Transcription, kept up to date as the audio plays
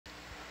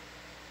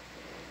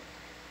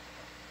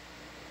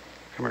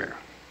Come here.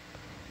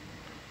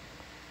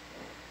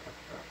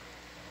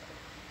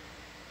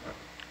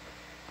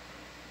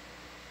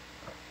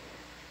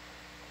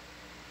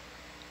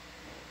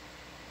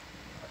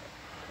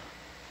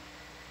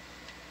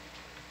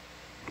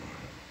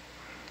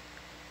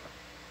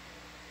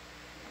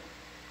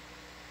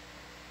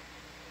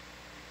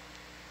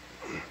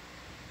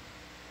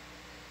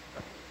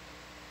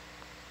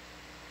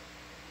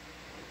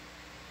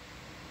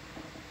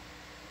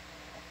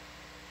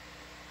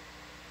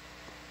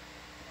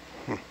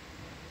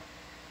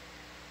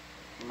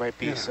 Might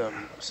be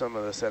some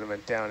of the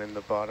sediment down in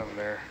the bottom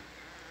there.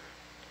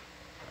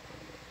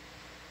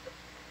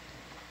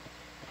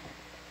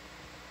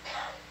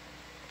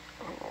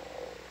 Oh,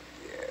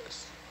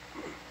 yes.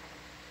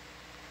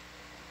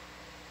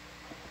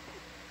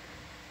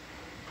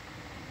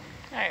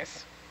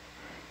 Nice.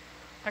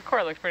 That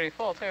core looks pretty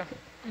full too.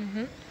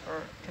 Mm-hmm.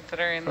 For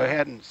considering. If I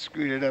hadn't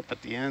screwed it up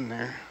at the end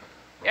there.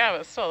 Yeah,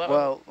 but still, that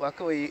well,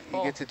 luckily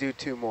you get to do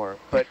 2 more.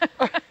 But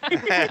but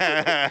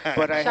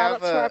I Shout out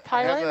to our have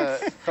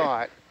pilot. a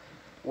thought.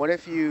 What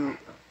if you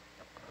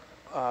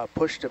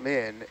pushed them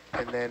in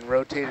and then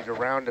rotated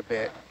around a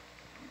bit?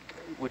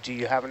 Would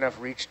you have enough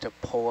reach to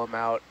pull them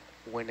out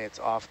when it's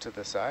off to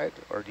the side,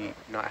 or do you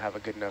not have a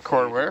good enough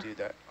Core view where? to do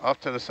that? Off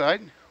to the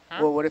side? Huh?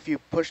 Well, what if you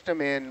pushed them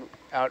in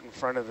out in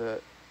front of the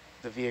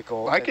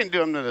vehicle? Well, I can do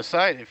them to the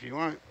side if you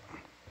want.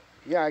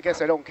 Yeah, I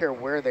guess I don't care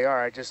where they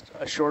are. I just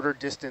a shorter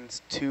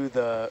distance to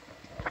the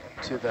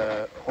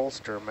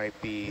holster might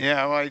be.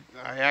 Yeah, well,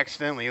 I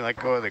accidentally let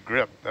go of the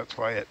grip. That's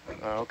why it.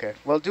 Oh, okay.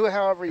 Well, do it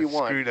however you It's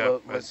want. screwed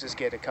up, Let's just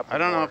get a couple. I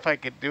don't know more. if I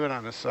could do it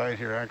on the side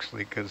here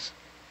actually, because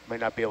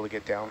Might not be able to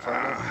get down from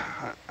it.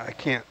 I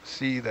can't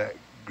see that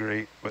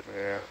great. But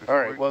Yeah. Before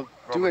All right. we- Well,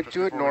 Robert, just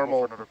do it before we go normal.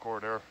 for another core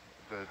there.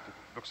 It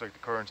looks like the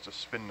current's just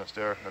spinning us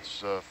there.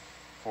 That's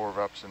 4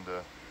 wraps in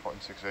the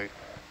 0.68.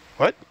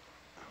 what?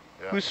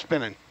 Yeah. Who's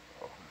spinning?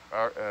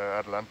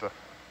 Atalanta.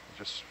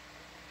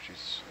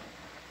 She's.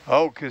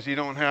 Oh, because you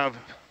don't have.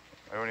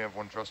 I only have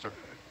 1 thruster.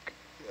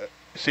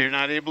 So you're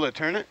not able to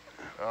turn it?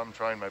 I'm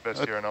trying my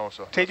best here now.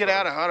 So Take it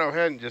that's out of auto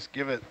head and just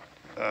give it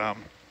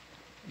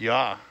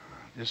yaw.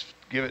 Just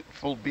give it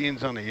full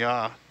beans on the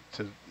yaw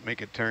to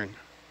make it turn.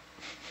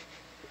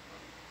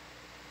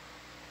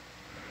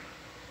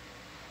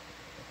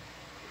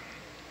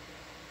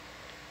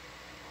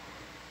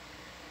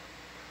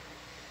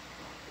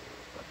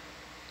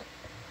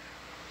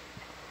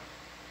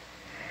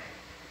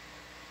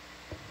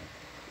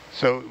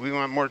 So we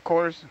want more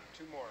cores?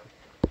 2 more.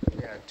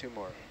 Yeah, 2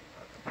 more.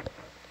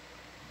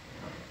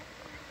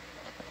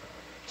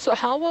 So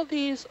how will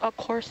these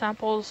core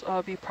samples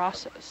be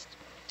processed?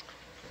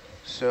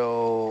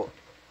 So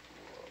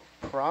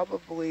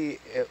probably,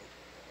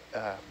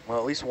 well,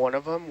 at least one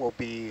of them will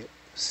be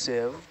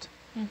sieved,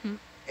 Mm-hmm.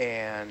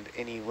 and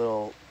any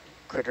little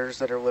critters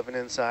that are living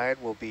inside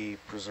will be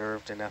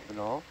preserved in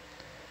ethanol.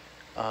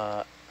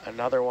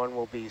 Another one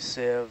will be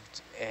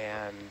sieved,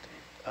 and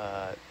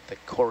the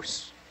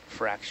coarse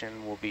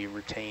fraction will be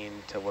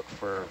retained to look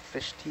for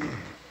fish teeth,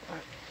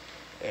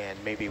 and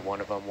maybe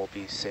one of them will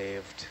be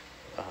saved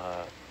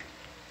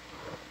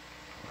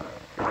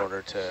in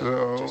order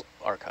to just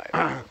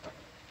archive.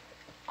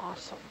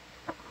 Awesome.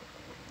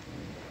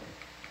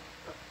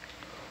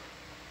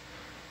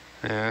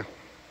 Yeah.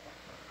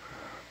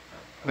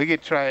 We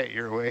could try it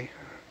your way.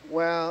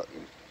 Well,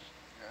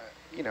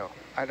 you know,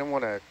 I don't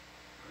want to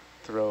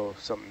throw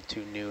something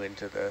too new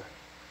into the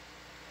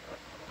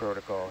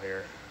protocol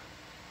here.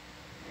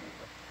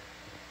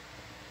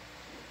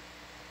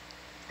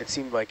 It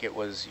seemed like it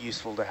was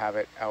useful to have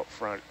it out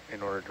front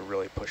in order to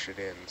really push it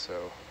in,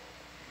 so.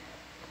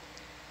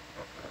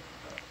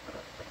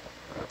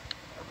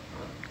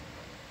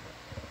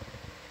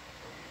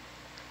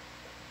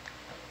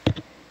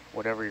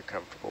 Whatever you're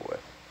comfortable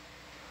with.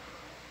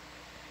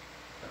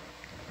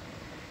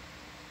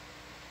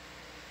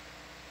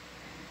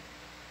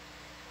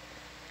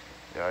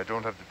 Yeah, I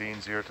don't have the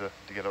beans here to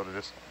get out of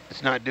this.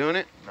 It's not doing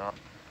it? No.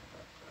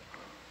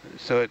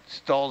 So it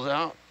stalls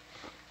out?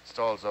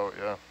 Stalls out,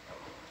 yeah.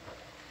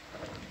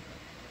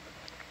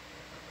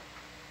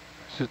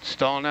 So it's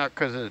stalling out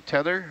because of the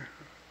tether?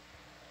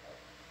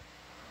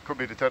 Could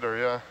be the tether,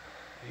 yeah.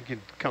 You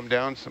can come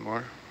down some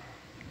more.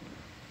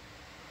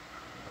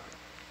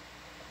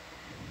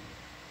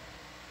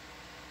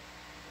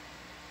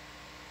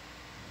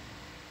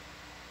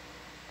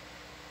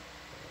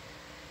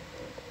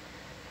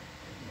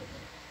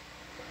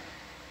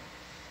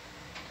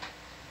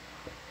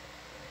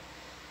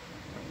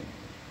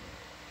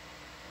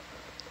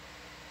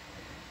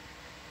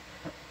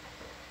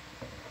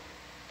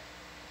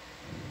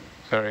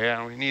 Sorry,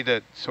 yeah, we need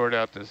to sort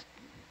out this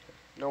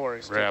No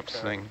worries. take wraps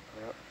your time. thing.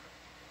 Yep.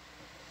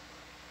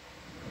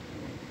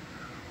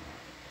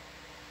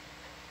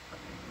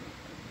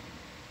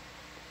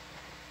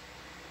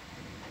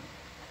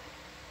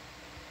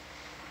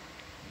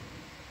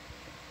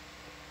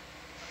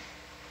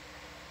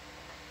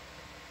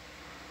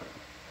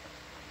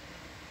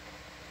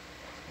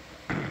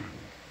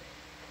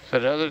 So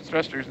the other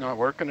thruster's not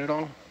working at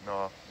all?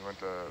 No, it went.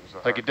 It was a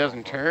Like hard it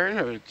doesn't ground fault. turn,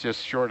 or it's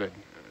just shorted?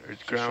 Or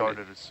it's It's just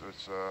grounded? shorted.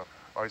 It's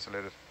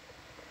isolated.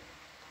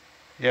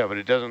 Yeah, but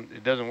it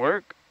doesn't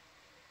work?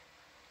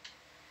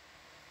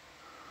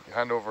 You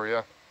hand over,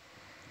 yeah.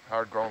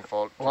 Hard ground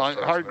fault. Well, just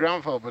hard isolated.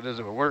 ground fault, but does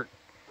it work?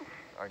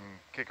 I can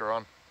kick her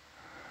on.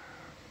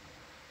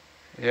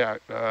 Yeah,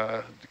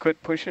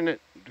 quit pushing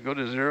it to go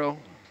to 0.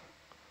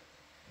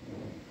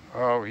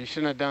 Oh, you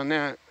shouldn't have done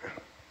that. You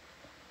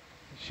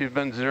should have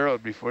been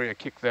 0'd before you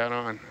kick that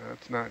on.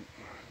 That's not,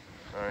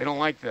 All I right. don't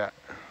like that.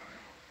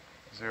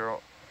 0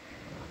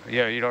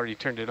 Yeah, you'd already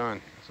turned it on,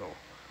 so.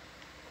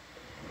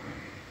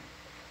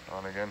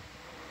 on again.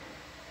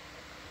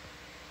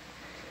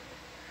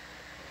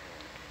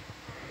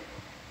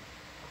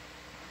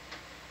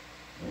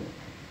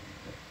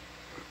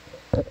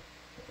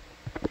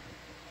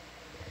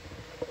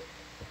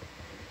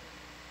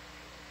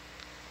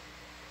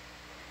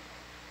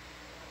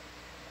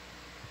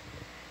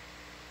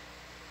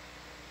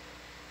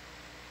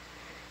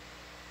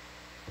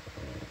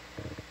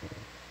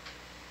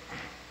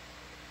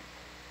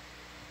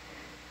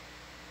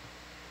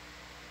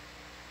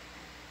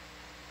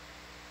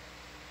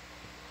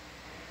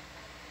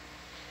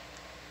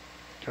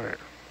 Come here.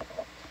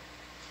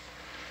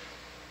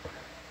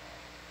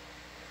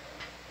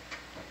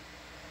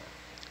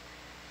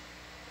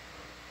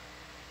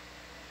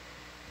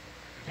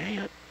 Dang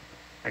it.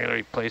 I gotta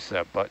replace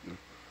that button.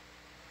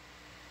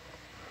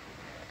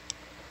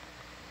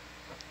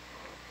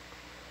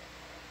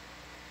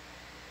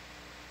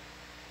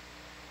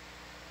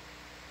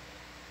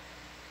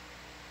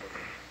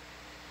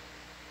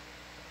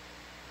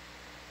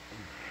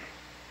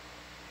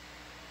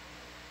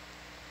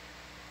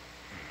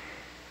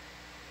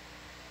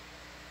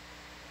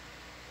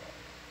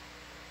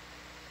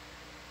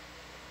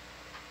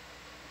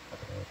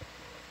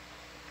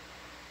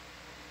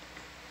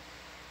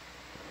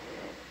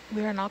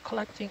 We are now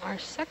collecting our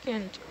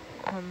second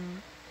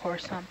core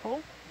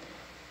sample.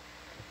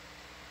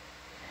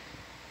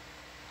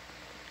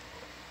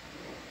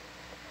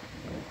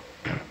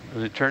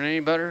 Does it turn any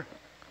better?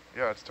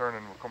 Yeah, it's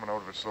turning. We're coming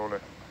out of it slowly.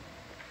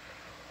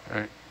 All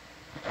right.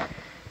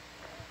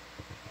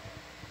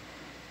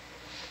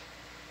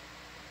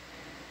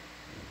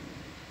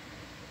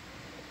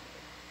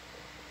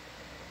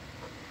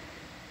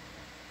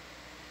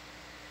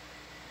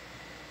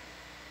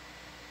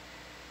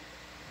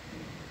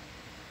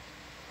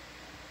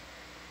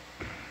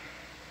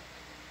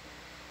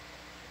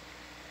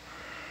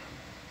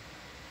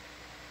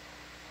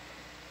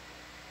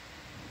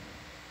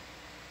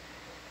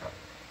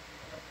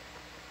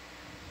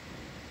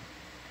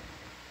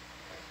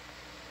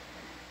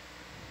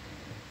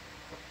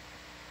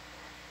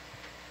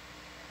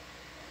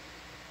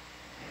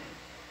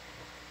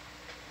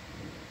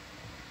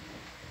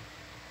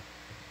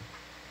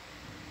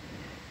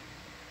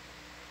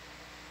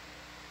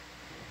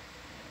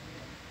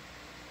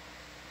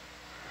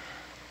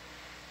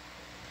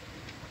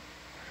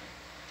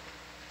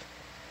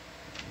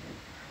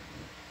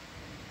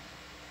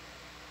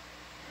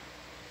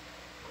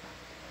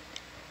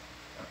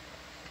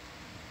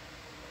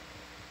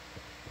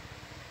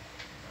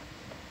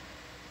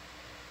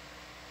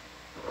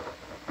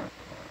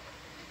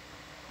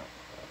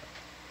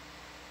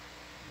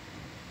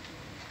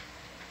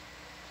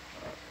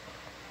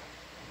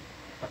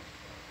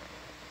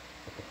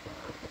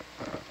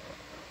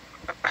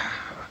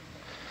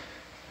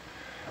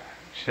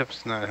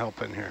 Ship's not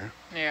helping here.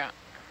 Yeah.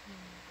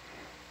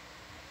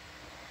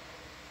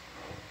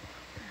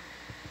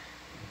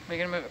 We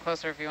can move it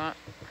closer if you want.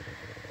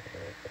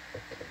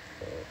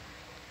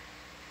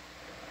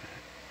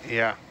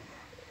 Yeah.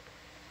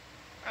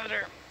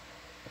 Roger.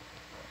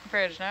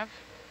 Bridge, Nev.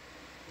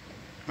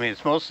 I mean,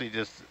 it's mostly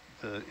just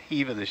the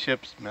heave of the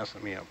ship's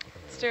messing me up.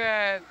 Let's do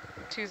a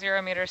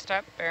 20 meter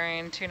step,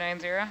 bearing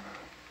 290.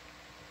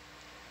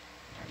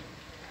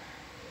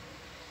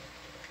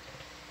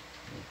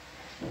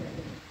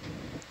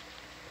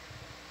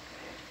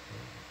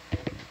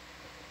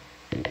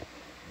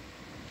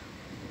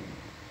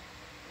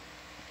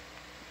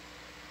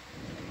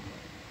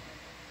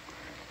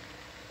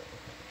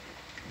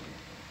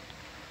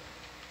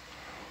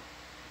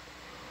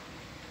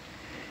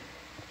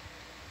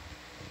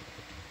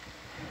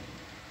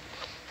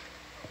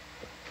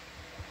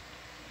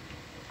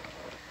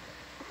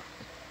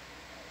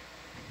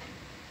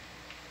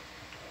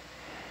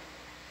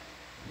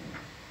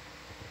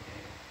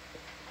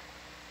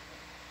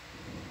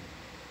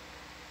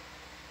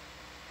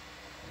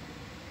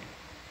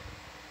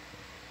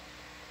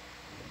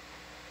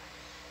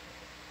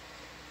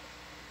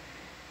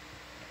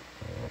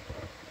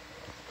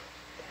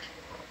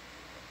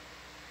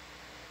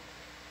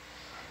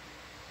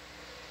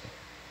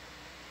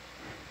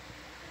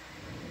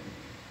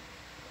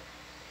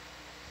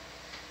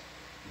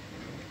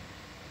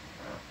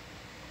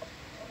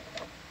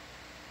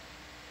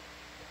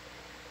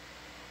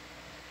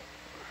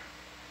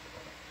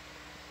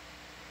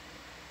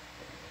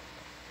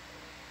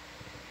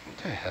 What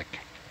the heck?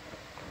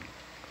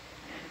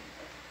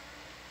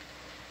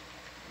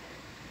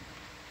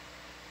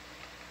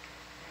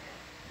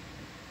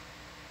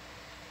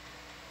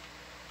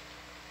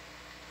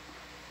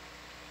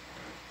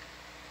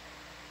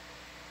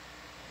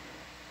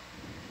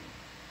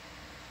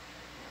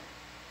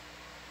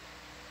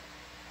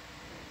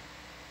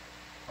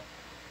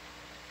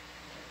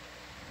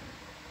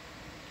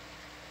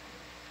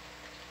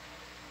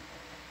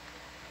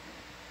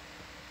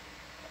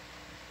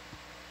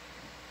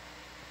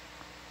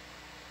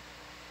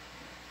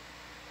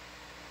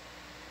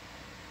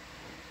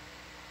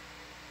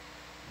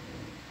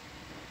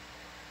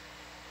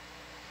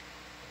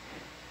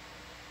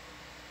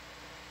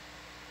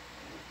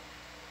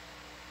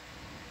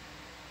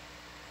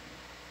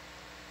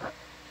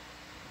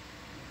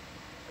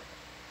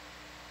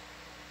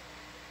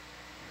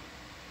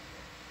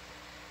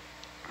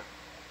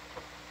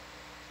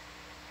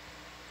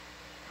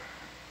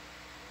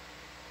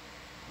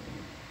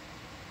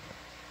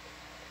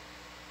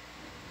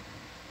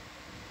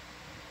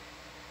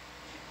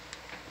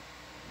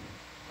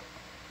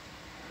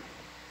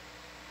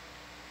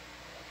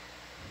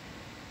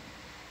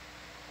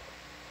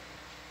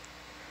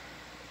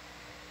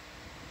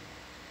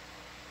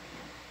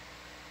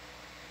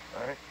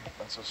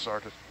 That's us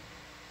sorted.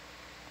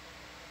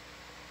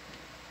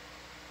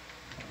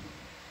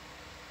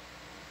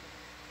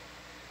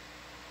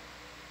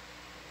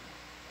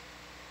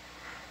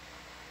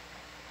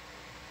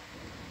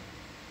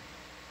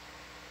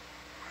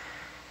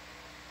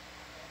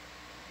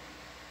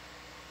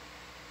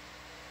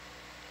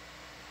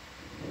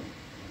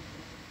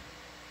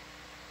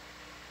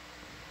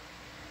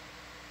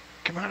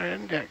 Come on,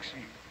 index,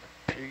 you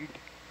pig.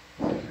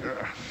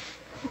 Ugh.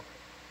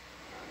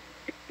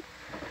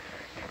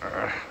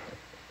 Ugh.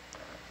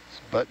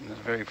 This button is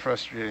very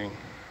frustrating.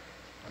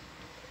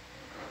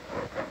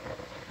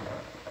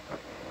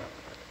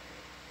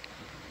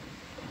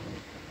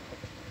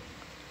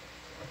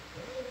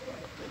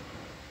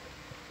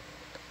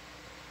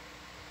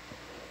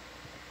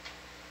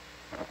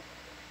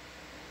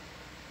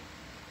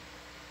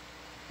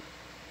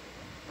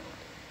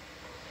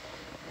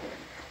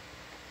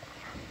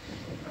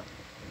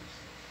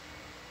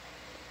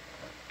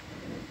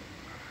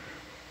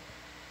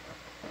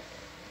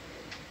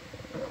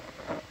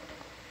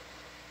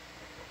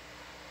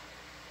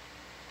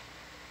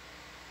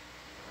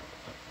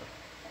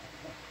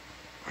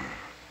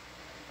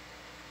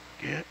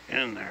 Get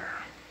in there.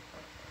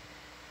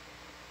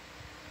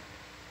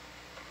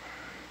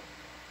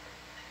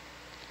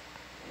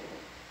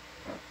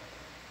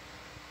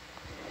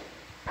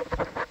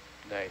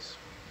 Nice.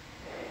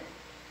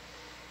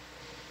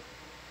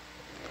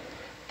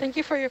 Thank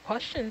you for your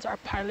questions. Our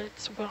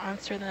pilots will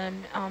answer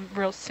them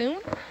real soon.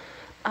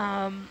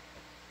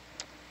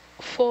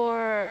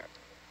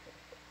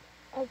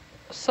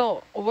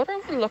 So what are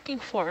we looking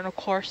for in a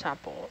core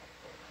sample?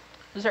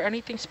 Is there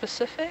anything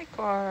specific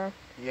or?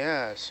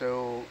 Yeah,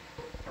 so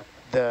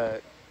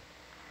the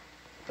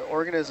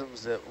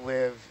organisms that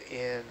live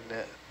in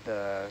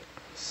the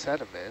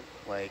sediment,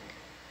 like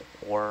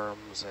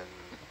worms and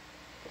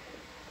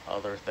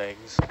other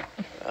things,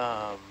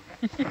 are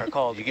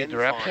called Did you get the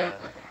wraps infauna. out?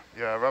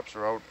 Yeah, wraps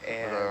are out.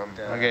 And,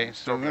 Okay,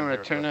 so we're going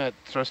to turn that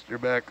thruster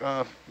back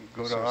off,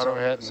 go to so auto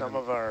head, and some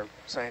then of our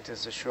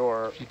scientists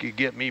ashore if you could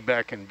get me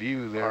back in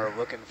view there. are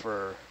looking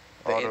for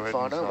the Auto heading's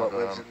infauna, what not,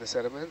 lives in the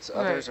sediments.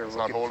 Others are It's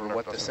not looking holding for it,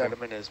 what the that's the thing.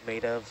 sediment is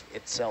made of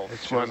itself.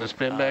 It's wanting to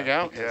spin back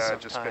out? because Yeah,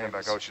 just spinning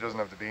back sometimes out. She doesn't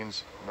have the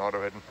beans in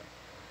auto heading.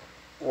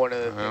 One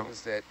of the Well,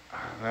 things that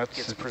That's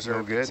gets no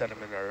preserved in good.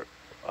 sediment are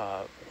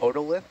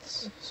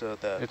otoliths, so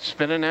the It's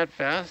spinning that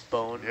fast?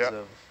 bones Yeah.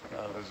 of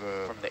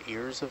There's from the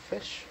ears of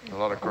fish. a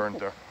lot of current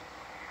there.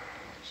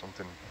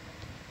 Something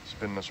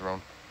spinning us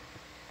around.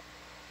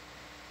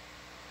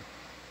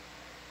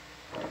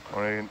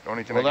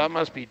 Only thing Well, I that can,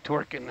 must be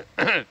torquing,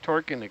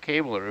 torquing the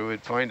cable, or it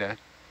would find a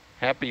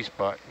happy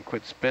spot and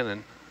quit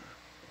spinning.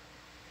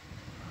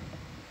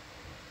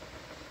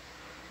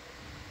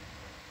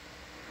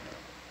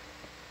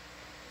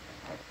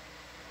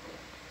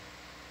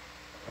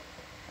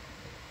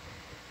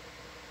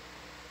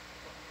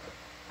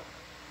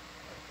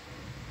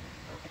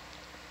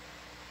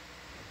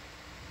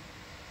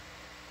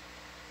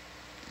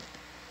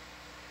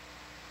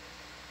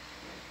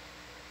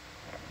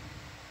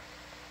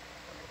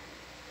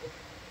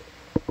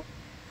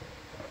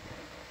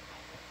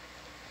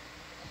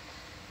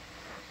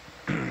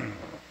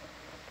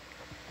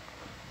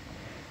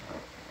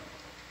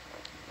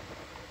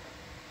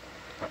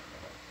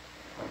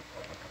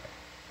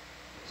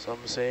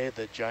 Some say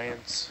the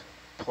giant's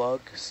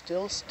plug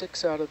still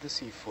sticks out of the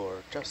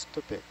seafloor just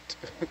a bit.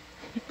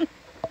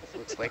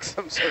 Looks like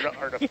some sort of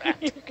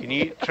artifact. Can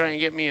you try and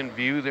get me in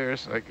view there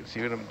so I can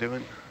see what I'm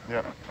doing?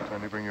 yeah,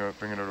 trying to bringing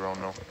it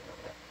around now.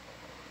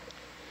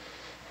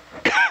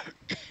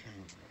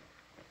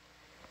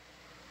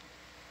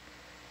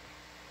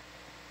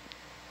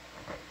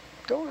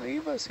 Don't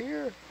leave us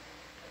here.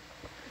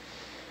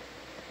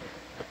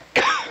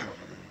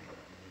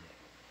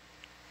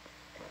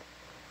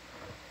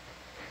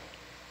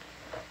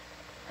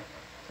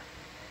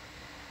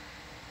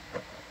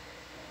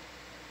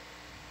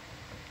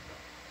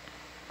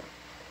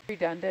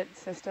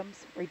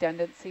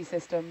 Redundancy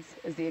systems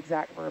is the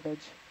exact verbiage.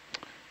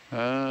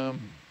 Yeah,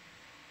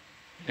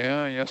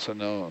 yes and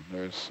no.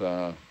 There's,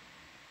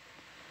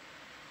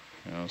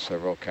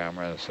 several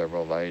cameras,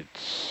 several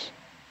lights.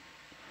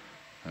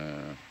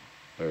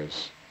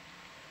 There's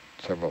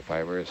several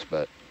fibers,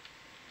 but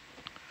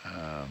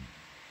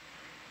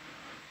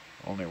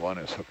only one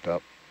is hooked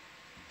up.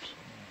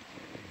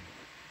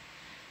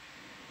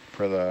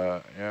 So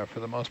for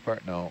the most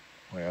part, no.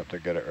 We have to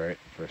get it right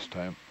first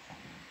time.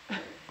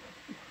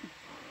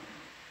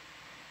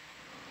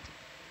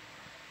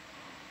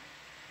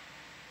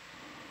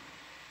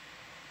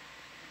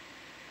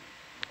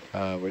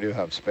 We do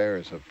have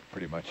spares of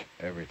pretty much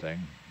everything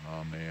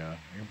on the,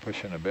 you can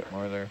push in a bit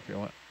more there if you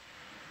want.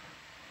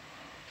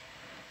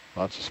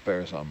 Lots of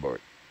spares on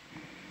board.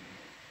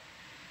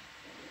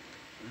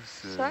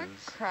 Is that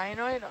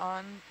crinoid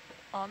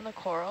on the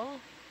coral?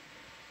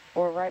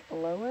 Or right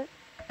below it?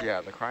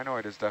 Yeah, the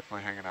crinoid is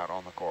definitely hanging out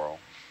on the coral.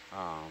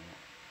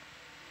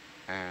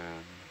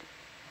 And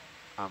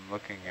I'm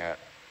looking at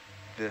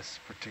this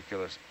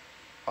particular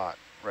spot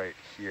right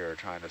here,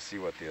 trying to see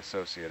what the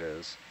associate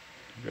is.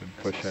 Good. This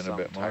Push is in a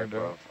bit more, type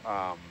Daryl.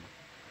 of,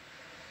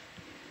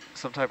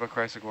 some type of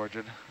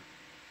chrysogorgiid.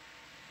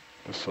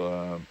 Just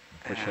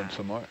push in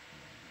some more.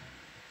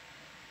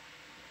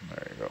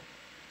 There you go.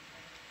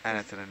 And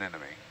it's an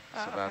anemone.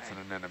 Oh, So that's okay.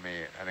 an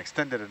anemone, an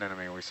extended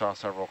anemone. We saw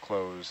several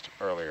closed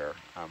earlier,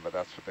 but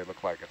that's what they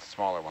look like. It's a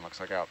smaller one, looks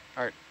like out.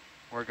 All right,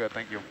 we're good,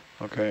 thank you.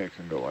 Okay, you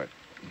can go wide.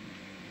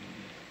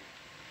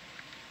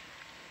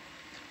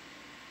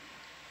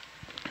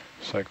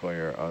 Cycle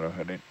your auto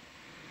heading.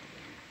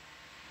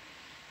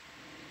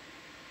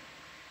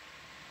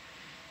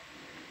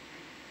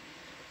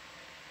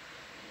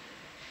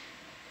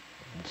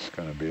 It's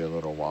going to be a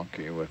little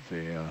wonky with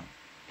the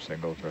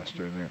single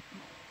thruster there.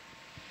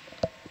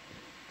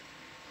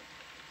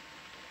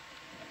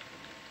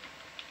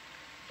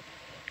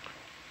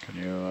 Can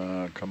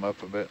you come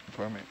up a bit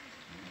for me?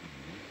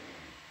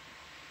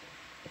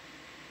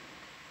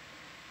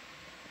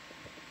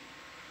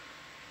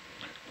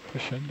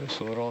 Push in just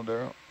a little,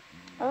 Daryl.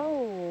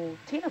 Oh,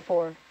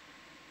 Tinophore.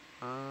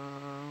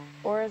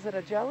 Or is it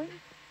a jelly?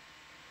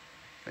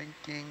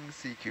 Thinking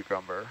sea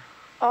cucumber.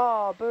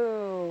 Oh,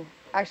 boo.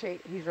 Actually,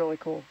 he's really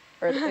cool.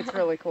 Or it's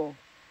really cool.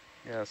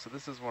 Yeah, so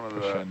this is one of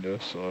Push the in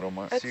just a little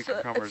more. sea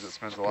cucumbers that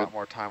spends a lot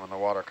more time on the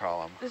water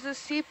column. Is this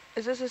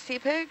a sea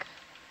pig?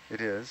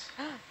 It is.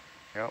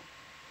 Yep.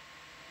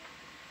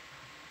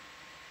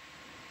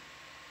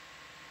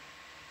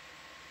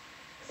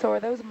 So are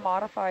those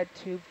modified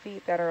tube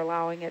feet that are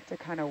allowing it to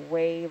kind of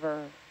wave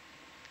or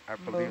I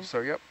believe move? so,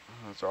 yep.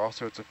 Those are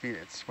also,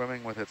 it's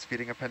swimming with its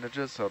feeding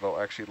appendages, so they'll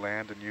actually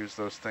land and use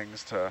those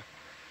things to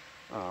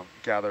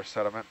gather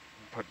sediment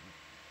and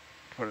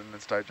put it in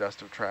its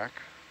digestive tract.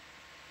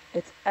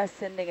 It's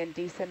ascending and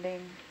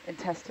descending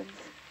intestines,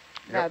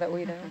 now Yep. that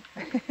we know.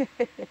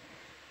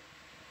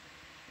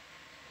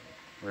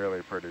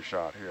 Really pretty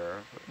shot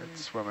here.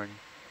 It's swimming.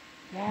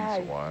 Yeah,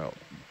 It's wild.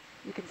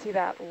 you can see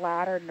that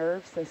ladder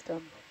nerve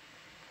system.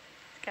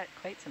 It's got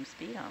quite some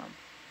speed on him.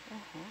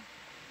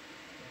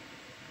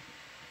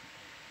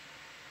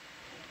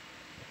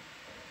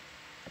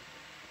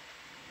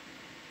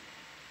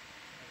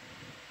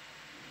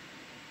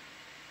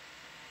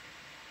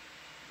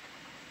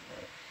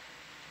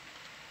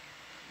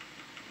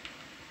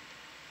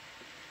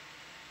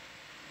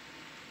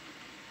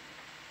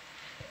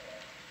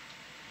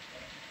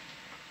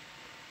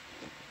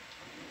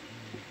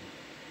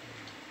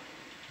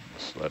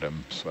 Just let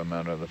him swim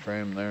out of the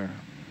frame there.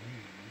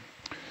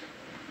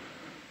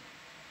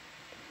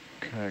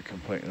 Okay,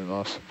 completely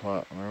lost the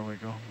plot. Where we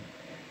go?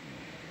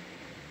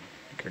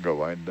 Can go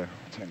wide there.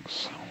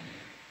 Thanks.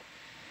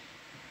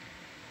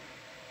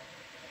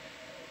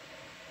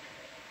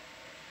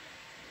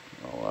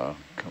 I'll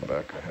come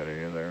back ahead of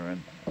you there,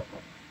 and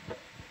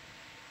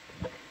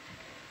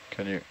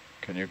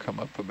can you come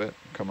up a bit?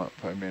 Come up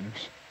 5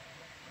 meters.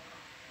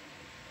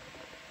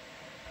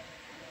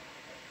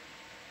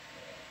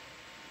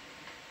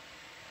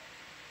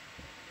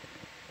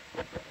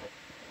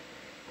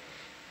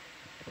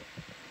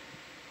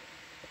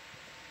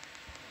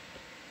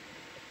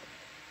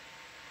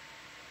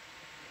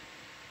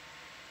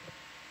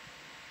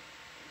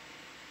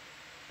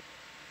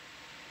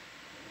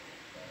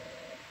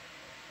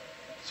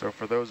 So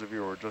for those of you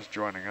who are just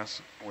joining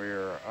us,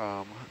 we're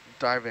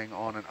diving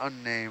on an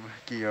unnamed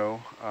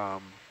geo,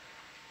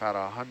 about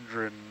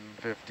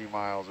 150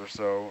 miles or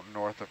so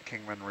north of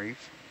Kingman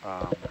Reef,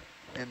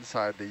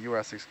 inside the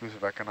U.S.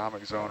 exclusive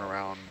economic zone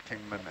around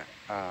Kingman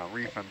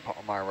Reef and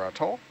Palmyra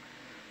Atoll.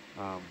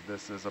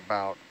 This is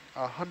about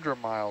 100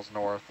 miles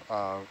north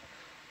of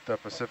the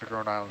Pacific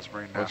Rhode Islands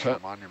Marine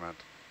National Monument.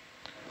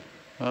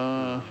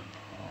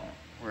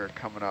 We're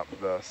coming up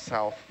the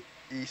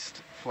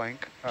southeast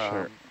flank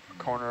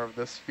corner of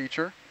this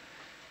feature.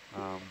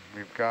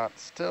 We've got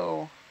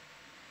still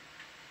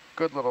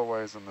good little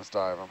ways in this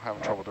dive. I'm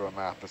having trouble doing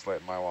math this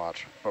late in my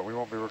watch, but we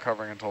won't be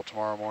recovering until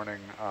tomorrow morning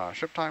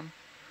ship time,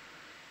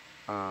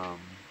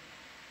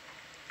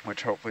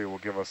 which hopefully will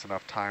give us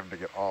enough time to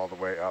get all the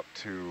way up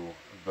to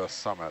the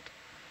summit.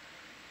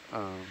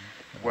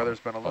 Weather's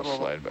been a little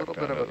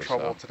bit of a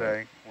trouble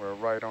today. We're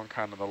right on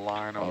kind of the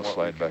line on what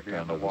we can be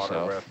in the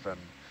water with and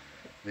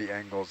the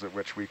angles at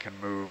which we can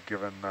move,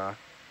 given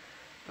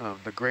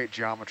the great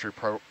geometry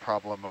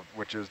problem of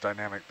which is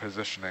dynamic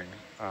positioning,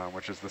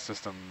 which is the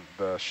system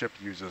the ship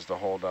uses to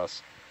hold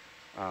us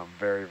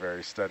very,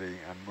 very steady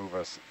and move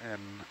us in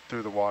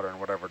through the water in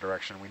whatever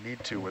direction we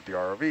need to with the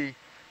ROV.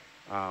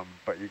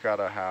 But you got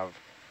to have,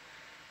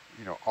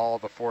 all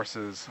the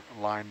forces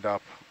lined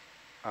up,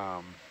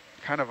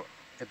 kind of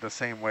in the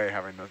same way,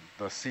 having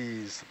the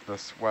seas,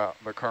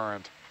 the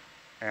current,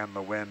 and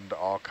the wind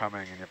all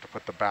coming, and you have to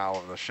put the bow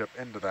of the ship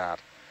into that,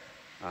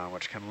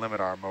 which can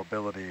limit our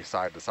mobility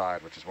side to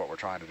side, which is what we're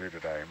trying to do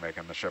today,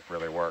 making the ship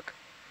really work.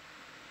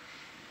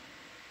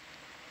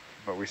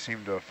 But we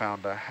seem to have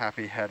found a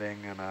happy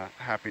heading and a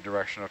happy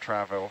direction of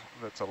travel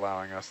that's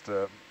allowing us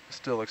to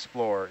still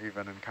explore,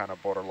 even in kind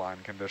of borderline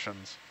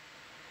conditions.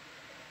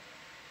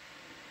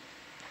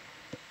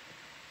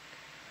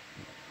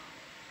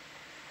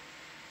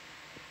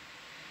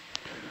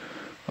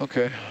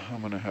 Okay,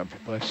 I'm in a happy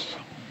place.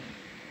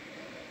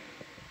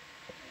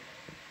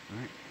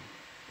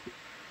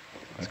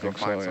 go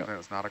find something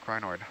that's not a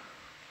crinoid.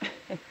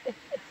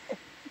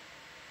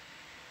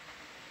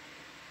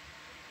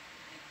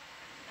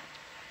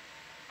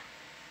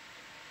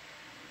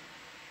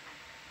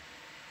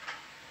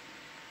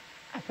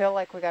 I feel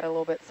like we got a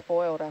little bit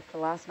spoiled after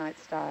last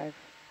night's dive.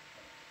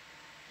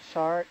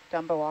 Shark,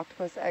 Dumbo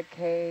octopus egg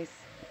case,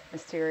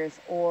 mysterious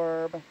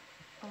orb.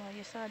 Oh,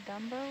 you saw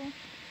Dumbo?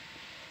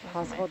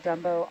 Possible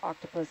Dumbo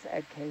octopus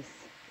egg case.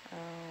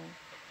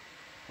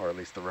 Or at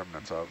least the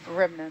remnants of.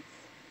 Remnants.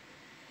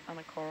 On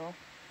a coral?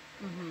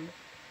 Mm-hmm.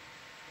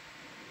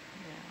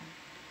 Yeah.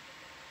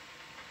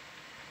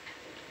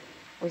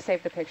 We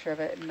saved a picture of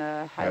it in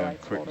the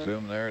highlights quick folder.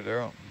 zoom there,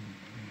 Daryl.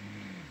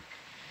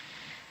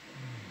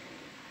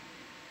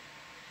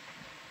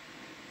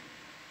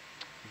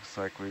 Looks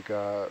like we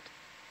got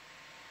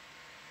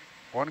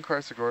one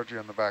chrysogorgia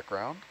in the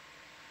background.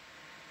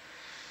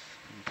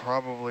 And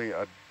probably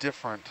a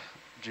different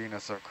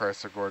genus of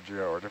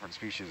chrysogorgia, or different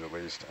species at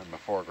least, in the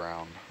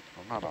foreground.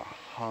 I'm not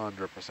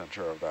 100%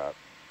 sure of that.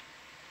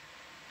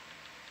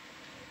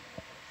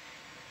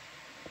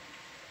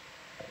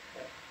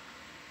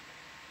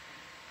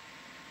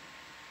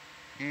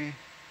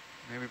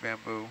 Maybe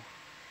bamboo.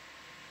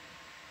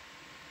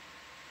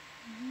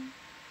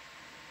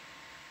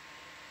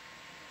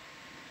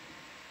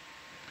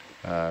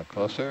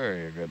 Closer, or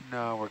you're good?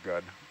 No, we're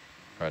good.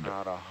 Roger.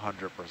 Not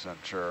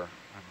 100% sure.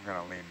 I'm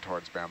gonna lean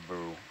towards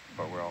bamboo,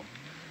 but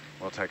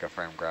we'll take a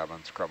frame grab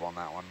and scrub on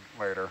that one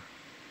later.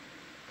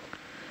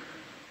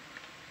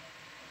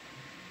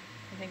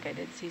 I think I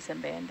did see some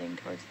banding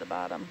towards the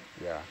bottom.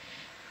 Yeah.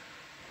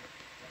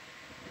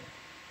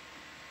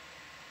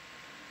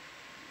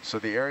 So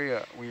the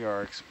area we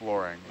are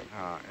exploring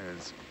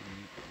is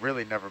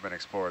really never been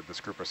explored,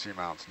 this group of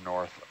seamounts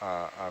north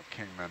of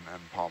Kingman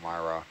and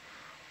Palmyra.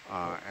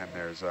 And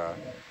there's a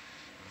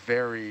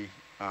very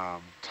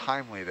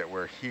timely that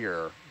we're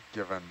here,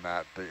 given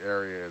that the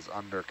area is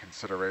under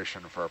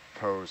consideration for a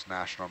proposed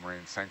National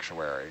Marine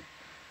Sanctuary.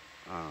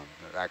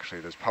 Actually,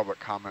 there's public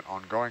comment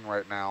ongoing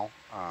right now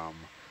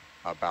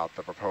about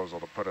the proposal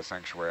to put a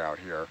sanctuary out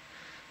here.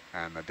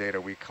 And the data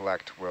we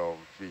collect will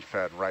be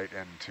fed right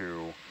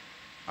into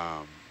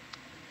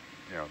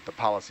the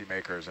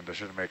policymakers and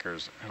decision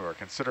makers who are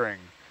considering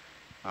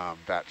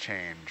that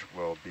change.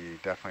 Will be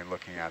definitely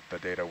looking at the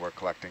data we're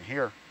collecting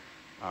here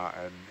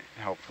and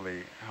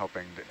hopefully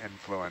helping to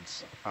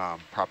influence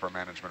proper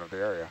management of the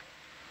area.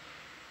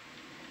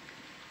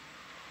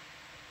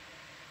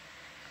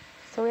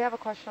 So we have a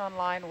question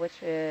online,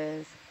 which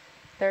is,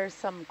 there's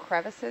some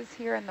crevices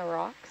here in the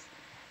rocks.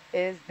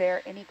 Is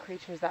there any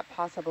creatures that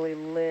possibly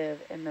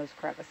live in those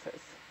crevices?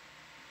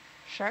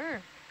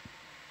 Sure.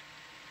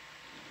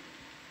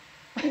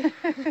 There's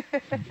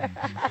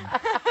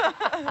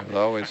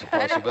always a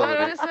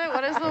possibility.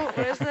 What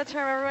is the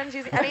term everyone's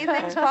using?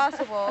 Anything's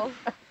possible.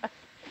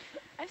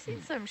 I've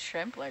seen some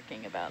shrimp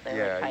lurking about there,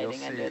 Yeah, like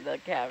hiding under the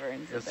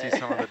caverns. You'll see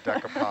some of the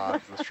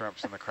decapods, the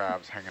shrimps and the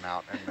crabs hanging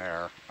out in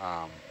there.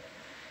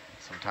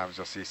 Sometimes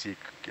you'll see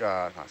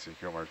not sea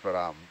cucumbers,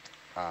 but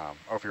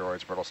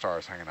ophiuroids, brittle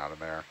stars hanging out in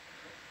there.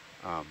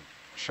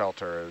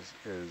 Shelter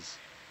is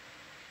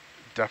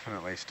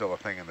definitely still a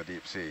thing in the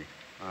deep sea.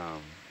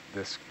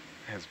 This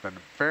has been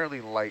fairly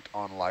light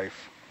on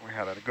life. We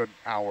had a good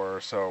hour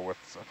or so with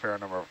a fair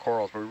number of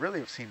corals, but we really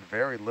have seen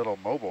very little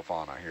mobile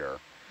fauna here.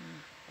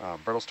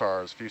 Brittle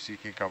stars, few sea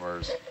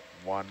cucumbers,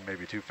 one,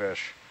 maybe two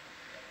fish,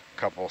 a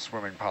couple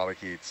swimming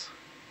polychaetes.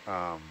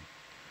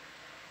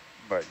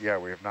 But yeah,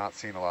 we have not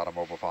seen a lot of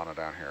mobile fauna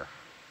down here.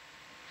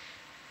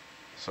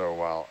 So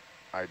while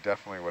I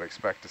definitely would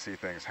expect to see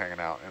things hanging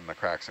out in the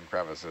cracks and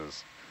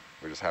crevices,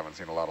 we just haven't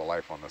seen a lot of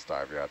life on this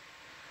dive yet.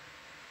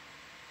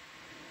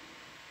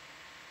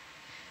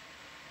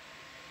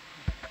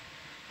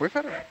 We've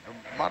had a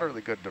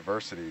moderately good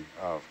diversity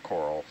of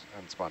corals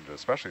and sponges,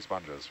 especially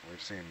sponges.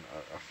 We've seen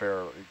a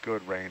fairly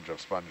good range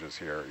of sponges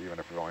here, even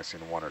if we've only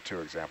seen one or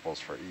two examples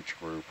for each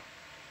group.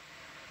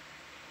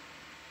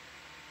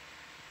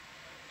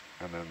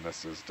 And then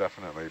this is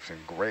definitely, we've seen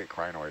great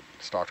crinoid,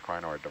 stalked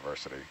crinoid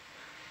diversity.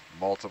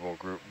 Multiple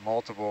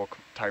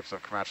types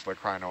of chromatulate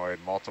crinoid,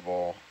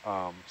 multiple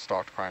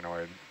stalked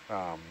crinoid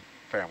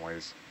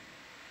families.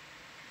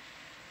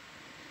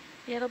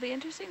 Yeah, it'll be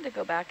interesting to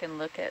go back and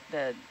look at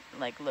the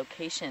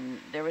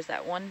location. There was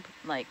that one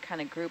kind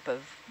of group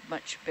of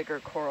much bigger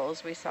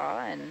corals we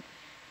saw, and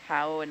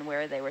how and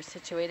where they were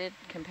situated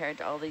compared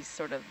to all these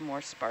sort of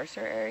more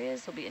sparser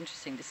areas. It'll be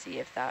interesting to see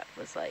if that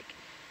was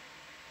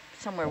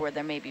somewhere where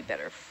there may be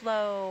better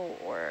flow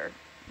or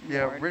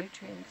more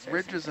nutrients.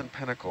 Ridges and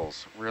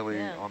pinnacles really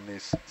on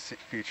these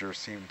features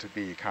seem to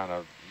be kind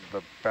of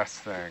the best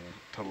thing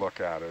to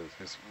look at,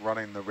 is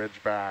running the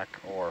ridge back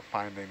or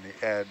finding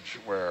the edge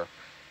where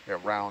it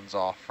rounds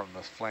off from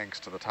the flanks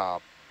to the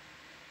top.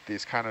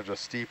 These kind of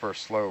just steeper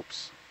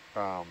slopes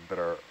that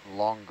are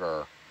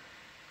longer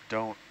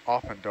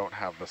often don't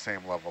have the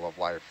same level of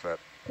life that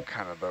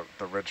kind of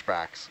the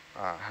ridgebacks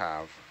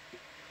have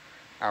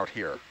out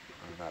here.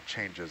 And that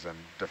changes in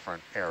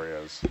different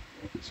areas,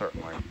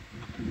 certainly.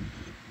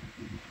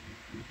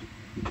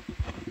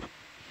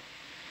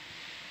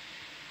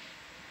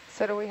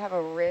 So do we have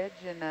a ridge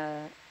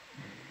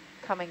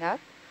coming up?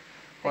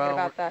 Thinking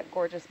about that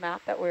gorgeous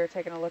map that we were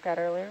taking a look at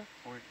earlier?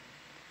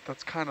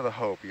 That's kind of the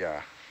hope,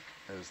 yeah,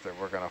 is that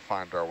we're going to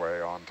find our way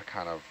onto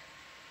kind of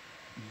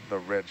the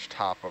ridge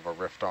top of a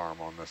rift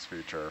arm on this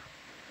feature.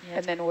 Yeah,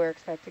 and then we're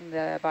expecting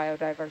the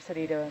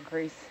biodiversity to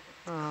increase.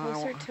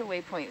 Closer to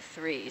waypoint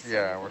 3. So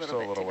yeah, we're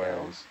still a little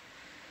ways.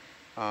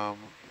 I'm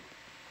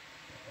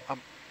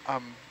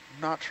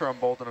not sure I'm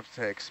bold enough to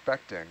say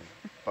expecting,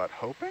 but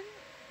hoping?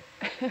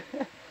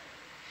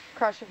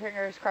 Cross your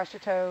fingers, cross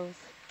your toes.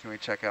 Can we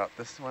check out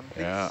this one,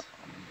 please? Yeah.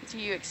 Do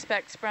you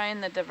expect, Brian,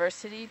 the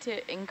diversity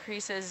to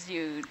increase as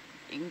you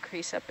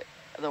increase up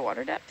the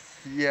water depths?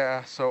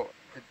 Yeah, so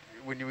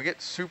when you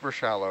get super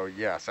shallow,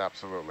 yes,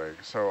 absolutely.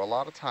 So a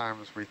lot of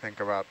times we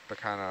think about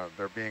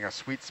there being a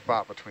sweet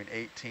spot between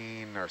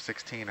 18 or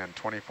 16 and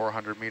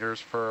 2,400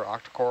 meters for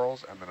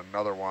octocorals, and then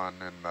another one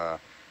in the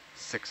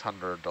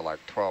 600 to like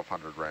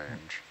 1,200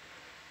 range.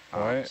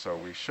 Right. So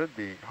we should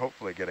be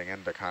hopefully getting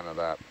into kind of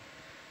that,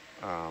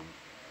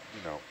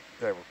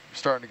 we're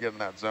starting to get in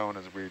that zone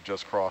as we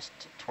just crossed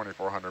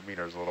 2,400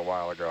 meters a little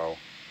while ago.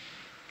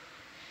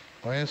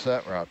 Why is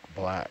that rock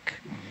black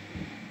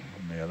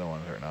and the other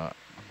ones are not?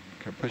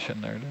 Can I push in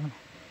there now?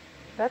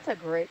 That's a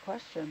great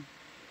question.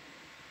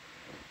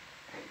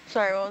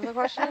 Sorry, what was the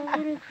question?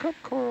 Little cup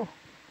coral.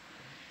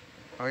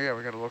 Oh yeah,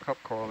 we got a little cup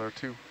coral there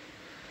too.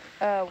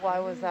 Why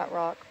was that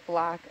rock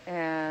black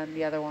and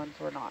the other ones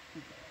were not?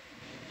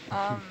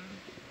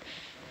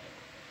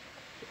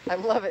 I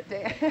love it,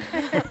 Dan.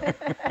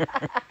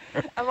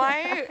 Am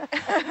I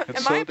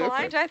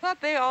blind? I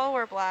thought they all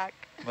were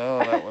black. No,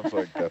 that one's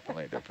like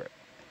definitely different.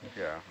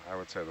 Yeah, I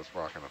would say this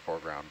rock in the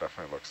foreground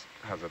definitely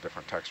has a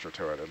different texture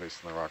to it, at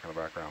least in the rock in the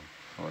background.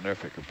 I wonder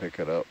if it could pick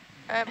it up.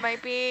 It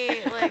might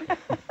be like...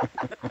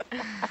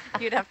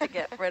 You'd have to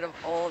get rid of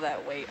all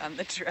that weight on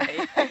the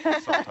tray.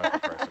 Some type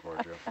of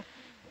chrysogorgia.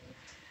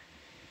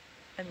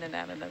 And then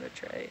add another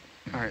tray.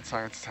 All right,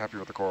 science is happy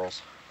with the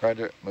corals.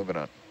 Roger, moving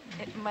on.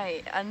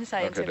 My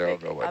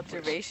unscientific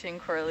observation,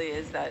 Corley,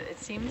 is that it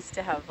seems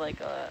to have like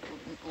a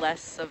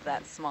less of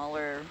that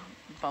smaller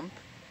bump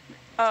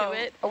to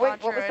it. Oh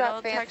wait, what was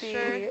that fancy?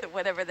 Texture,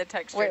 whatever the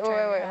texture. Wait, hold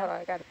on,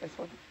 I got it. This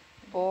one.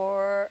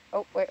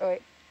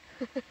 Wait.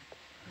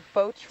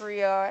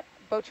 Botryoidal.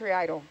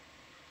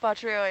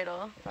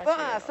 Botryoidal.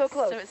 Ah, so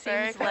close. So it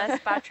seems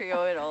less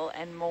botryoidal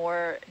and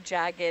more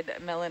jagged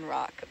melon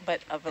rock,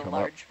 but of a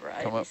large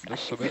variety. Come up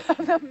just a bit.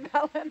 The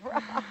melon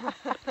rock.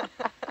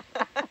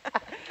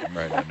 I'm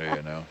right under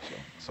you now.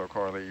 So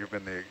Corley, you've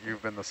been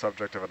the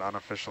subject of an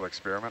unofficial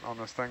experiment on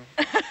this thing.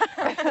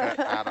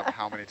 Adam,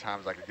 how many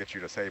times I could get you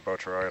to say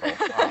botryoidal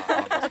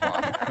on this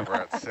one, and we're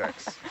at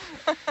 6.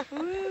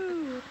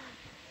 Woo.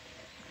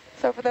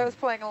 So for those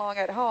playing along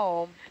at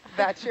home,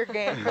 that's your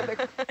game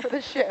for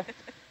the shift.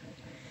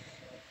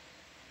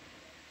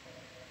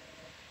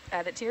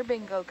 Add it to your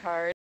bingo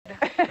card.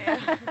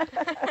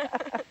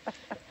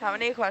 How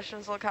many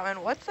questions will come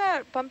in? What's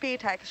that bumpy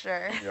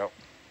texture? Yep.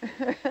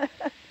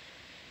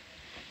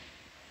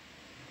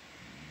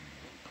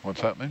 What's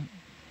happening?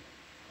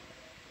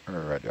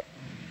 Roger.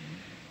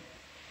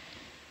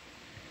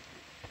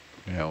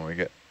 Yeah,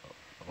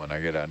 when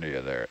I get under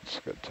you there, it's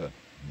good to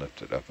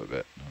lift it up a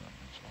bit.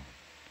 So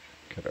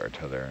get our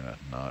tether in a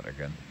knot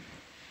again.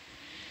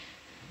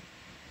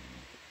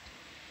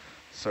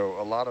 So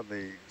a lot of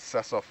the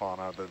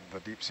sessofauna, the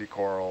deep sea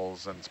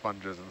corals and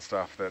sponges and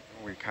stuff that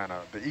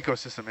the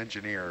ecosystem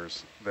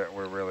engineers that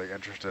we're really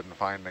interested in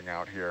finding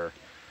out here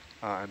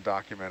and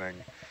documenting,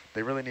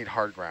 they really need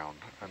hard ground.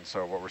 And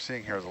so what we're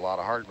seeing here is a lot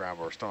of hard ground,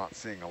 but we're still not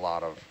seeing a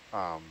lot of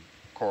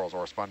corals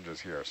or sponges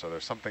here. So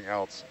there's something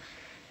else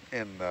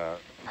in the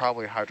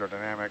probably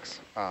hydrodynamics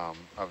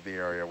of the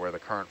area where the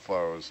current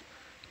flows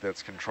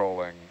that's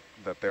controlling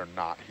that they're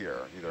not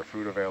here, either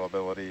food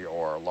availability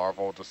or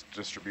larval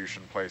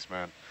distribution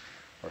placement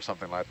or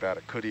something like that.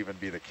 It could even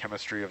be the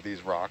chemistry of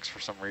these rocks for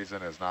some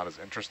reason is not as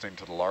interesting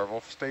to the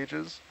larval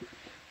stages.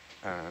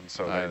 And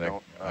so they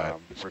don't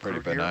it's pretty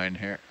benign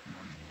here.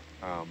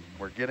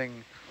 We're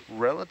getting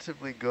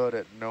relatively good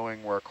at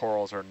knowing where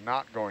corals are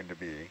not going to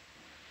be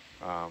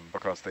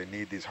because they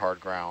need these hard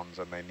grounds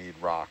and they need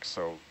rocks.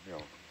 So,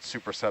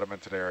 super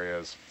sedimented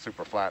areas,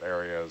 super flat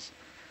areas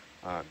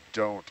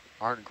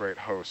aren't great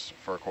hosts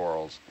for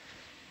corals,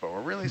 but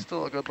we're really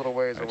still a good little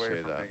ways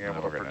away from being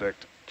able to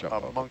predict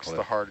amongst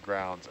the hard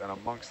grounds and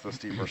amongst the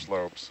steeper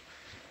slopes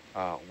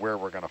where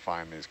we're going to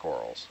find these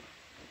corals.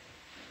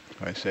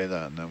 I say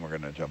that, and then we're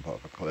going to jump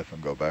off a cliff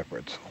and go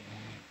backwards.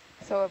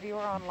 So a viewer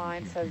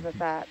online says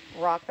that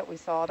rock that we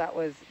saw that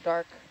was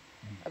dark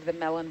of the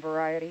melon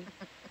variety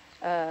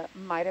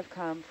might have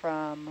come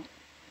from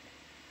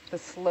the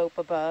slope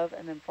above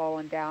and then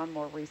fallen down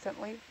more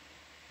recently.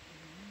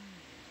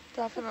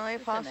 Definitely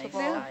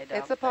possible. Nice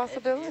it's a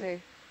possibility.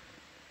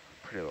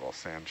 Pretty little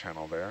sand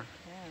channel there.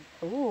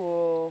 Yeah.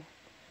 Ooh.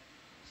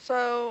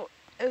 So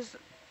is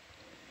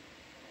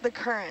the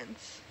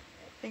currents,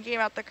 thinking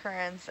about the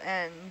currents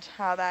and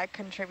how that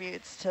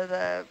contributes to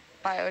the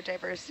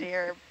biodiversity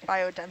or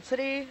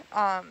biodensity,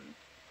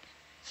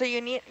 So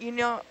you need,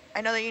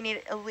 I know that you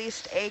need at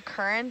least a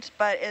current,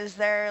 but is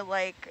there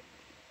like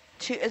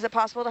is it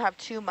possible to have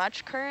too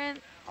much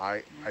current?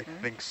 I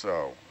think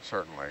so,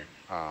 certainly.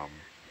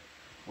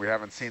 We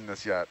haven't seen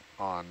this yet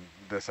on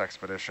this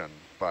expedition,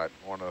 but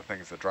one of the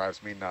things that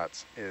drives me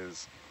nuts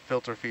is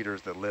filter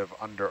feeders that live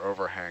under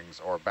overhangs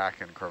or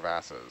back in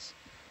crevasses.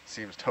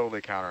 Seems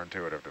totally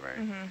counterintuitive to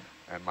me.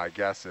 And my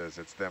guess is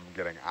it's them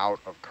getting out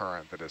of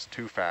current that is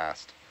too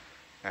fast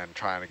and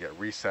trying to get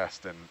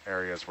recessed in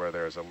areas where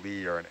there's a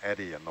lee or an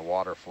eddy in the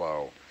water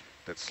flow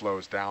that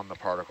slows down the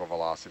particle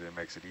velocity and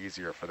makes it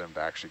easier for them to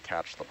actually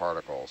catch the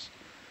particles.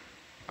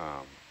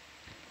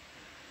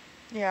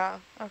 Yeah,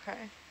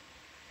 okay.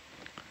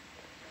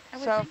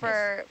 So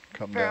for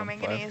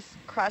ferromanganese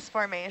crust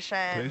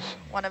formation,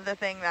 one of the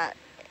things that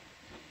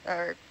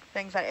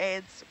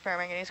aids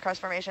ferromanganese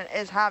crust formation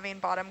is having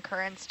bottom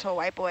currents to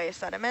wipe away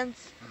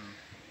sediments.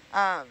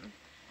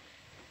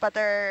 But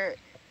I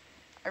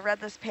read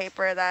this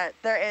paper that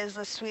there is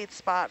a sweet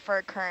spot for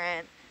a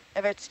current.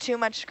 If it's too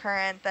much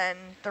current, then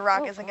the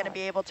rock isn't going to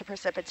be able to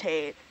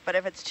precipitate. But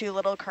if it's too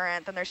little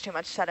current, then there's too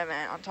much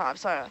sediment on top.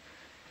 So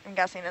I'm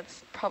guessing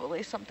it's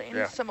probably something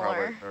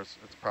similar.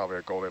 It's probably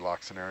a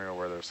Goldilocks scenario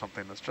where there's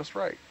something that's just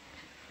right.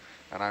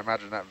 And I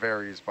imagine that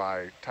varies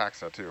by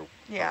taxa too,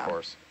 of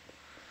course.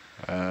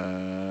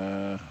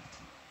 Because,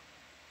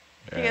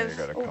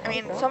 I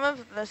mean, some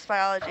of this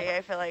biology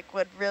I feel like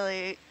would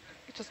really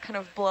just kind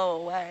of blow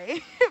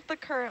away if the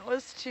current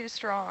was too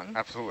strong.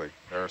 Absolutely.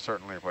 There are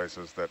certainly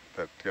places that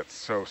get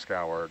so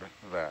scoured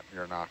that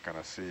you're not going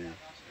to see.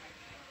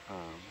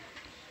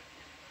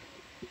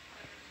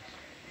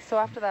 So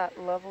after that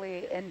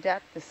lovely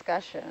in-depth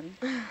discussion,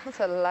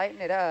 to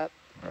lighten it up,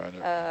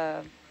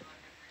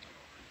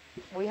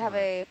 we have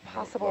a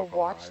possible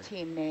watch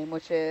team name,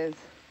 which is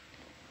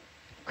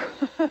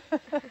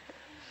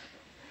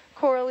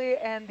Coralie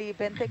and the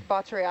benthic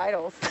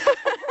botryoidals.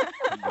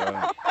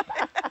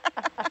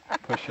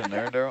 Push in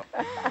there, Daryl.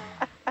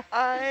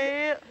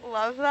 I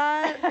love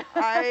that.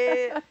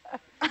 I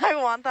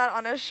want that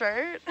on a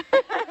shirt.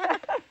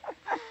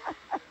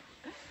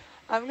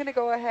 I'm going to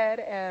go ahead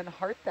and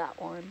heart that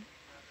one.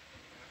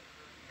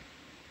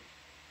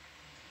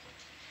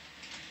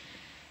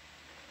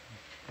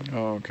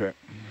 Okay.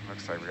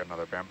 Looks like we got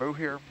another bamboo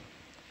here.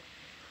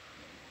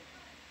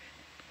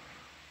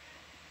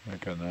 I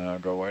can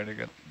go wide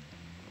again.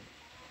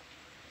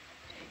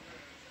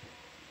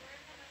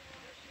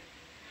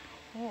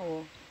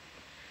 Oh.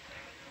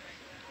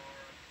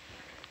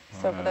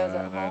 So for those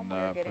at home,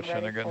 we're getting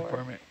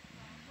ready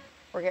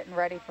we're getting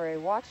ready for a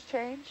watch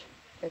change.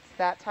 It's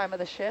that time of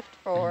the shift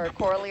for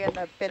Coralie and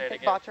the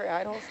benthic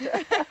botryoidals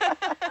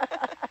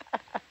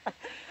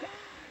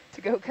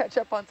to go catch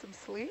up on some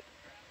sleep.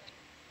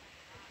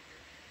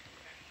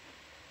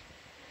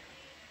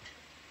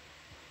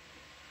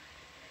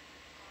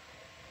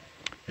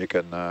 You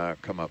can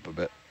come up a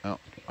bit. Oh,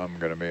 I'm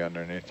going to be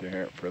underneath you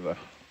here for the...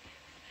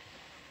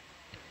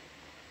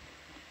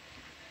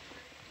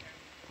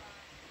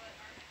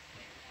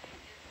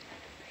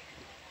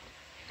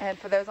 And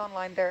for those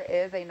online, there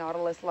is a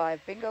Nautilus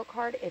Live bingo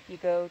card. If you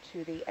go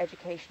to the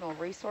educational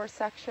resource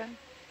section,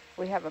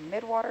 we have a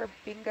midwater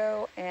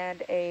bingo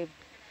and a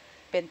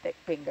benthic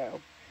bingo.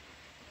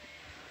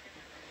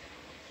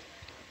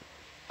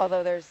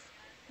 Although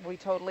we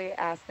totally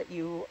ask that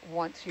you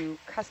want to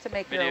custom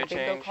make your own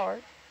bingo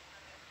card,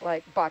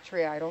 like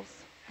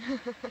botryoidals,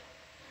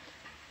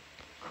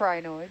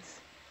 crinoids.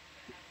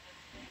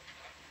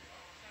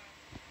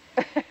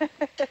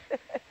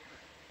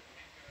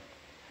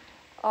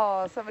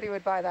 Oh, somebody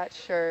would buy that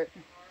shirt.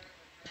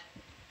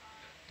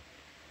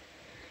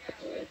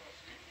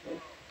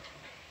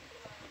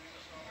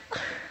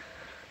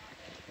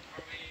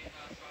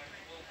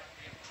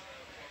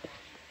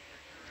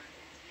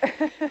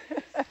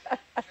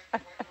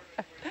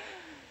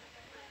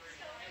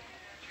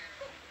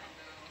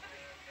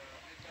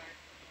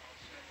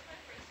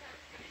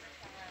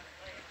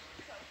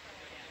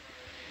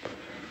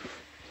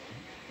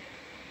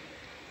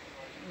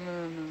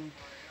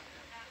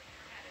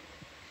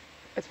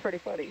 It's pretty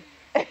funny.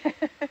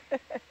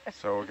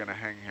 So we're going to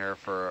hang here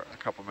for a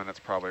couple minutes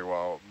probably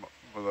while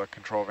the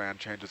control van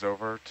changes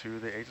over to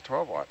the 8 to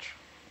 12 watch.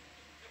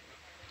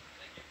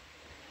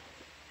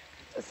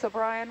 So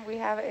Brian, we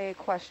have a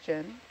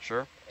question.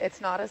 Sure.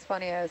 It's not as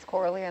funny as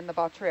Coralie and the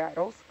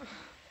botryoidals,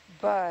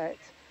 but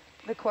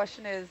the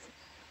question is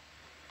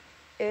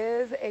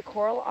a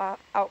coral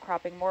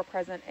outcropping more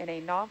present in a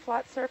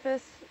non-flat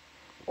surface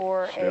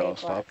or a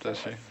flat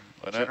surface?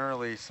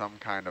 Generally some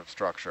kind of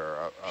structure.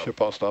 Ship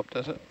all stopped,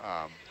 is it?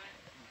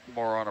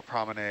 More on a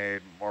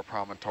promenade, more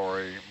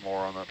promontory,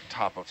 more on the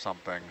top of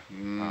something.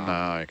 No,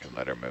 I can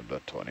let her move the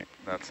 20.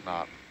 That's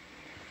not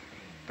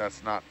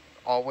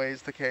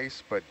always the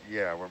case, but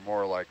yeah, we're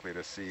more likely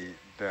to see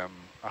them,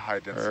 a high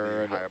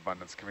density, high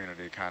abundance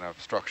community kind of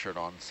structured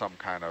on some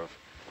kind of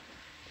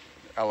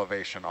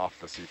elevation off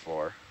the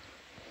seafloor,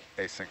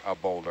 facing a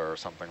boulder or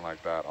something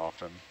like that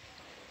often.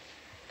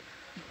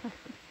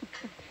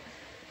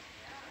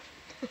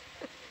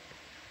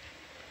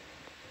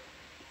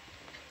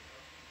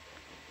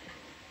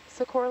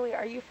 So Coralie,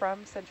 are you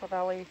from Central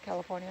Valley,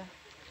 California?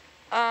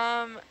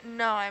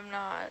 No, I'm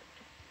not.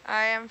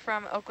 I am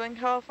from Oakland,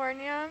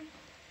 California,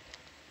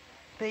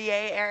 the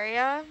Yay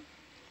area.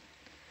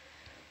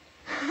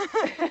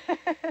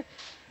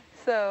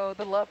 So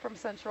the love from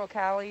Central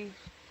Cali,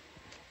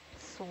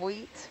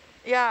 sweet.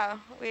 Yeah,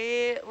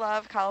 we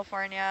love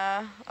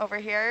California over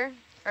here,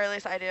 or at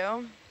least I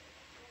do.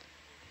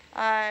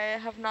 I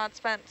have not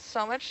spent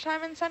so much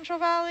time in Central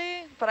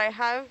Valley, but I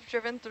have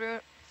driven through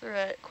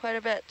it quite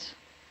a bit.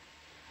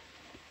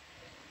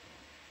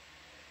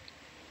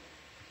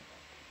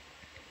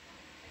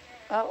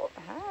 Oh,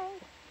 hi.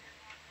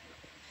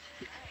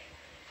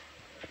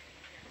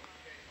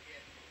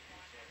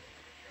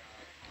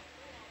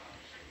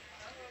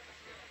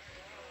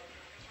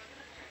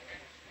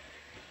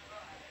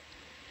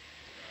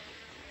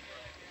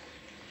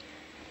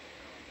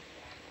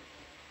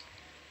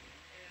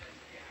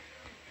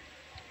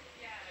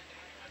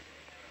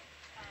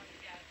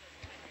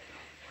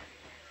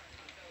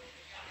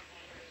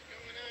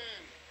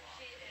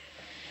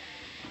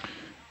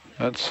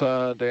 That's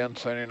Dan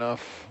signing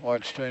off.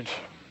 Watch change.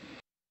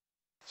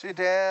 See you,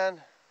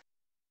 Dan.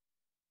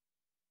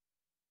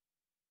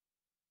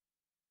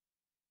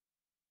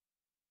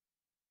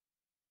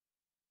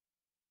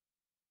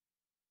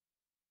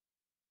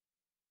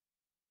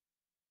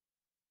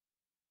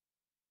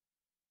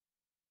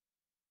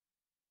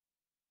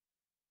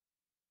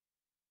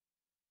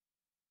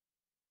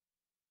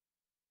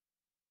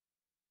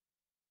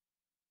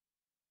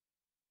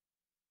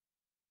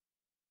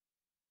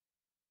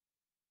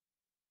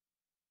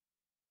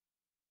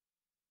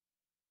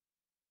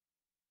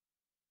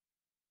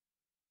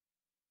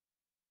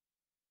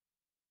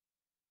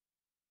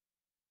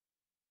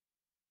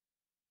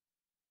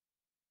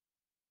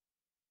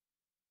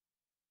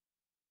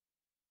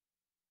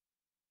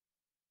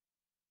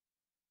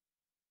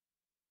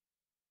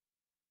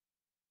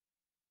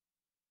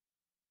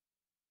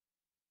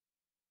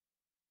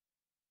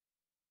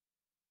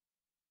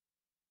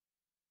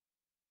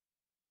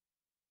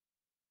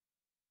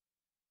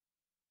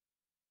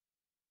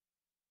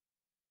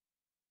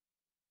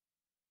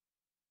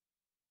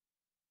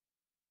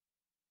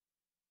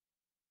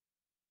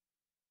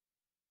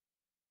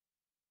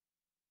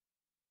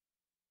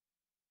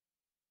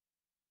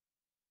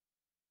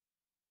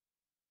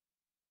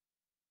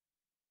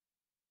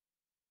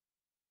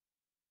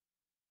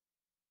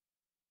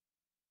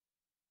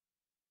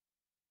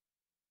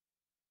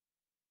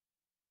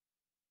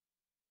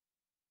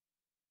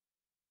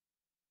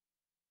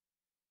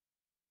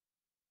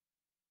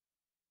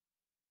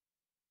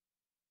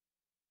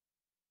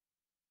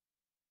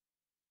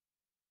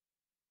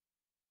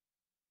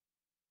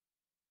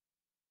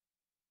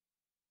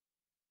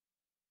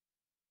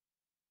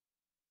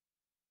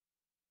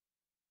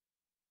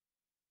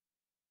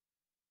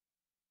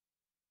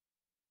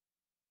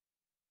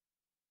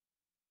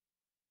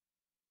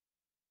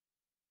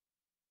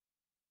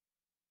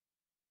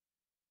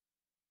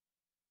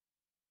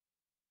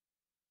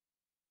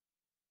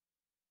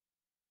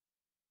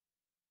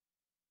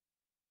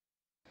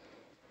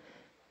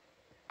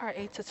 Our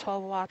 8 to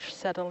 12 watch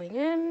settling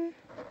in.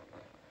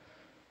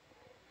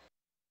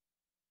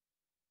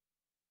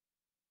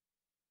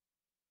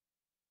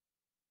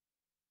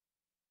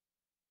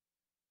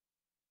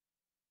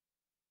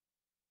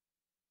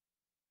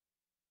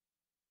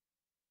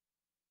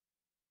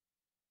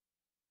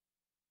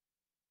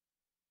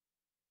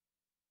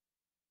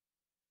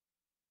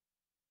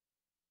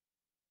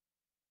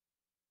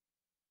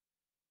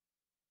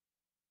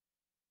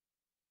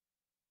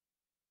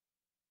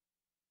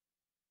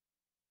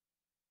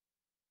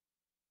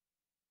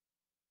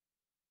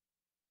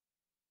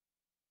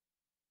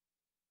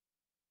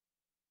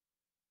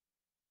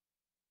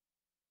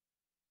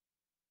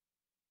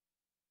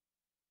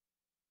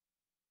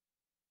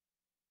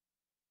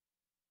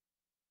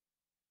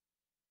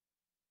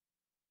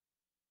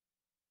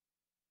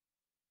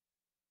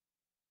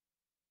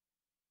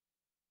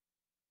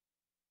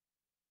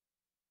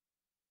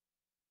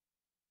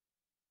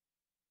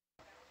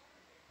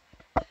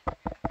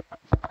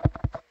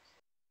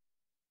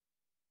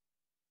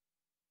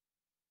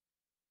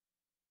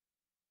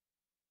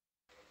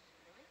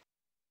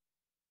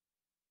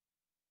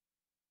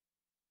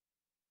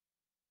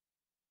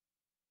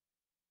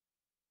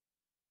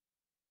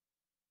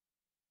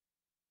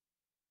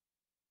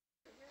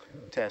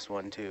 Test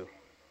 1, 2.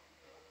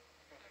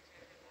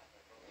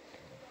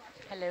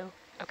 Hello.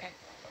 Okay.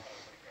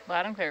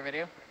 Loud and clear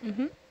video.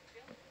 Mm-hmm.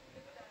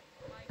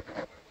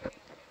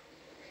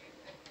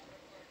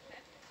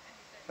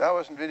 That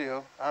wasn't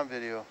video. I'm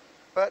video.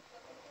 But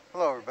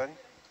hello, everybody.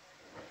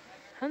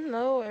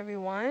 Hello,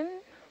 everyone.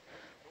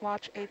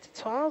 Watch 8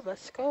 to 12.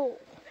 Let's go.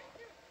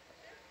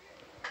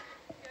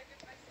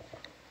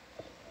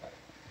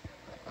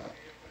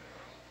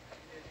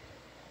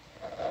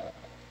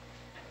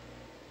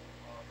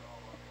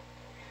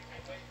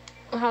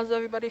 How's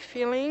everybody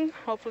feeling?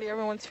 Hopefully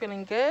everyone's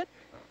feeling good.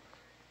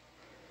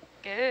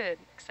 Good.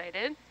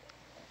 Excited?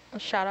 A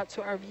shout out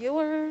to our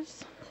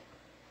viewers.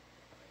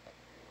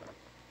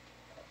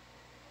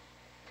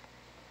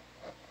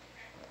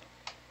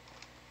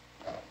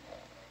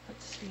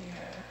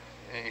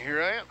 Yeah. And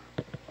here I am.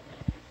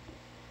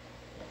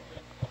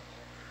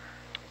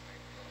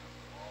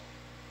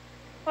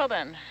 Well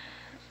then,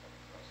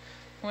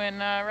 when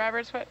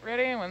Robert's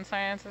ready and when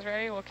science is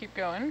ready, we'll keep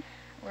going.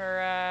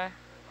 We're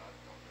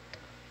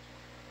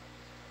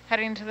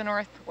heading to the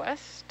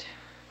northwest.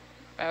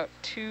 About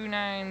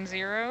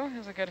 290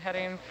 is a good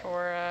heading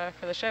for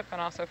the ship and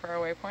also for our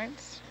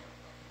waypoints.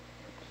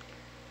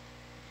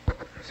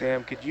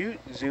 Sam, could you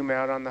zoom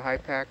out on the high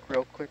pack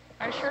real quick?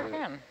 I sure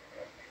can.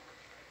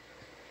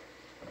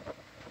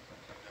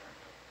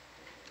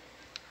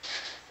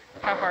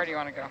 How far do you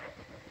want to go?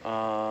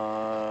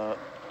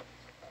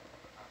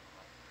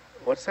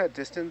 What's that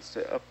distance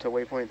up to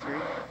waypoint 3?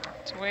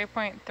 To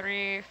waypoint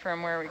 3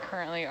 from where we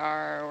currently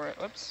are,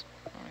 whoops,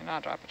 let me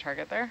not drop a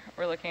target there.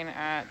 We're looking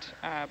at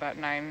about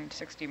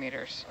 960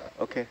 meters.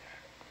 Okay.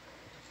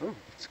 Ooh,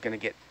 it's going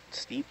to get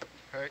steep.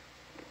 Right.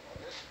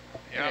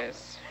 Yeah. It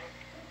is.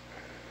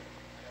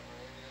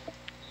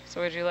 So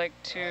would you like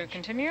to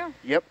continue?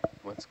 Yep,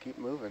 let's keep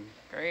moving.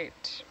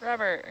 Great.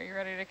 Robert, are you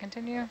ready to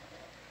continue?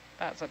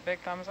 That's a big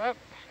thumbs up.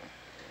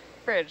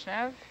 Bridge,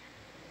 nav.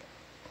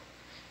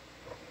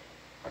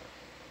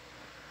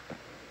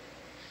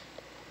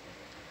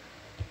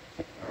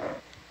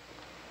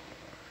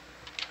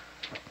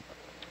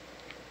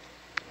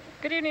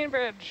 Good evening,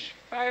 bridge.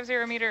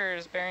 50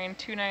 meters, bearing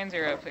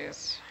 290,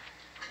 please.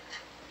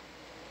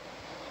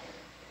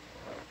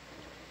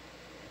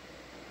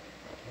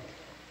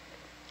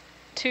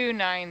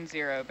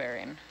 .290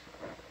 bearing.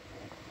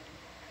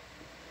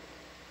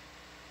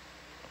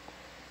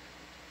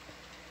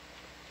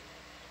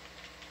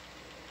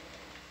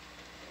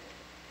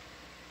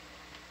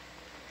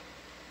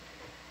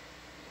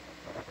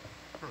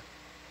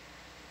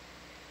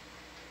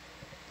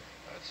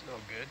 That's no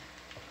good.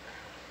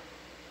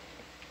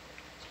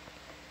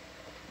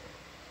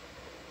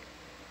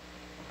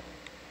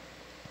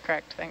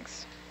 Correct,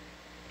 thanks.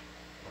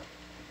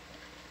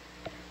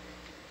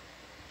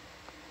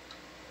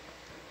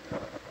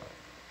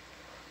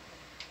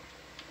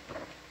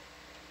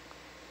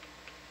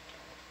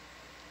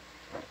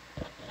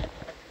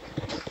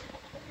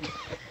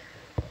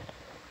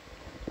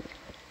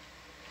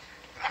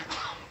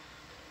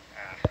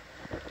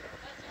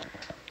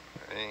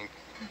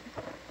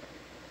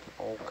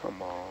 Oh,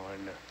 come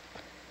on.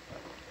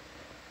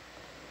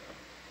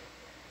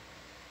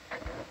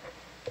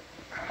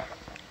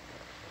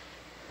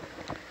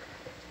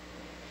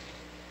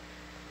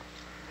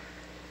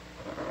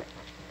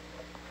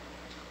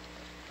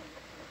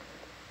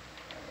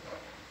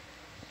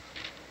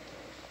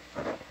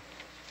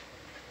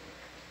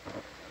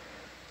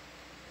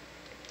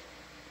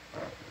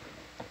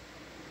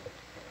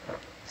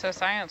 So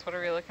science, what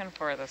are we looking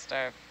for this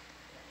dive?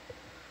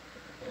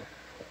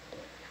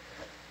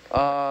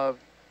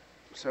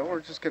 So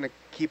we're just going to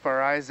keep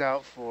our eyes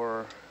out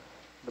for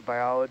the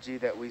biology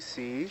that we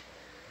see.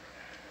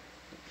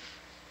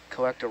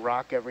 Collect a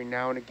rock every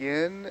now and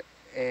again,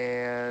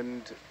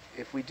 and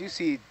if we do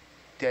see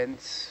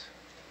dense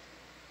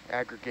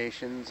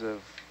aggregations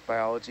of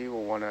biology,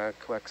 we'll want to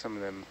collect some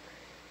of them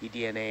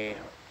eDNA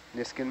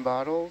Niskin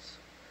bottles.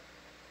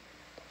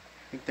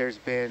 I think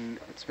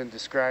it's been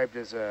described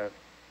as a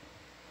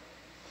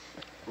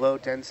low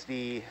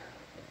density,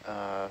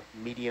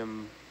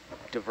 medium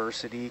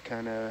diversity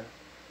kind of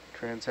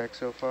transect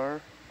so far.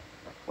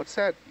 What's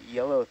that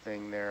yellow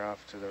thing there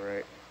off to the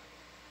right?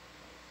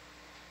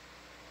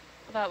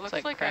 That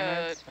looks like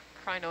a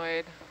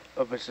crinoid.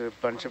 Oh, there's a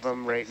bunch of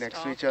them right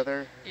next to each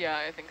other?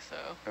 Yeah, I think so.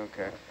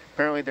 Okay.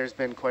 Apparently there's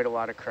been quite a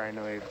lot of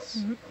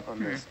crinoids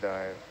on this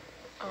dive.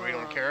 We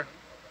don't care?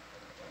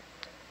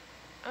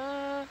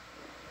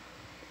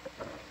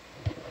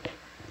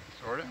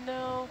 Sorta?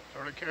 No.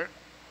 Sorta care?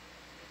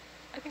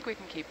 I think we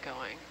can keep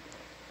going.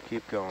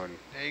 Keep going.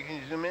 Hey, can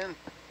you zoom in?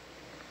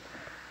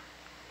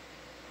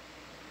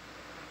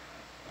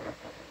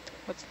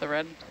 What's the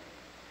red?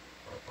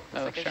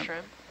 It's like a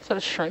shrimp. Is that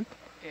a shrimp?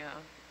 Yeah.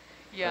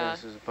 Yeah.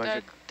 This is a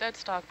bunch dead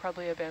stock,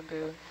 probably a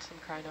bamboo, some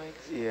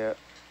crinoids. Yeah.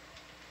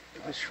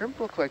 The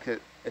shrimp look like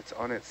it's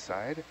on its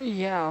side.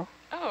 Yeah.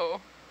 Oh.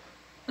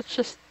 It's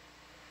just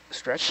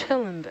stretching.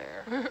 Chilling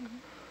there.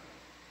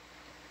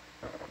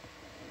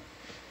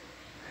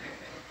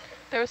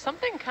 There was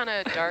something kind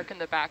of dark in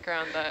the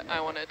background that I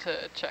wanted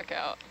to check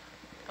out.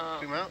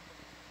 Zoom out?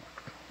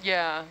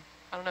 Yeah.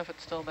 I don't know if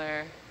it's still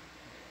there.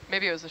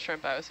 Maybe it was the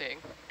shrimp I was seeing,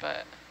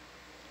 but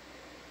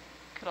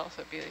could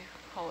also be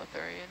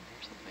holothurian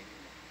or something.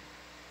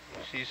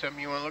 You see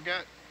something you want to look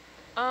at?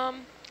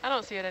 I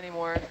don't see it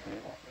anymore.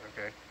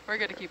 Okay. We're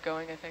good to keep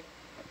going, I think.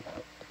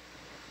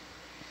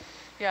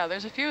 Yeah,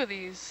 there's a few of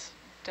these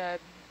dead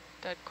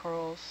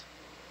corals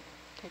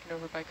taken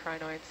over by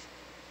crinoids.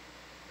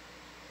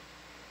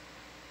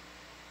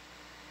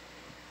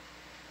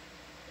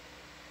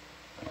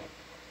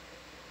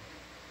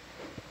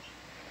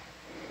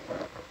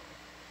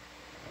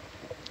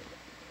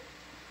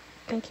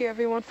 Thank you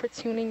everyone for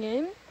tuning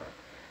in.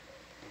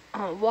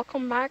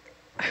 Welcome back.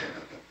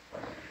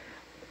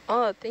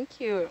 Oh,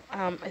 thank you.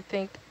 I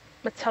think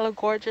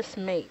Metallogorgeous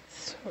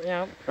mates.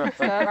 Yeah.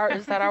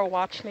 Is that our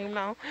watch name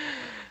now?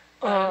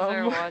 That is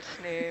our watch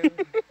name.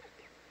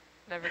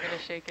 Never gonna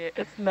shake it.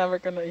 It's never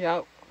gonna,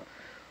 yep.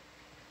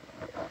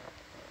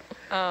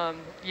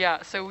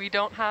 Yeah, so we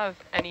don't have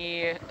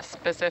any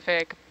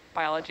specific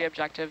biology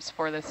objectives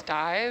for this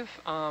dive.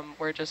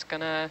 We're just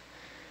gonna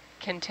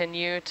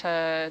continue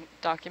to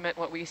document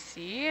what we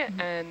see.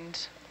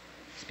 And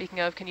speaking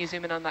of, can you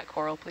zoom in on that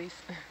coral, please?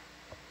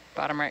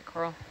 Bottom right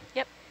coral.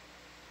 Yep.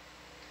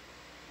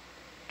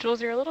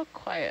 Jules, you're a little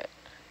quiet.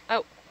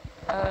 Oh.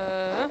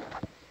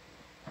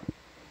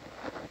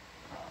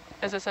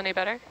 Is this any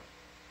better?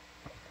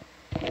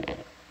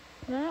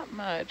 Not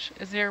much.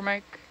 Is your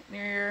mic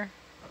near your...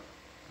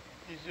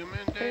 You zoom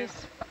in,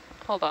 Dave?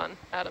 Hold on.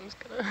 Adam's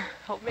gonna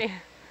help me.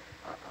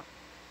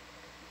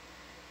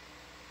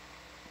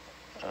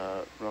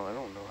 No, I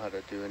don't know how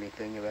to do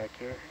anything back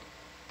here.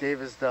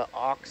 Dave, is the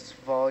aux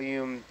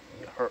volume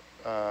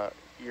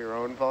your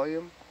own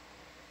volume?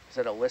 Is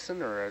that a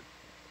listen or a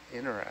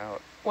in or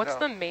out? What's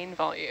the main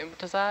volume?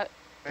 Does that...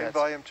 Main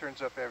volume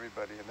turns up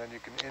everybody, and then you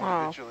can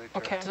individually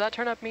turn. Does that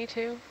turn up me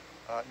too?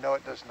 No,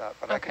 it does not,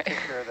 but I can take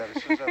care of that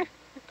as soon as I'm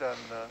done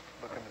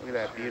looking at Look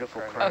at that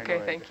beautiful crinoid. Okay,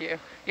 thank you.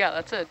 Yeah,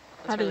 that's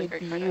really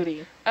great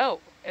beauty.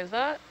 Oh, is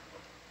that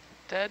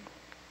dead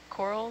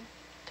coral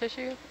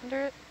tissue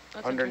under it?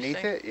 That's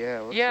underneath it?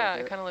 Yeah. Yeah,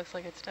 like it kind of looks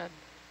like it's dead.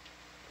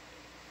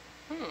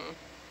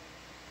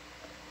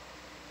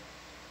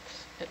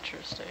 It's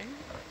interesting.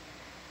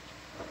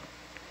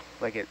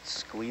 Like it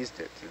squeezed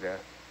it to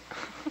death.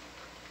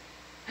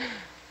 Come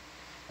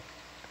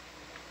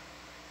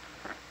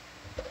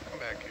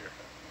back here.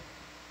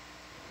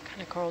 What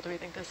kind of coral do we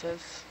think this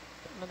is?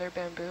 Another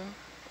bamboo?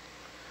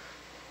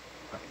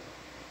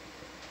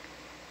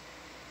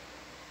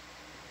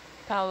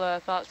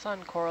 Paula, thoughts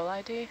on coral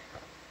ID?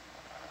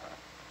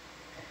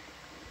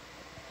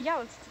 Yeah,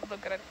 let's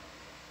look at it.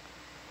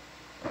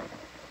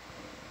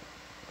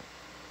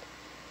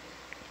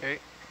 Okay.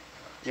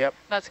 Yep.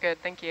 That's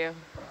good, thank you.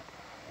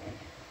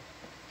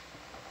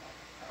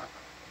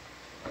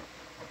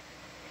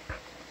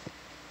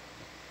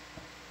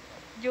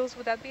 Jules,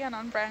 would that be an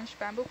unbranched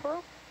bamboo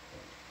coral?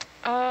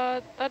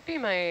 That'd be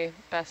my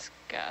best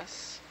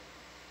guess.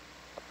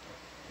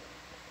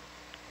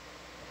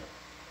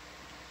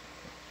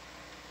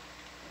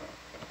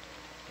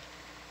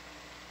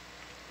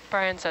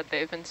 Brian said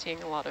they've been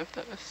seeing a lot of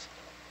those.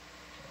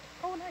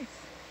 Oh, nice.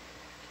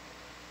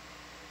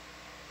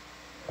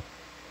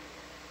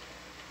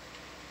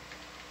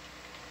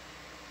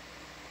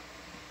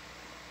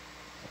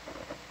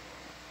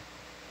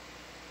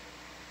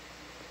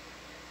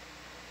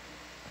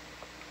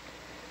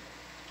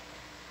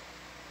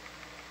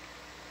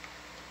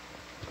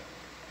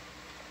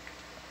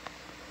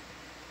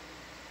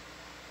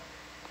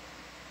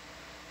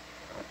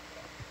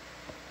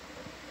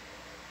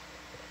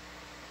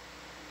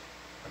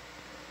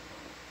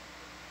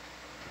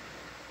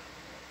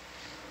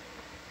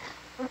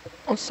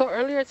 So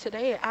earlier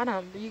today,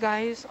 Adam, you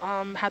guys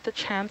had the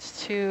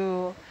chance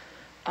to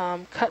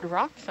cut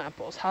rock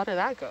samples. How did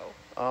that go?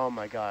 Oh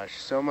my gosh,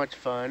 so much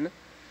fun.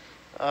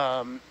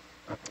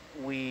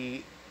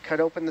 We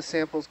cut open the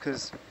samples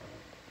because,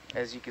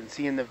 as you can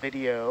see in the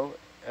video,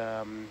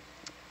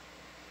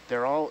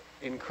 they're all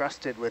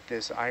encrusted with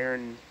this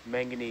iron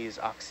manganese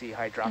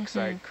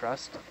oxyhydroxide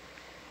crust.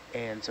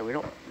 And so we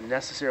don't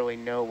necessarily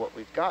know what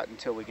we've got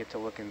until we get to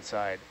look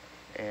inside.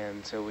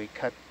 And so we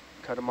cut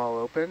them all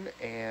open,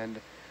 and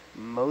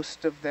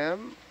most of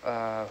them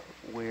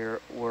were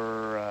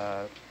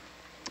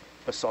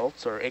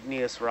basalts or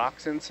igneous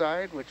rocks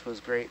inside, which was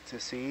great to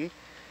see.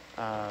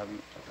 A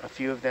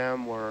few of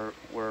them were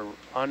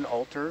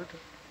unaltered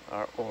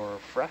or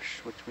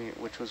fresh,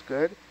 which was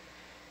good.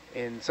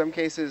 In some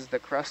cases, the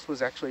crust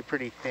was actually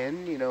pretty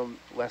thin, you know,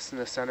 less than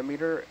a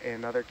centimeter.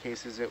 In other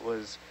cases, it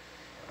was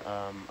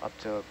up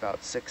to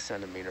about 6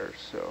 centimeters.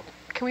 So,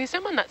 can we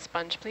zoom on that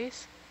sponge,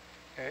 please?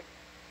 Okay.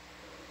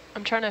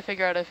 I'm trying to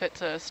figure out if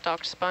it's a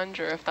stalked sponge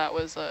or if that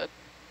was a...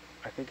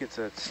 I think it's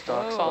a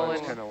stalk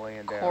sponge kind of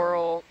laying down.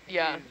 Coral,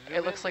 yeah.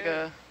 It looks like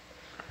a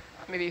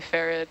maybe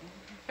Faraday.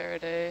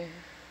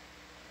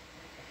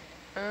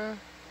 Looks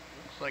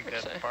like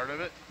that's part of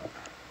it.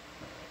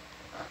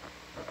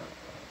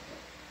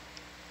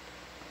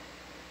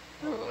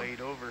 Ooh,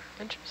 laid over.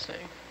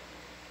 Interesting.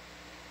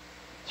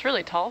 It's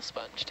really tall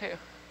sponge too.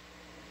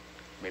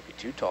 Maybe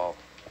too tall.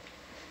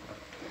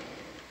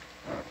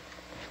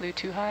 Flew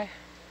too high.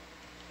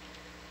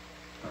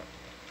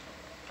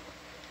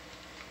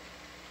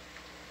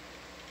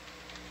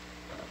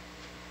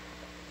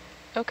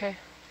 Okay,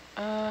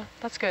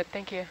 that's good,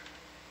 thank you.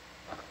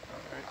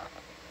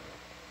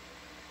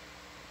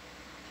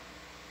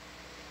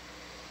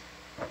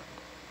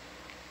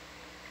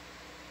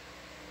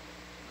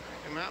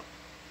 Zoom out?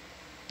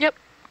 Yep,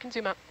 can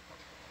zoom out.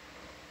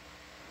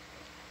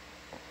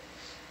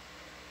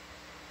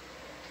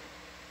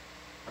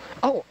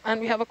 Oh,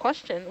 and we have a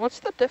question. What's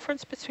the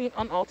difference between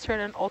unaltered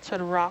and altered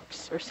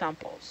rocks or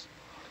samples?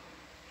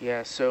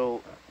 Yeah,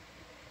 so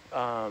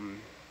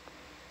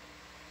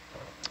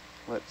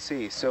let's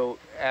see. So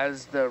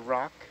as the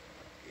rock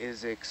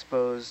is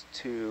exposed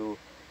to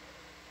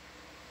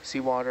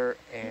seawater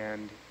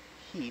and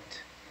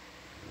heat,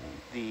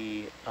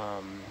 the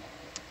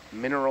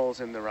minerals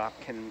in the rock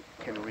can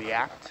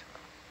react,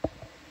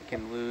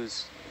 can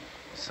lose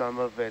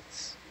some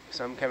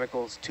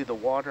chemicals to the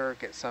water,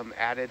 get some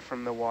added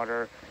from the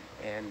water,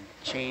 and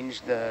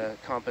change the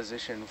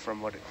composition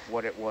from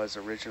what it was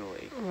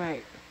originally.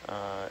 Right.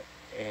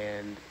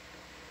 And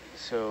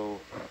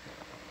so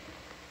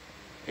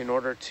in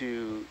order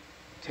to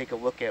take a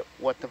look at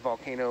what the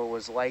volcano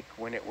was like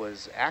when it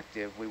was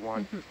active, we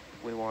want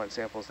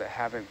samples that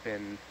haven't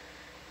been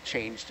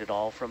changed at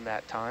all from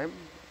that time.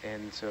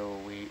 And so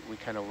we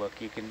kind of look.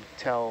 You can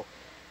tell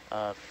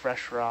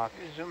fresh rock.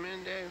 Zoom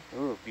in, Dave.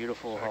 Ooh,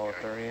 beautiful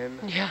holothurian.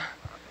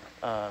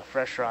 Yeah.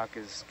 Fresh rock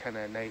is kind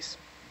of nice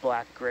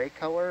black-gray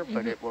color,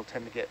 but it will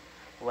tend to get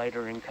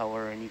lighter in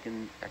color, and you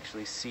can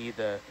actually see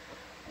the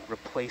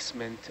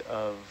replacement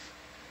of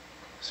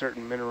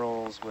certain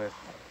minerals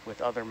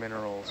with other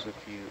minerals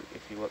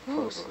if you look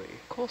closely. Ooh,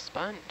 cool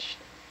sponge.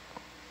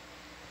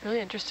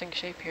 Really interesting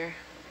shape here.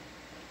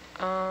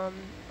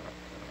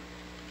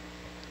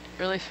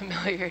 Really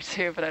familiar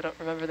too, but I don't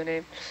remember the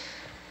name.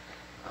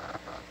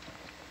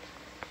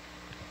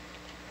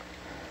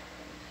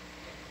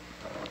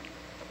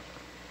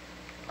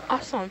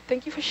 Awesome,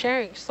 thank you for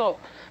sharing. So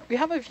we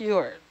have a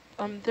viewer.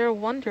 They're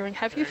wondering,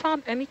 have you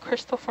found any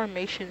crystal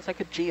formations like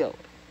a geode?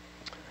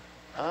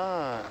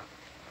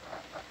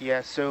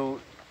 Yeah. So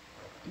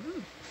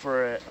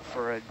for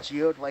a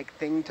geode-like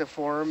thing to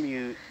form,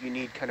 you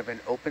need kind of an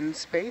open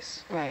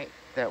space. Right.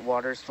 That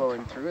water's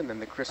flowing through, and then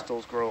the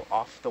crystals grow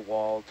off the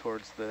wall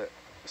towards the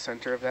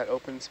center of that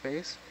open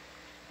space.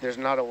 There's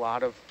not a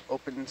lot of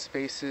open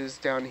spaces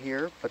down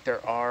here, but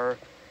there are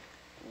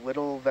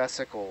little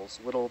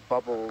vesicles, little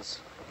bubbles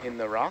in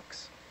the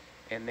rocks,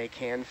 and they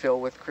can fill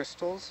with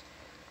crystals,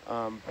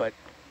 but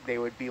they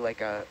would be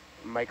like a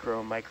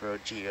micro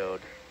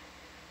geode.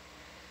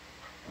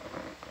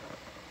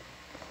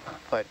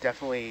 But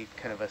definitely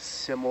kind of a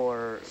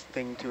similar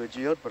thing to a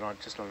geode, but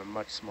just on a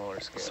much smaller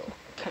scale.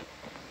 Okay.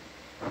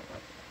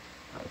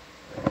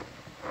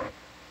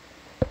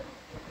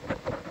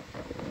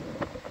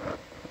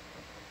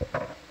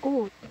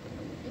 Ooh,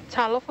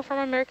 Talofa from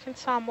American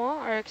Samoa.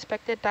 Our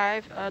expected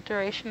dive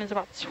duration is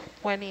about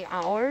 20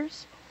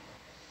 hours.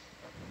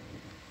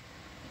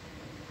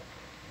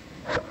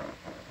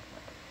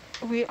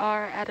 We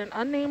are at an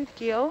unnamed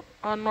gill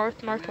on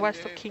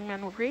northwest of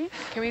Kingman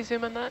Reef. Can we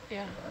zoom in that?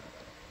 Yeah.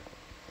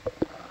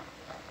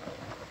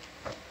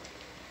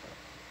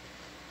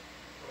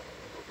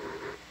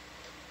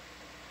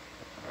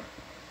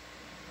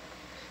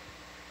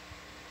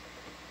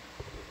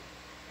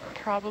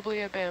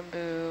 Probably a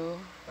bamboo.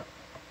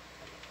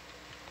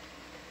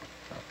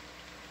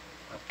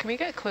 Can we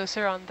get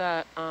closer on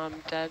that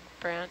dead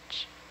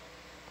branch?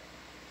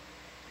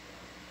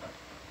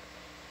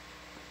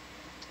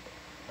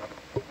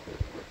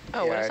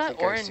 Oh, yeah, what is that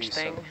orange I see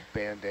thing? Some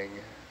banding.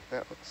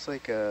 That looks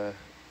like a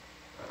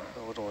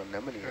little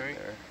anemone in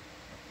there.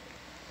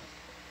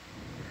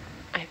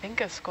 I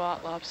think a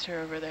squat lobster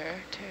over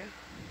there too.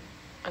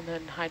 And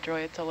then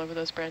hydroids all over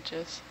those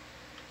branches.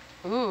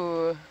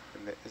 Ooh.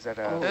 And is that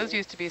a those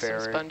used to be some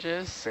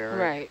sponges.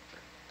 Right.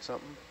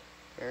 Something?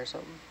 Or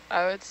something?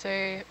 I would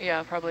say,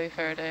 yeah, probably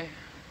Faraday.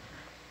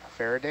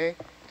 Faraday?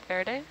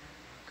 Faraday?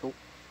 Cool.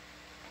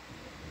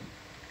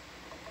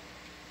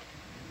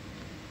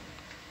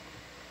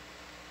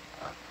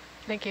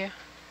 Thank you.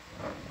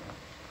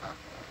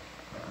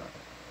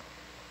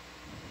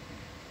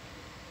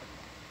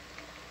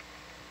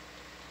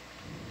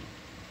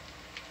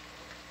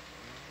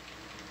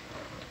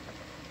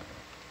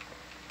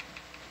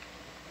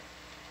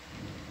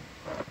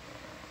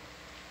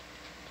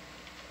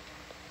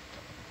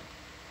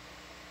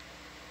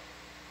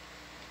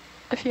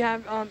 If you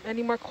have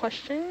any more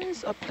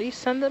questions, please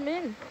send them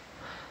in.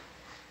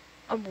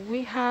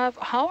 We have,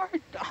 how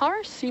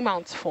are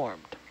seamounts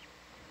formed?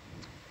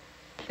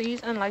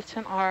 Please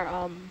enlighten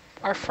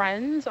our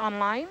friends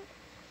online.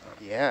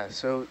 Yeah,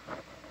 so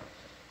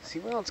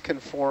seamounts can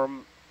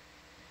form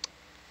a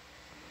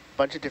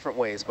bunch of different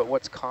ways, but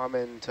what's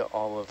common to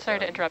all of Sorry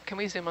them? to interrupt. Can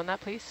we zoom on that,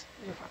 please?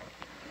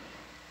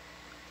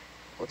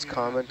 What's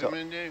common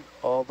to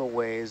all the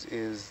ways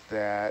is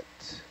that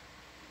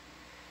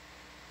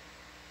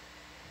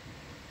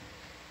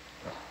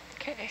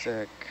it's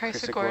a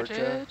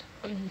chrysogorgia.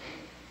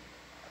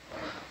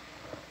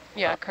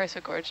 Yeah,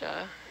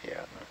 chrysogorgia.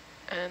 Yeah.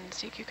 And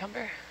sea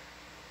cucumber.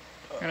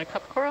 And a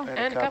cup coral?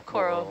 And a cup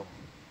coral.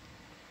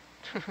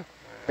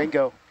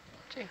 Bingo.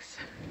 Jinx.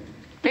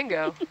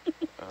 Bingo.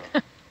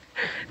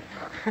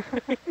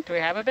 Do we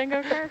have a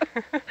bingo card?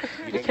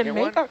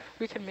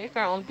 We can make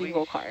our own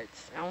bingo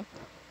cards.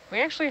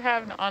 We actually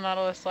have on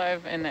Nautilus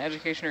Live in the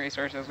education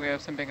resources, we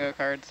have some bingo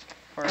cards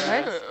for us.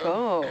 Let's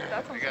go.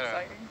 That sounds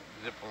exciting.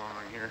 Zip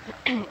along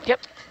here.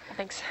 Yep.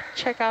 Thanks.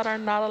 Check out our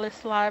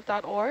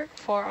nautiluslive.org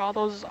for all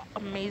those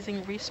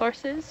amazing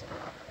resources,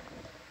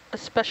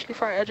 especially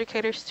for our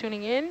educators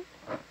tuning in.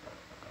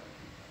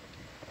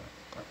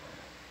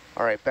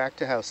 All right, back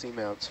to how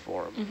seamounts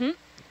form.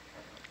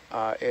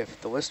 Mm-hmm.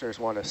 If the listeners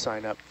want to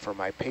sign up for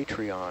my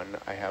Patreon,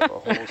 I have a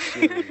whole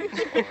series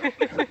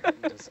on...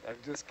 I'm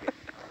just kidding.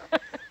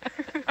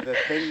 The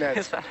thing that's...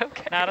 Is that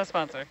okay? Not a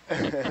sponsor.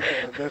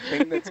 The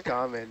thing that's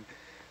common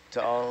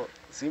to all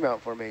seamount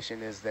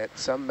formation is that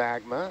some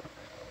magma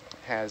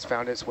has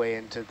found its way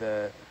into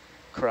the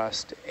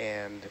crust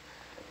and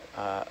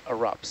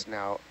erupts.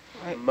 Now,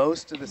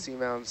 most of the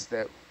seamounts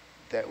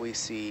that we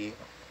see,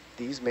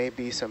 these may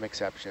be some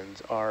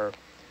exceptions, are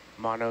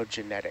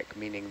monogenetic,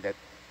 meaning that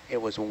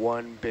it was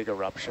one big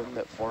eruption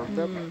that formed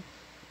them.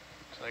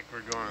 It's like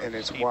we're going. And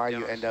it's why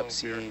you end up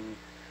seeing,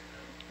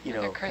 you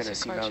know, kind of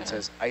seamounts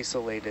as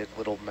isolated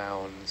little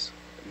mounds,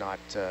 not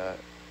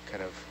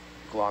kind of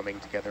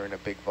glomming together in a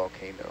big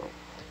volcano.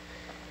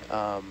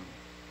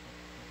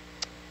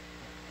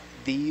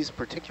 These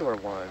particular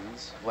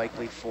ones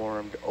likely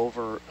formed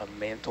over a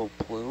mantle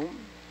plume,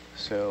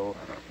 so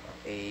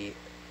a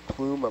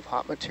plume of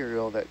hot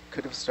material that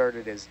could have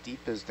started as deep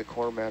as the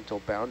core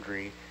mantle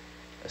boundary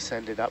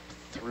ascended up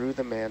through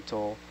the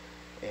mantle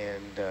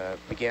and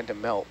began to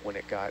melt when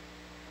it got,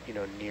 you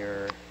know,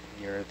 near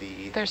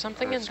the There's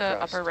something Earth's in the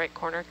crust. upper right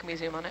corner. Can we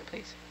zoom on it,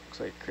 please? Looks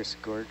like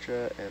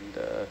chrysogorgia and...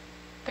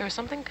 there was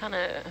something kind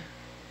of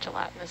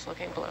gelatinous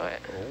looking below it.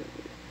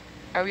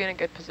 Oh. Are we in a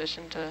good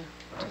position to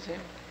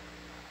zoom?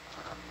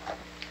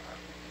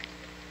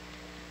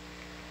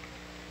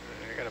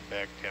 I gotta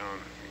back down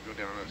and go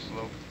down the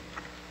slope.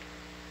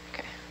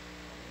 Okay.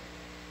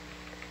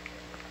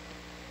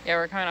 Yeah,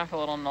 we're coming off a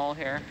little knoll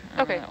here.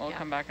 Okay, We'll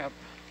come back up.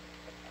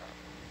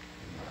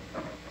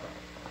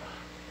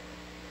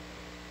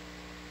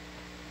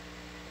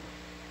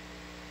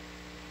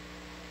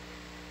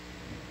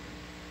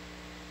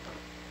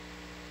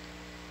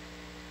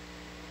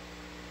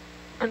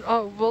 And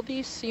will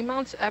these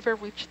seamounts ever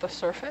reach the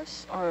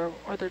surface, or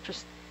they're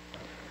just...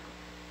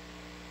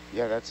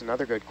 Yeah, that's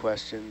another good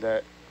question.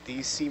 That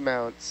these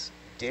seamounts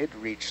did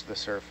reach the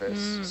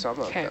surface, some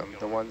of them,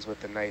 the ones with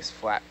the nice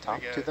flat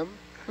top to them.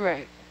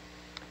 Right.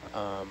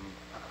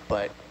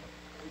 But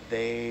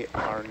they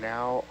are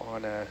now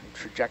on a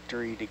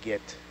trajectory to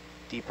get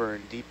deeper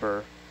and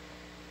deeper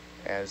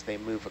as they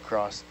move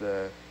across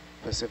the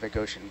Pacific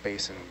Ocean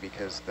basin,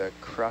 because the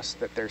crust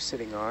that they're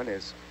sitting on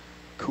is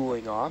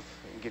cooling off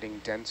and getting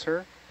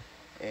denser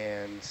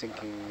and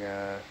sinking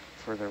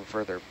further and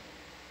further.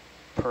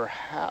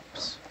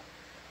 Perhaps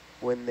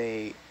when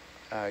they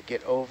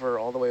get over,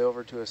 all the way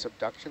over to a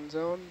subduction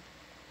zone,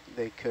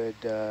 they could,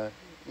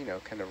 you know,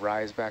 kind of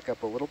rise back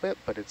up a little bit,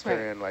 but it's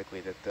very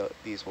unlikely that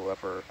these will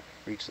ever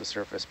reach the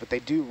surface. But they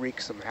do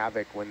wreak some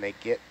havoc when they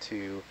get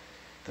to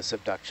the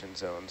subduction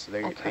zone. So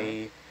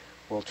they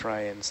will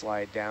try and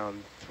slide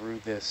down through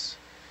this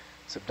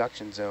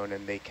subduction zone,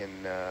 and they can,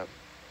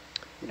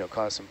 you know,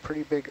 cause some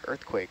pretty big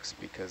earthquakes,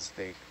 because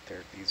they're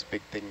these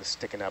big things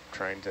sticking up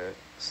trying to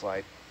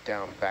slide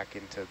down back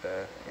into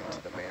the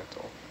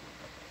mantle.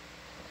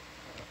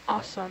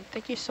 Awesome.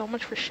 Thank you so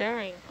much for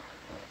sharing.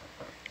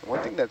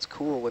 One thing that's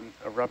cool when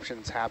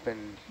eruptions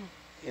happen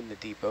in the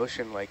deep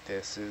ocean like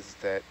this is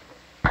that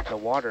the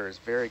water is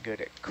very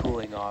good at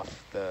cooling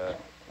off the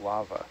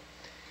lava.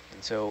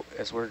 And so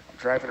as we're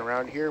driving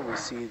around here, we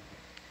see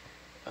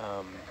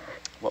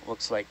what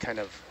looks like kind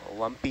of a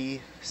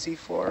lumpy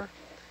seafloor.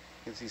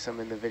 You can see some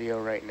in the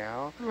video right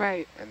now.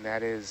 Right. And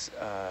that is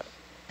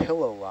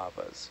pillow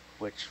lavas,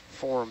 which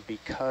form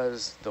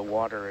because the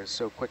water is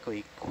so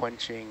quickly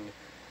quenching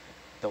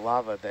the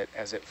lava that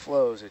as it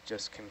flows, it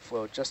just can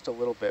flow just a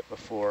little bit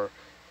before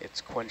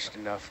it's quenched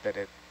enough that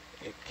it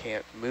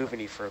can't move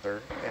any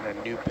further, and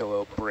a new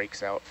pillow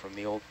breaks out from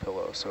the old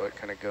pillow. So it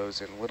kind of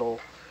goes in little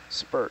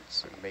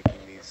spurts and making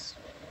these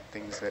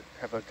things that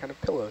have a kind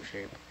of pillow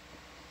shape.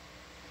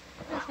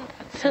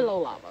 Pillow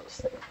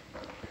lavas.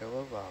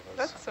 Pillow lavas.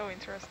 That's so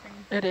interesting.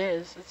 It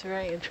is. It's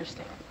very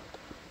interesting.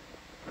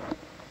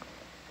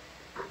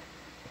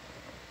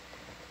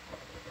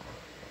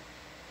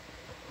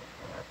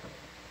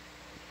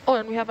 Oh,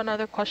 and we have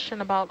another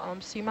question about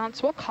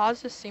seamounts. What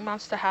causes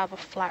seamounts to have a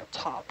flat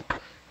top?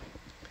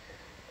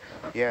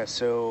 Yeah,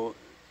 so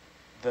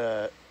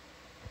the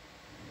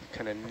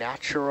kind of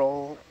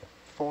natural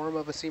form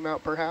of a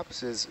seamount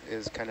perhaps is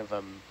kind of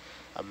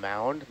a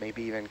mound,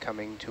 maybe even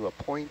coming to a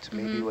point,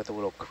 maybe with a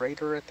little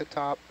crater at the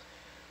top.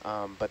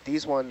 But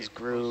these ones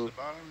grew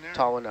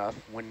tall enough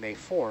when they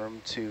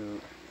formed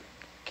to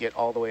get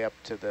all the way up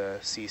to the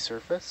sea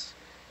surface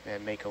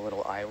and make a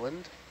little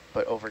island.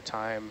 But over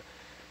time,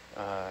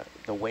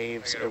 the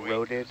waves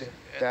eroded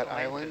that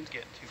island,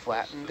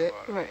 flattened it,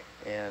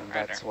 and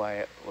that's why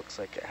it looks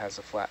like it has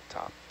a flat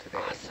top today.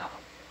 Awesome.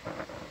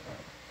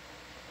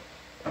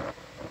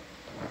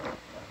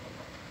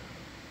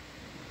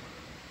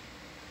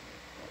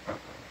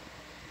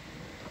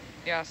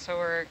 Yeah, so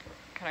we're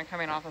kind of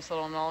coming off this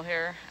little knoll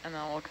here, and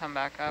then we'll come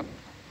back up.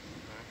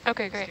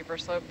 Okay, great. Steeper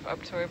slope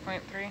up to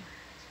waypoint 3.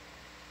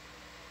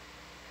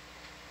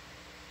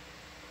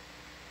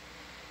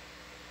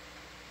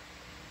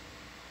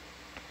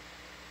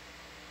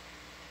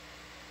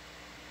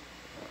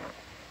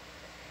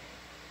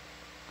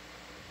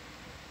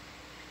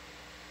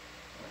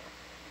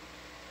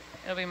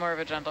 It'll be more of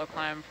a gentle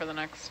climb for the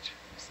next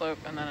slope,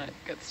 and then it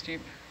gets steep.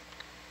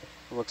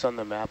 It looks on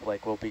the map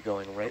like we'll be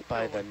going right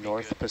by the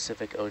North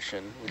Pacific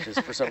Ocean, which is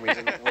for some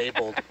reason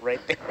labeled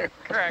right there.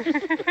 Correct.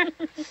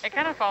 It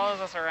kind of follows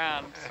us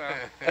around, so.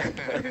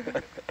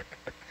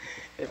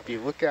 If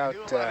you look out, do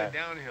a lot of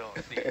downhill.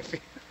 if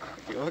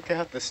you look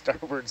out the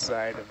starboard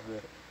side of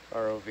the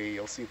ROV,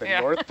 you'll see the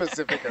North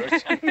Pacific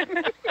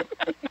Ocean.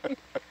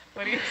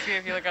 What do you see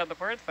if you look out the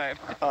port side?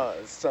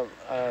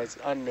 It's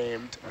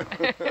unnamed.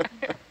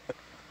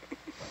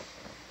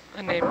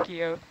 Unnamed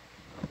Geo.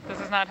 This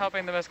is not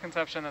helping the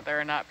misconception that there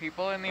are not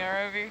people in the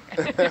ROV.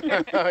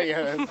 Oh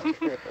yeah, that's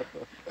true.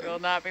 We will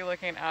not be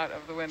looking out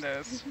of the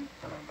windows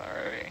of the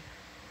ROV.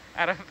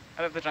 Out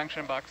of the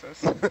junction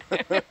boxes.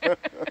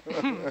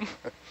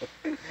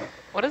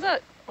 What is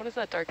that? What is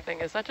that dark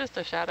thing? Is that just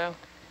a shadow?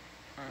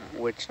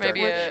 Which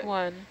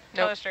one?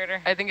 No,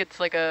 illustrator. I think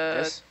it's like a.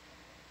 This?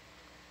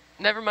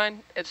 Never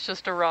mind. It's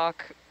just a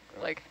rock,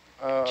 like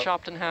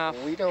chopped in half.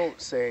 We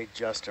don't say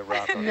just a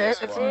rock on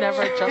this It's one.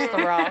 never just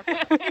a rock.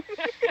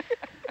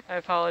 I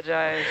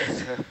apologize.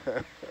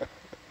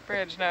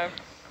 Bridge, no.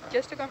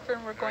 Just to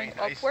confirm, we're going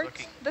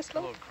upwards the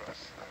slope.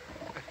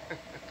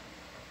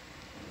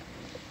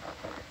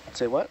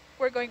 Say what?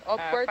 We're going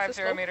upwards the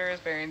 50 slope. meters,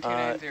 bearing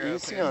 290. You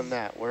see on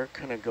that, we're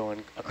kind of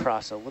going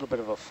across a little bit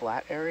of a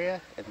flat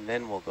area, and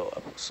then we'll go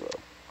up the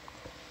slope.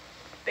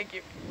 Thank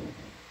you.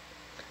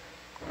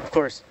 Of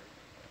course,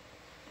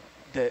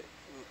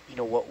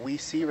 what we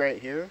see right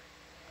here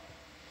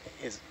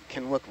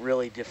can look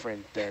really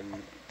different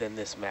than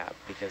this map,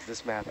 because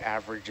this map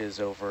averages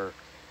over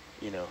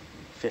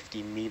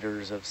 50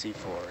 meters of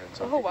seafloor, and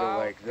so if you go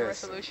like the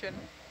this, resolution,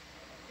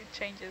 it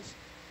changes.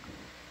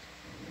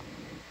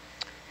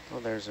 Oh,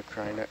 there's a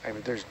crinoid. I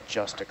mean, there's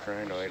just a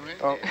crinoid.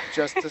 Oh,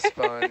 just a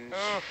sponge.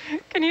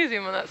 Can you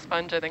zoom on that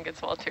sponge? I think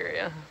it's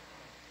Walteria.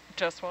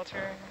 Just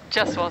Walteria?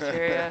 Just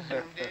Walteria.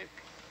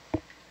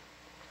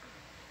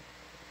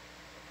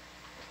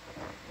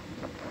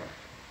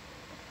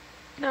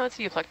 No, it's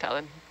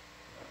euplectallid.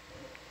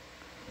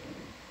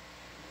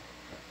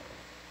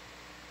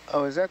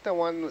 Oh, is that the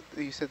one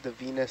you said, the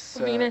Venus?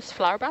 Venus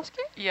flower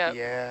basket? Yep.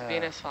 Yeah.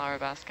 Venus flower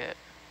basket.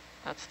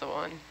 That's the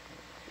one.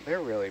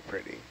 They're really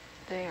pretty.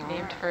 They are.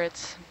 Named for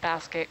its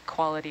basket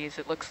qualities.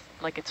 It looks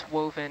like it's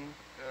woven.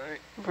 All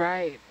right.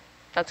 Right.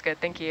 That's good.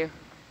 Thank you.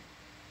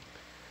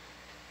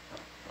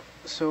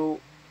 So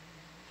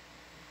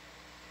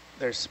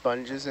there's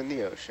sponges in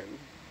the ocean.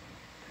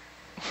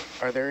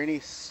 Are there any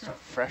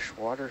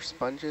freshwater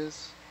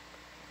sponges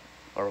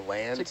or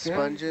land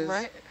sponges?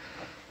 Right.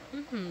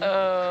 I'm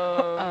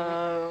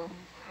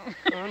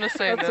going to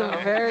say That's no.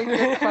 a very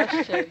good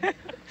question.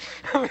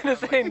 I'm going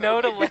to say no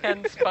to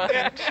land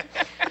sponge.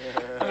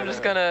 I'm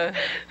just going to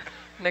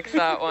nix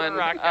that one.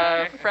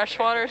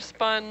 Freshwater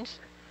sponge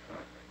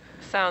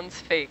sounds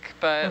fake,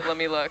 but let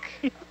me look.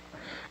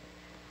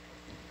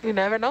 You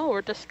never know.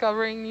 We're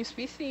discovering new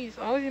species.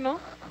 Oh, Yeah.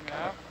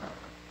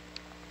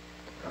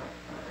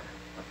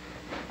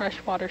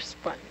 Freshwater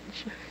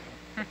sponge.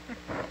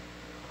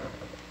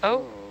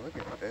 Oh, look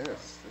at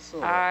this.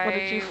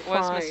 I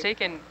was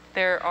mistaken.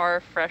 There are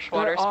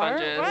freshwater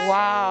sponges.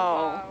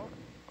 Wow.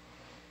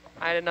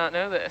 I did not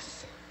know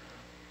this.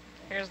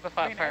 Here's the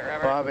flat part,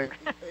 Robert.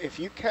 Bob, if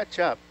you catch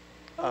up,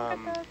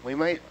 we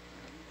might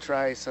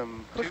try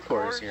some push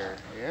cores here.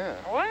 Yeah.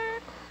 What?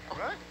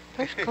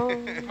 Push core.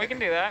 We can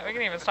do that. We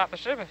can even stop the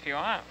ship if you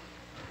want.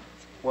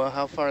 Well,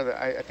 how far?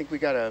 I think we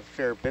got a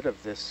fair bit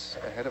of this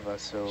ahead of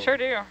us. So. Sure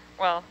do.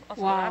 Well, that's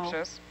what the map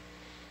shows.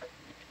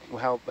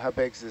 Well, how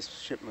big's this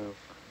ship move?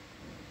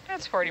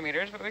 It's 40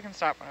 meters, but we can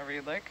stop whenever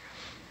you'd like.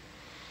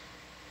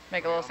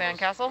 Make a little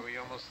sandcastle. Are we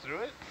almost through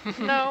it?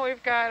 No,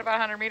 we've got about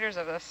 100 meters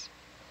of this.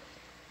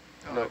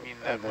 Oh, no, I mean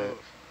that move.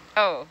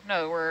 Oh,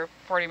 no, we're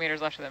 40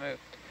 meters left of the move.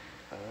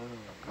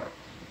 Oh.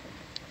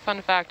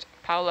 Fun fact,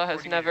 Paula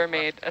has never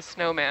made a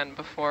snowman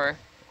before.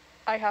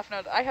 I have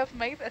not. I have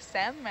made a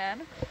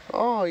sandman.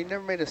 Oh, you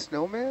never made a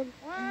snowman?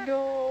 What?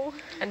 No.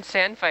 And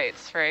sand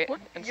fights, right? What?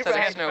 Instead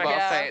of snowball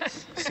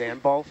fights.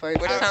 Sandball fights?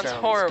 Which sounds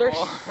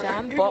horrible.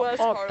 Sandball.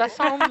 Oh, that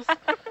sounds...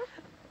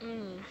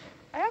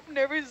 I have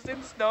never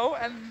seen snow,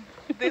 and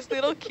this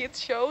little kids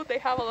show, they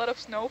have a lot of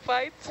snow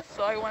fights,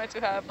 so I wanted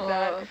to have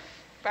that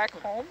back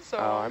home. So.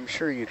 Oh, I'm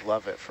sure you'd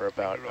love it for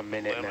about a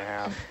minute and a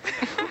half.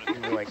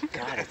 And you're like,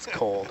 God, it's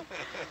cold.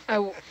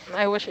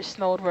 I wish it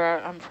snowed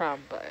where I'm from,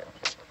 but...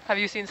 Have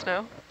you seen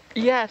snow?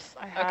 Yes,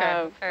 I have.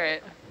 Okay, all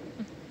right.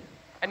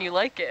 And you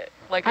like it?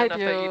 Like enough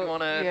that you'd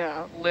want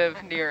to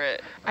live near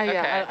it? Okay.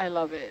 Yeah, I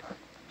love it.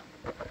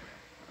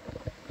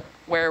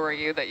 Where were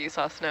you that you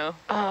saw snow?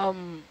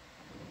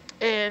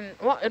 In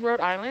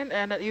Rhode Island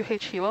and at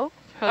Hilo.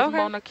 Because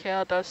Mauna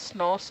Kea does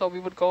snow, so we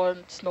would go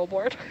and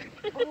snowboard.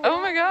 Oh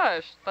my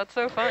gosh, that's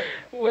so fun.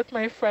 With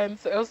my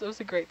friends. It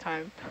was a great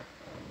time.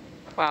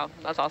 Wow,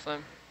 that's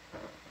awesome.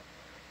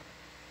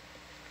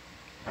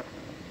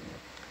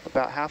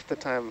 About half the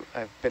time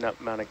I've been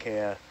up Mauna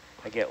Kea,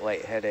 I get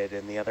lightheaded,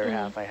 and the other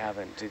half I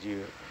haven't. Did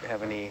you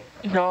have any?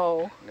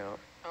 No. No.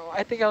 Oh,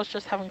 I think I was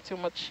just having too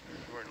much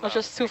I was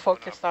just too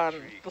focused on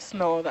the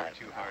snow that.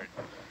 Too hard.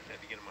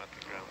 Had to get them off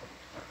the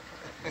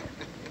ground.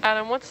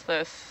 Adam, what's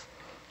this?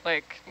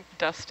 Like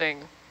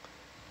dusting?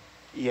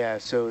 Yeah,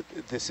 so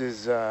this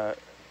is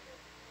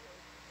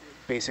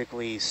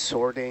basically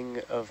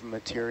sorting of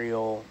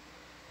material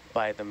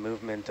by the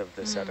movement of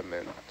the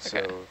sediment.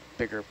 Okay. So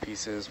bigger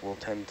pieces will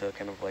tend to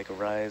kind of like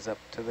rise up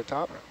to the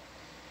top.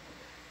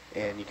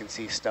 And you can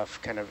see stuff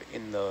kind of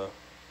in the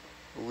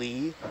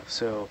lee.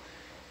 So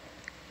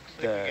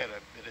Looks like we got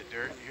a bit of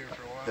dirt here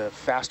for a while. the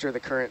faster the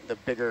current, the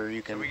bigger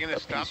you can. Are we going to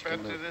stop can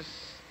after move.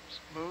 this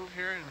move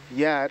here?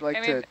 Yeah, I'd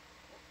like to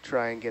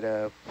try and get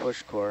a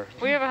push core.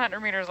 We have 100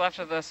 meters left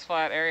of this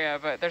flat area,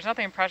 but there's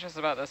nothing precious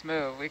about this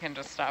move. We can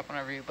just stop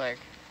whenever you'd like.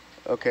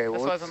 Okay,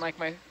 well, this wasn't like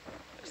my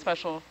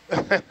special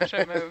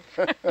ship move.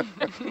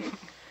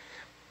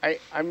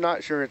 I'm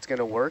not sure it's going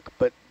to work,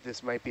 but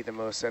this might be the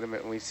most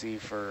sediment we see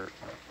for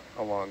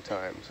a long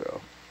time. So.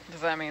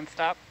 Does that mean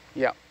stop?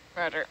 Yeah.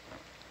 Roger.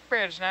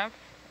 Bridge nav.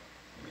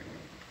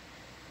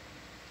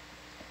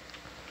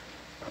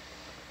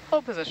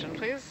 Hold position,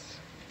 please.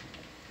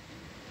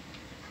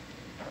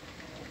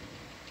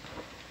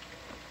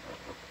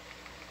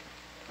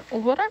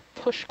 What are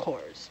push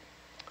cores?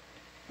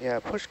 Yeah,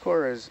 push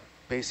core is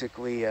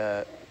basically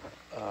a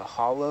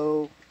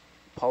hollow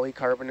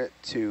polycarbonate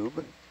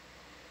tube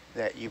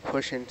that you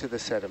push into the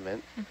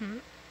sediment,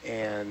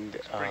 and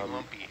It's pretty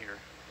lumpy here.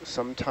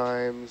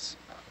 sometimes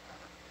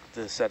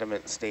the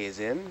sediment stays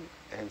in,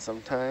 and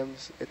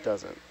sometimes it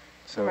doesn't.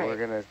 So we're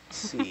gonna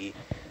see,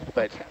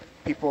 but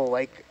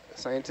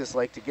scientists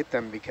like to get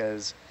them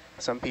because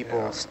some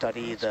people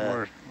study It's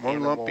the more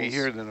lumpy animals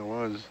here than it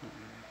was.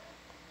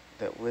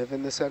 that live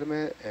in the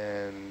sediment,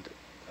 and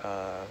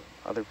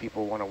other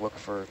people want to look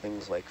for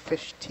things like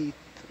fish teeth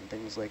and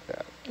things like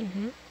that.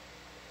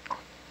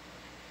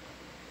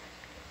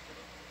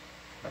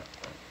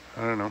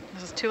 I don't know.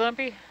 This is too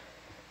lumpy?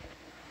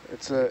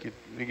 It's a.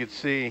 We could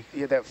see.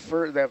 Yeah,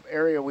 that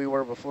area we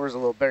were before is a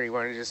little better. You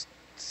want to just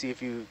see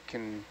if you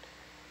can.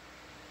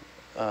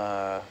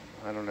 I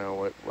don't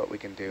know what we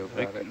can do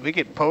about it. We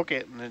could poke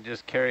it and then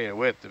just carry it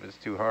with if it's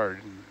too hard,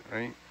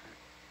 right?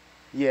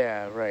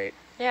 Yeah, right.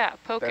 Yeah,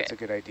 poke That's it. a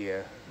good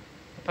idea.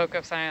 Poke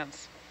of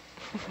science.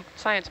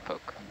 Science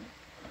poke.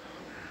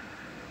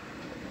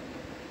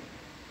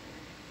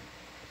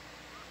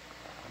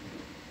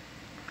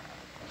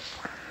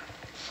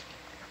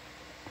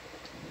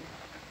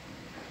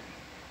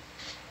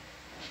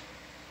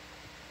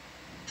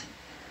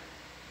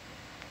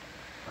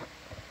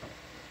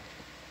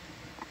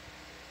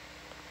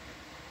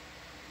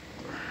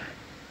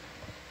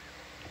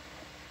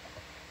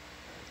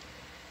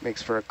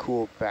 Makes for a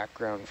cool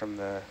background from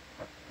the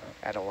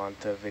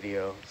Atalanta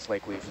video. It's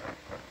like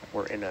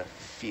we're in a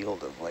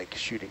field of like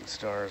shooting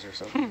stars or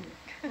something.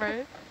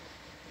 Right.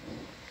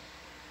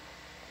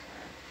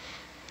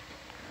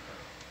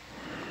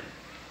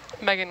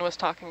 Megan was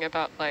talking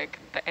about like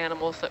the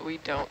animals that we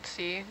don't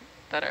see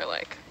that are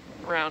like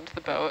around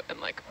the boat and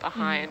like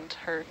behind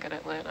Herc and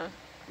Atlanta.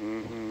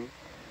 Mm-hmm.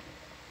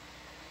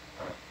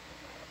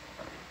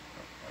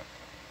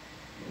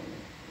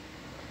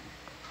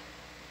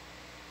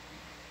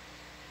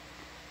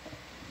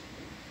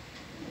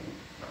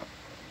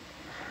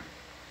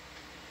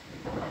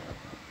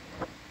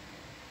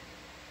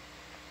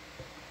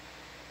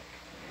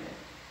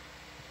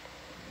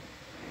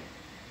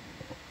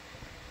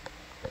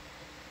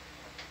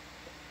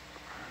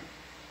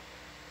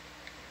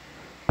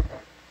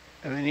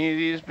 Have any of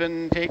these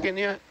been taken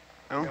yet?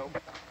 No? Nope.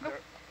 Right.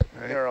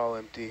 They're all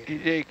empty.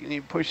 DJ, can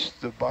you push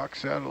the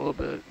box out a little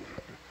bit?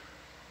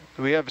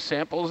 Do we have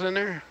samples in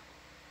there?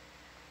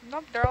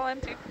 Nope, they're all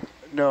empty.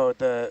 No,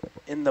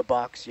 in the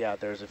box, yeah,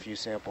 there's a few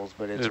samples,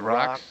 but it's There's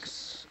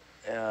rocks.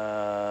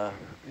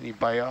 Any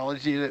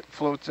biology that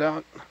floats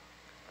out?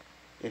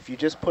 If you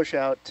just push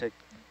out to...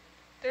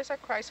 There's a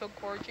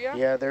chrysogorgia.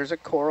 Yeah, there's a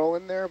coral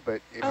in there,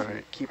 but if you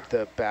Right. keep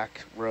the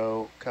back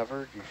row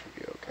covered, you should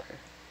be okay.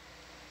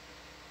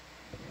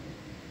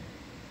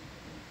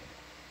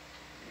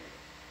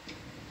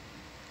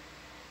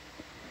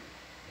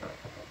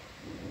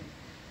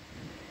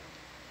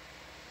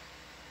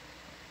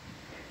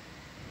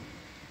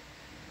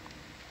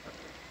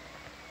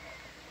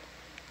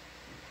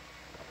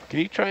 Can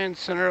you try and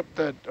center up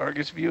that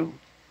Argus view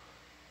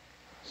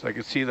so I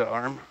can see the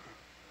arm?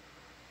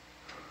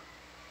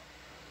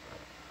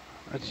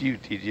 That's you,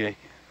 TJ.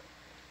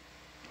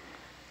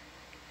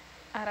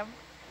 Adam,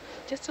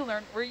 just to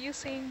learn,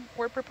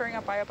 we're preparing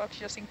a bio box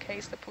just in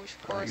case the push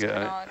force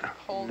cannot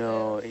hold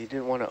No, this. you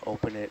didn't want to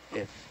open it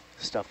if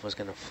stuff was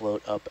going to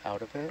float up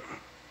out of it.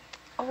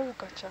 Oh,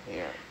 gotcha.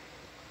 Yeah.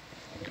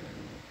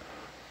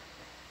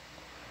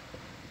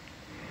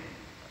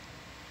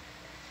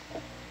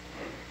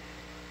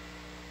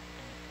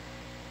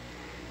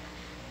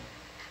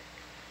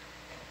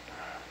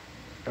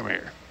 Come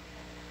here.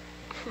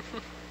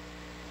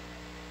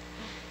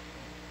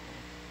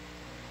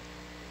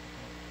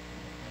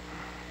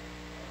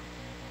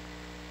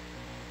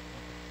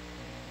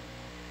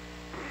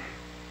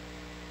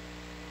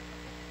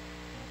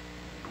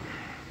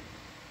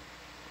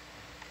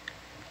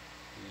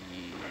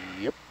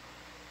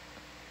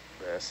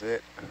 That's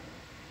it.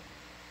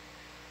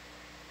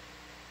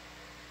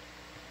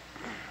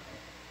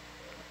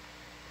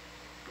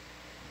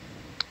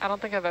 I don't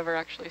think I've ever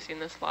actually seen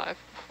this live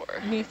before.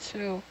 Me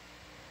too.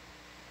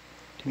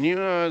 Can you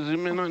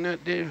zoom in on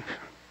that, Dave?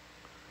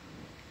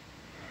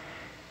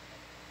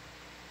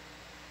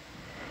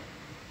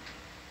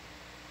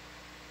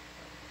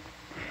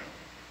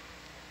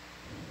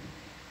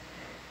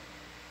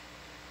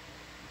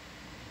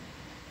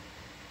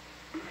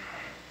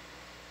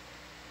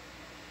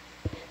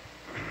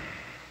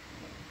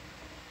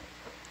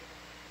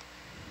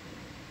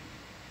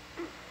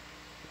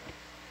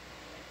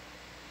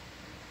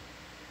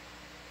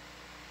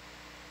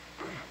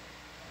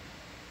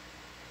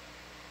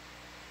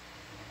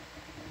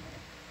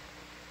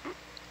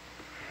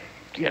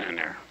 Get in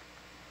there.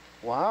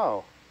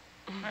 Wow.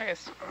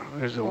 Nice.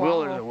 There's a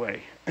will, there's a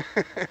way.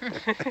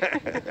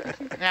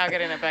 Now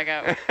getting it back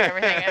out.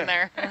 Everything in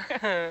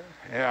there.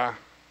 Yeah.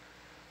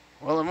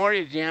 Well, the more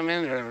you jam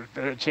in there, the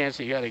better chance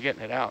you got of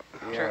getting it out.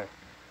 Yeah. Sure.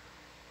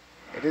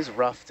 It is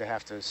rough to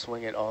have to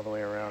swing it all the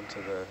way around to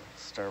the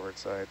starboard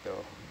side,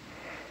 though.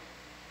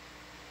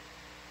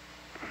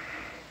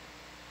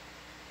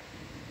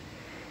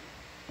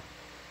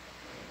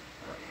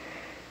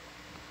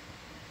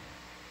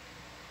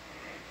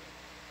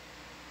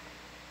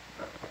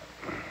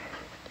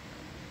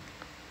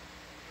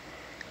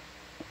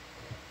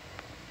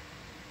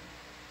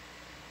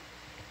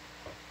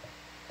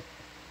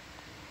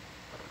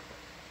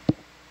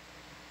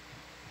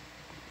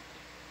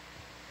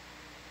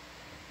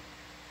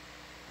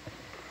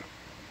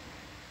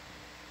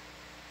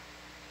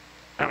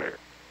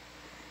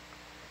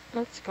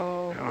 Let's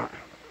go.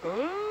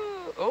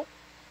 Ooh, oh,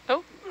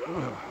 oh.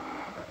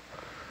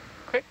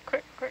 Quick,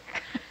 quick, quick.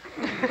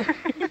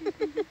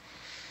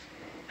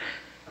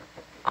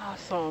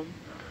 Awesome.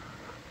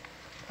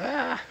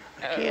 Ah,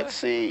 I can't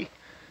see.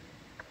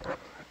 Can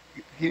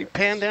you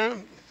pan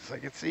down so I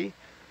can see?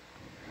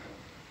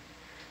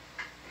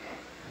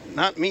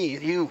 Not me,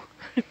 you.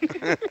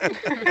 Okay.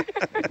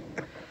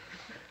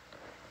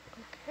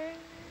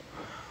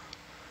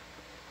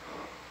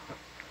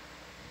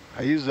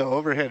 I use the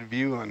overhead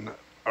view on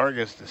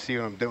Argus to see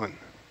what I'm doing.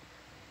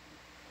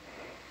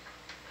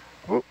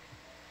 Whoop.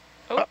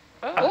 Oh,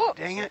 oh.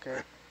 Dang it.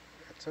 Okay.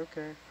 That's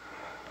okay.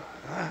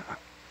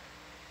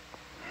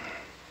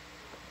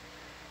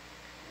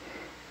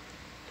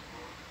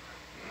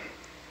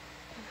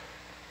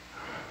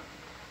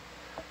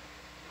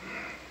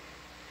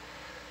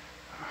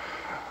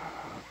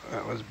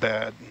 That was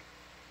bad.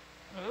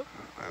 Oh.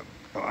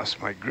 I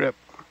lost my grip.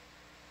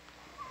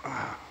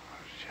 Oh,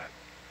 shit.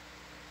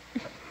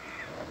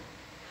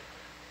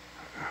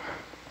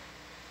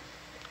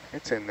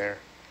 It's in there.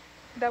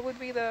 That would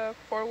be the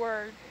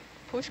forward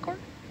push cord?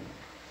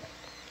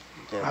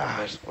 Yeah,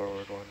 the most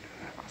forward one.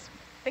 Awesome.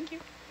 Thank you.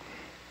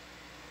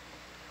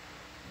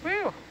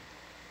 Woo.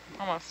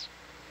 Almost.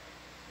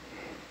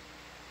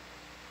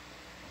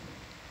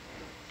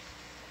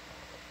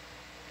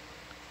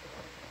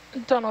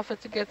 Don't know if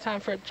it's a good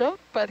time for a joke,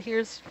 but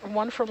here's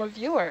one from a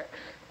viewer.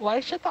 Why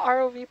should the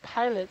ROV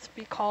pilots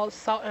be called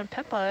salt and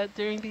pepper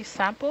during these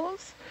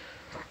samples?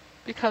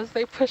 Because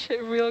they push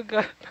it real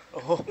good.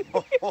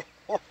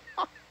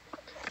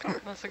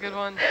 That's a good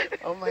one.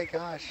 Oh my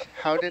gosh.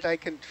 How did I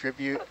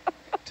contribute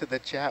to the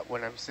chat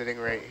when I'm sitting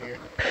right here?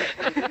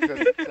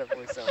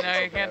 No,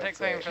 you can't take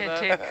claim for that.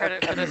 Can't take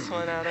credit for this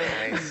one, Adam.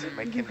 Nice,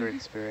 my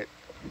kindred spirit.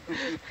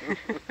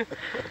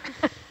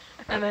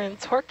 And then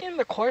torquing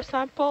the core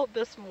sample,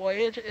 this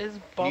voyage is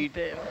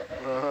bumping.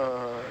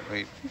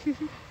 Wait.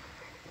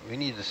 We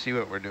need to see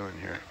what we're doing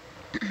here.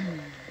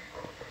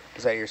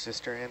 Is that your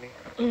sister, Annie?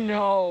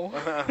 No.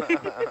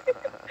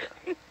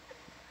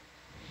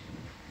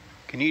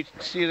 Can you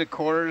see the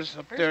cores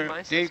up Where's there?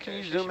 my Dave, sister? can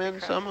you She zoom should be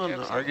in some on the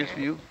crafting Argus here.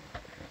 view?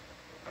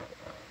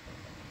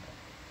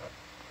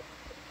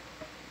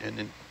 And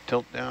then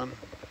tilt down.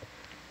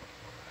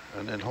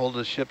 And then hold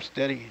the ship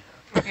steady.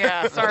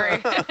 Yeah, sorry.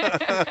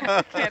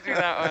 Can't do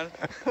that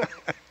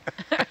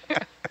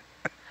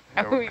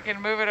one. We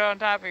can move it on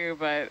top of you,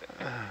 but...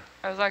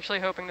 I was actually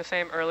hoping the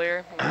same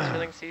earlier when I was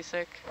feeling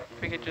seasick.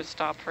 If we could just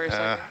stop for a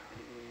second.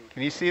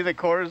 Can you see the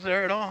cores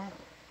there at all?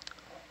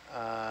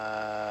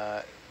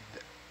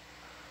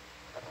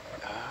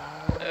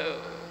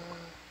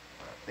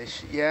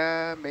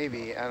 Yeah,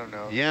 maybe. I don't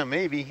know. Yeah,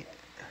 maybe.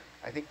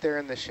 I think they're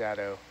in the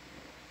shadow.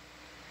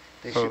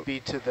 They should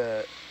be to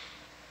the,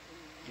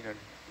 you know,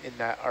 in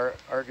that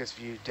Argus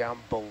view down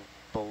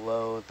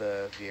below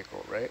the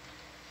vehicle, right?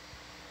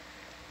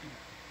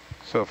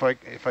 So if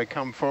I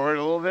come forward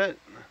a little bit?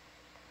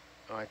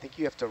 Oh, I think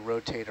you have to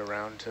rotate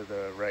around to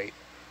the right.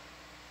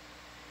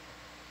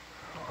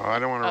 Oh, I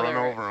don't want to Oh, run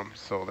they're over them,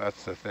 so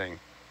that's the thing.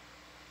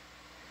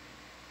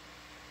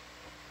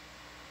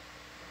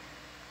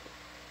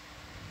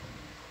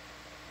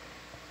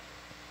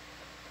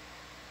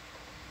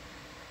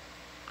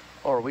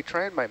 Oh, are we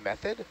trying my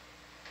method?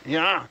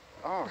 Yeah.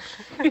 Oh,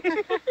 I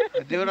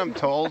do what I'm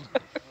told. Oh,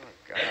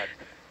 God.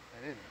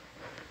 I didn't.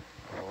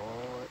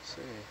 Oh, let's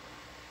see.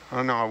 I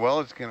don't know how well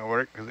it's going to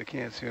work because I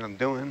can't see what I'm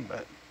doing,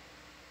 but...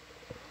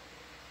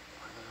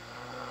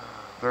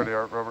 There they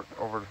are, Robert,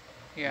 over.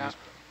 Yeah,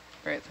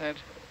 right side.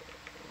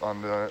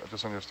 On the,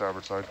 just on your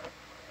starboard side.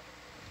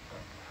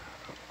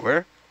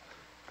 Where?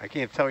 I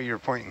can't tell you're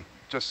pointing.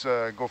 Just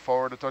go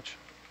forward a touch.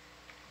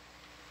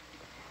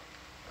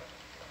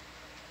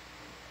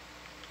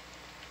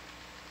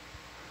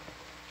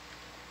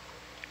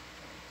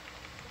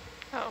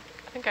 Oh,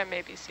 I think I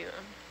maybe see them.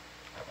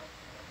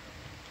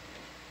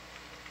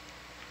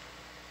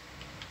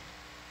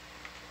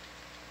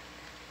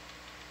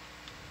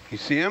 You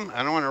see him?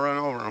 I don't want to run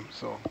over him,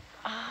 so.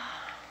 I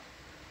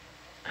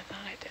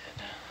thought I did.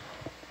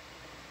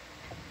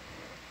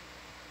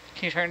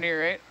 Can you turn to your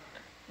right?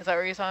 Is that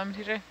where you saw him,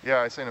 TJ? Yeah,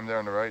 I seen him there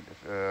on the right.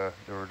 They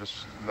were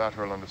just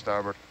lateral on the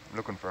starboard.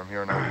 Looking for him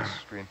here now on the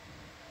screen.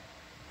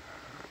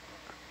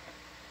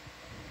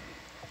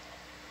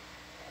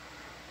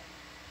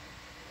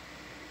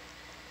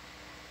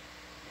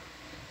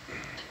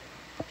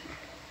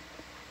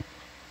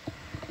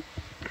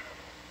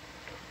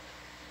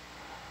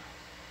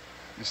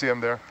 You see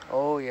him there?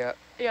 Oh, yeah.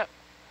 Yep.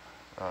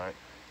 All right.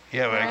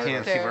 Yeah, but I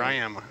can't see where I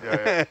am.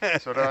 Yeah.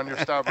 So they're on your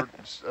starboard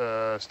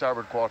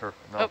quarter.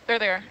 No. Oh, there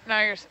they are.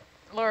 Now you're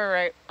lower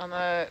right on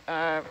the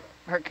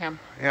Herc cam.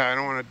 Yeah, I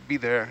don't want to be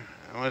there.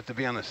 I want it to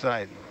be on the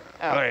side.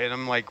 Oh. All right,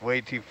 I'm like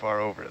way too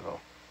far over though.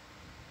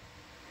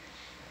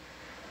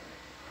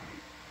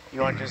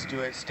 You want to just do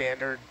it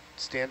standard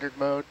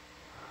mode?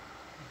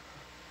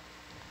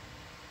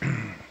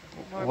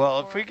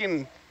 Well, if we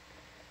can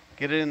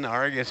get it in the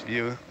Argus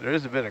view, there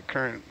is a bit of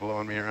current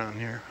blowing me around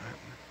here.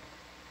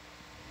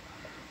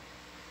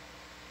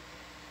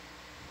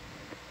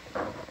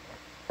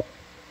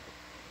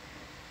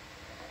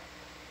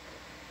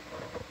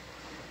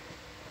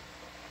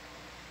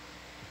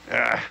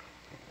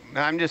 No,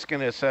 I'm just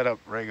going to set up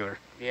regular.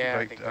 Yeah,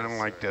 I don't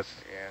like this.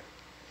 Yeah.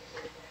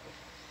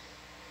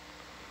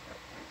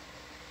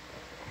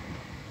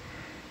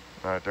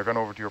 All right, they're going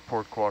over to your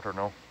port quarter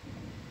now.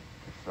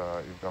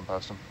 If you've gone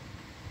past them.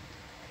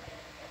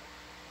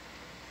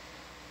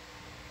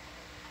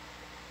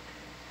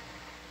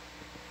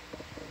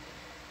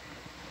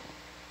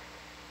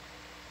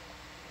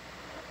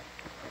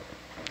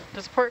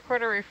 Does port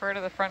quarter refer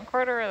to the front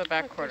quarter or the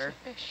back quarter?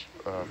 Fish.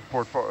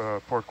 Port quarter,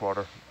 port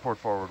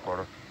forward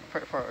quarter.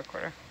 Port forward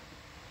quarter.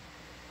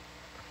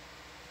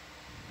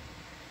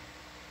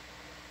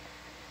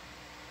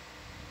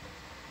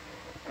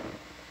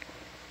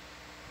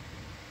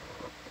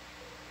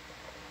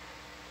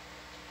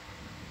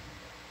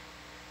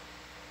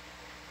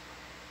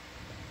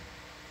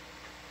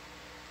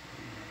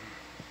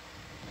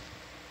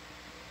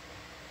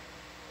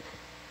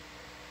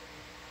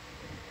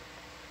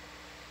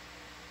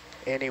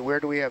 Annie, where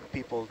do we have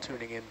people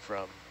tuning in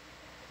from?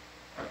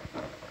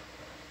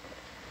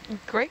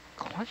 Great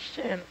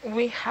question.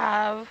 We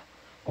have,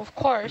 of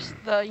course,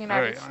 the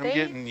United States. I'm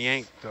getting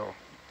yanked though.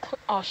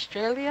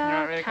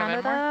 Australia,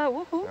 Canada,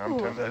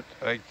 woohoo.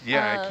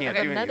 Yeah, I can't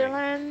do anything.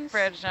 Netherlands,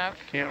 Bridge now.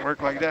 Can't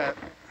work like that.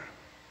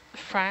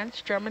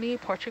 France, Germany,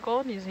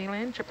 Portugal, New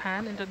Zealand,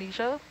 Japan,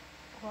 Indonesia.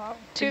 Wow.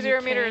 20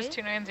 meters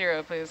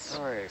 290, please.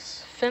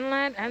 Nice.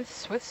 Finland and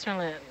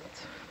Switzerland.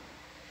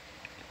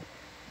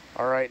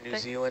 All right, New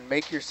Zealand,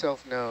 make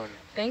yourself known.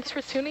 Thanks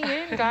for tuning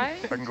in,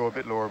 guys. I can go a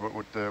bit lower, but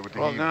with the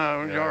well, heave,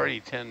 no, you're already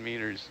 10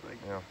 meters. Like.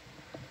 Yeah.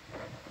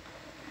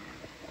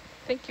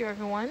 Thank you,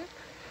 everyone.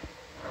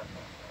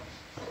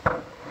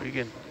 We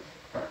can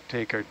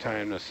take our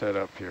time to set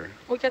up here.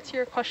 We'll get to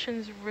your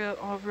questions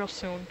real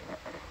soon.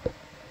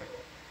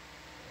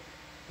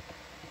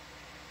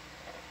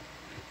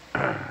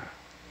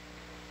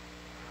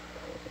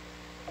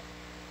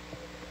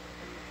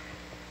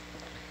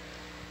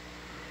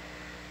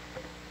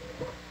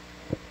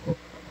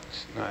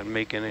 Not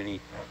making any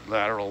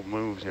lateral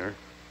moves here.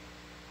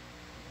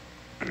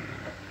 I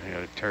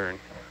gotta turn.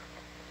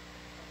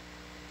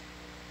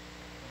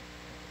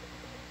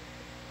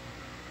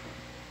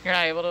 You're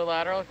not able to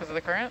lateral because of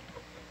the current?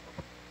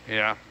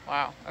 Yeah.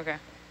 Wow, okay.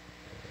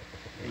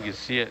 You can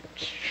see it.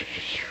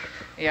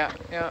 Yeah,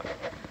 yeah.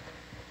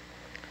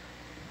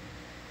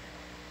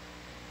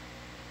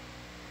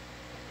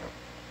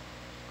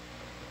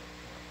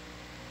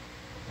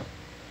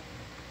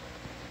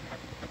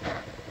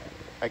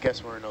 I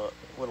guess we're in a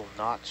little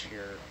notch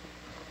here.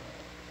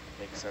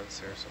 Makes sense,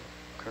 there's some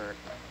current.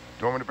 Do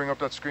you want me to bring up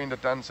that screen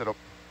that Dan set up?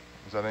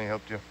 Has that any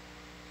help to you?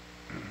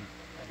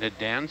 Did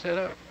Dan set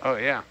up? Oh,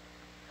 yeah.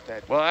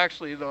 Well,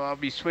 actually, though, I'll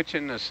be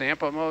switching to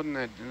sample mode and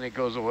it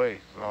goes away.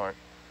 So all right.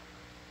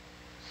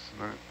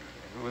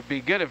 It would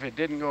be good if it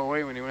didn't go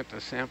away when you went to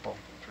sample,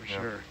 for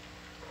sure.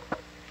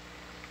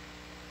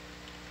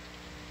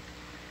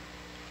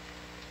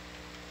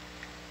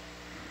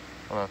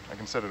 Hold on, I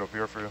can set it up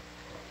here for you.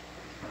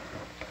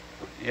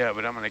 Yeah,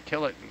 but I'm going to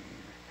kill it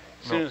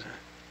as soon as...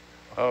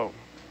 Oh.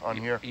 On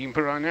here? You can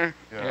put it on there?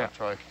 Yeah, I'll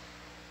try.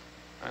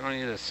 I don't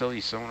need a silly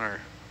sonar.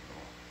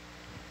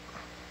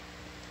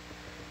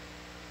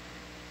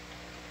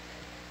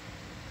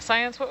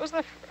 Science, what was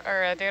the,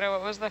 or Data,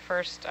 what was the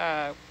first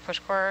push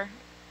core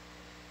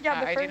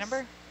ID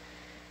number?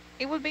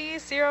 It would be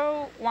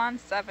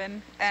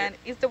 017, and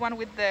it's the one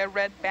with the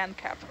red band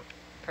cap.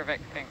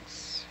 Perfect,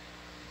 thanks.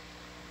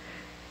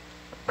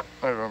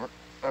 Hi, Robert.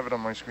 I have it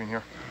on my screen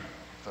here,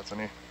 if that's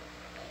any.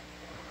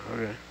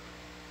 Okay.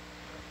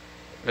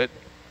 But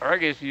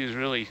Argus view is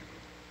really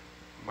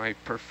my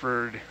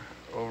preferred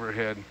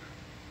overhead.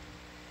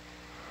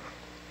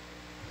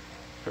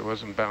 If it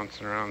wasn't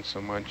bouncing around so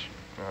much.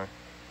 All right.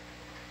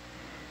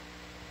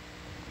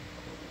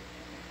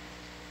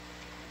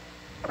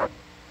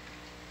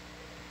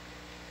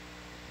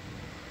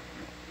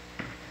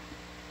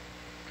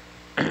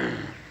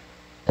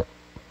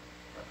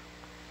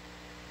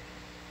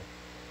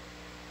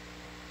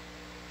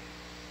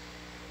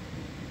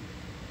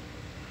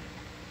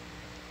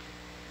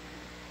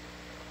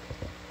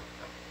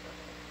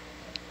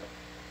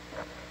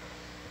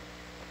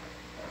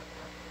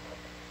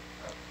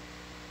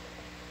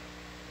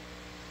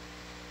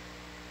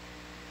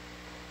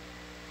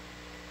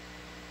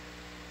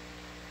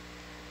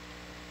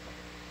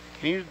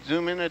 Can you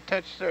zoom in a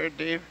touch there,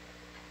 Dave?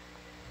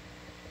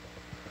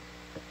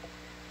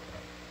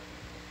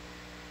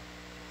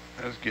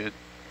 That's good.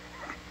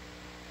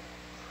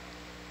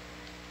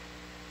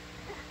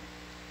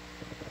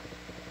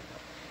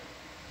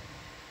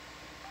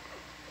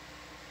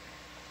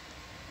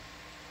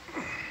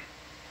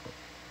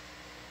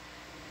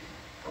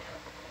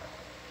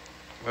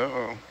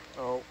 Uh-oh.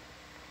 Oh.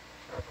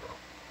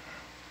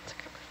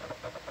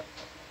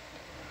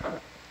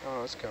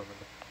 Oh, it's coming.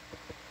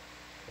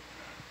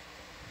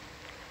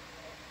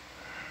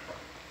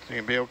 Think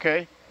it'll be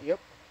okay? Yep.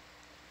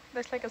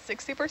 There's like a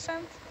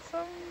 60%,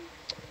 so.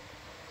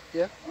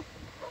 Yeah.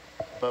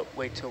 But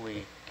wait till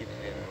we get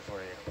it in before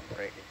you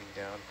write anything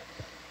down.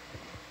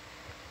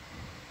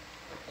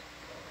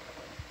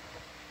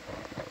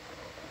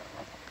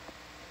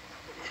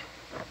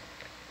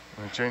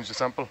 Want to change the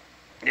sample?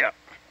 Yeah.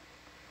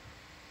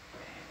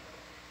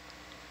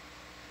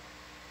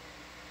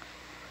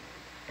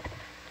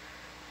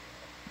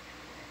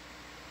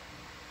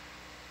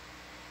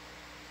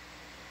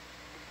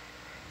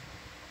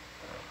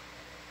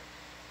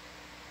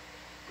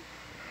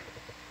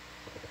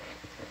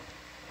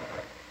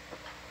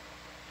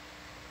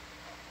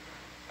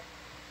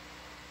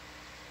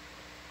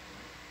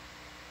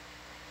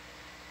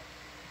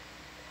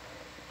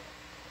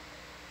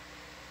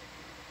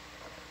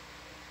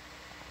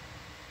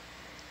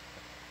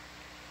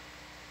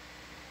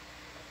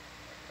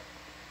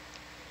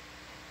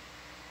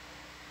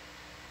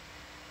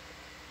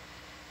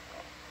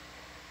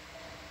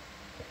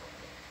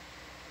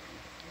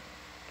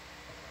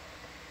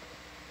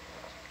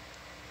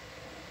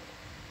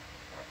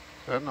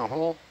 Is that in the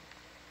hole?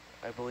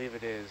 I believe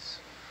it is.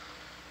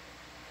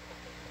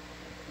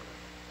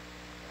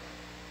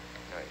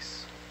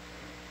 Nice.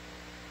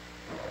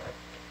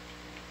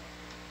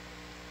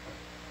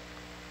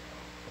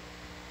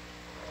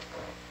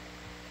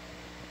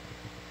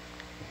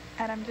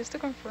 Adam, just to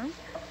confirm,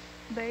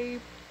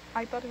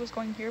 I thought it was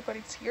going here, but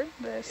it's here.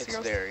 It's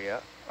there, yeah.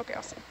 Okay,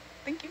 awesome.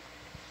 Thank you.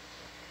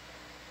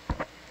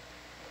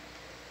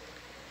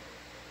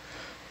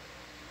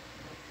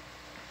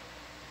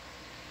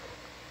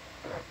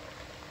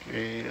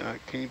 Okay,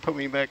 can you put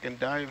me back in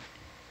dive?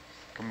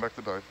 Come back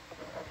to dive.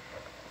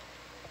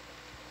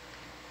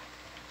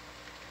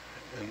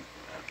 And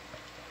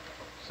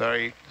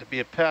sorry to be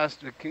a pest,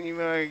 but can you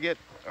get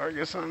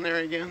Argus on there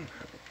again?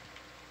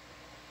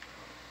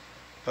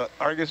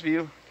 Argus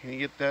view, can you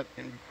get that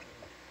in?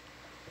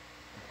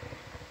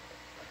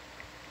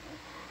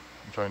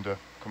 I'm trying to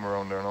come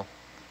around there now.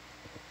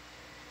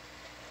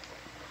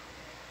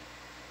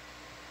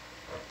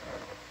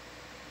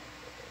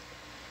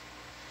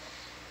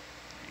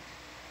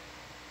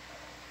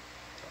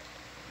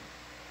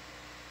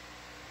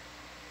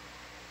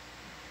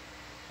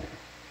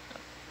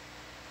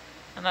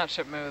 And that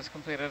ship move is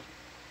completed.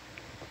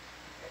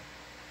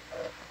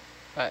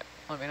 But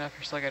let me know if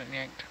you're still getting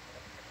yanked.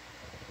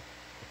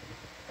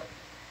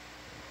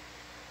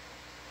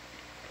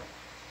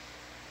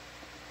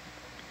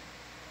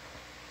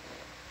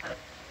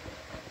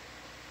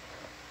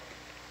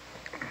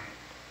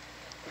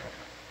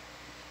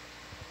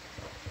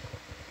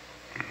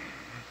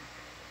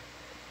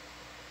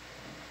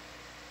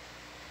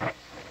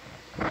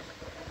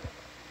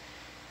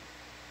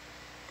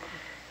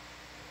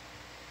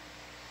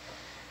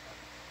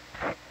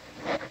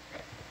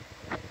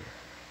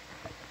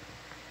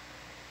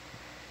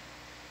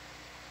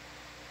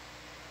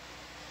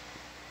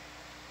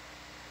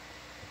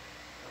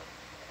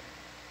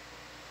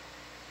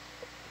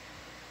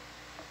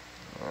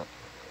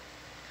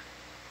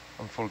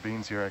 I'm full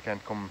beans here, I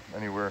can't come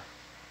anywhere.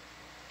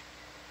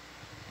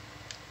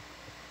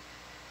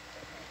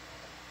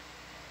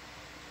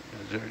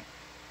 Is there,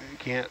 you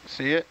can't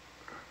see it?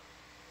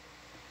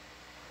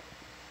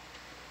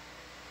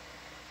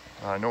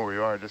 I know where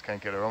you are, I just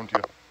can't get around to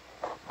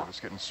you. I'm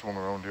just getting swung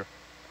around here.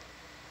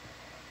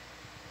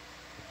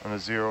 On a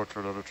 0,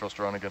 throw the other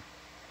thruster on again.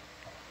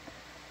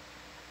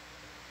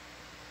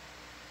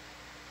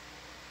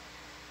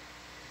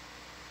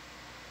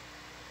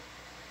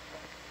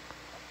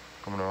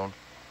 Coming around.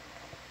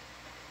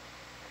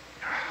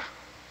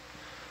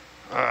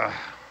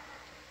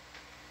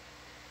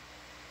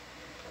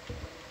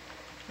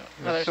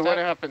 Another so step? what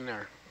happened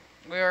there?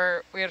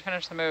 We had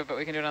finished the move, but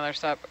we can do another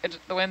step.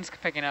 The wind's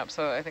picking up,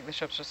 so I think the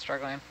ship's just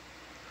struggling.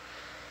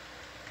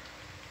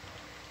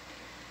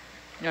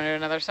 You want to do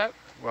another step?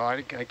 Well,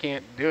 I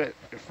can't do it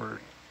if we're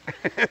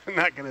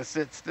not going to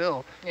sit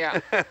still.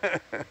 Yeah.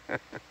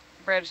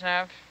 Bridge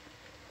nav.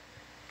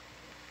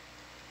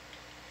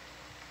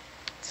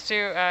 Let's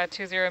do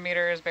 20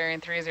 meters, bearing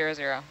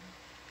 300.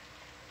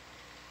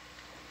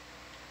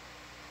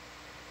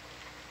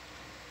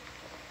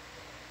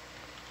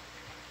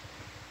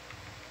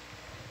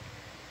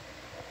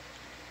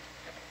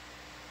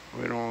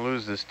 We don't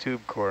lose this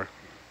tube core.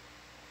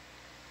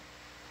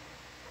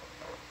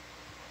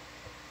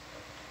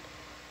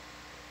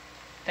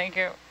 Thank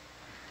you.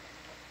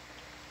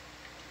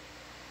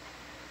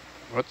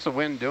 What's the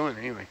wind doing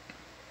anyway?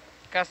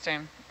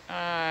 Gusting.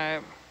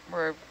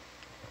 We're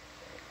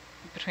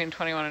between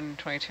 21 and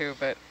 22,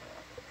 but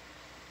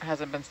it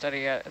hasn't been steady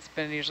yet. It's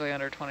been usually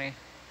under 20.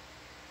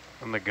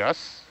 On the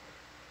gusts?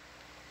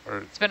 Or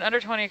it's been under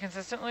 20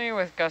 consistently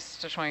with gusts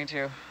to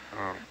 22.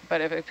 Oh.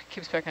 But if it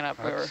keeps picking up,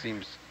 that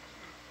seems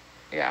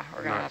yeah,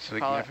 we're gonna have to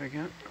call it.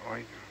 Significant?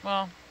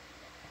 Well,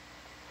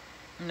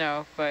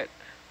 no, but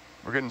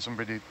we're getting some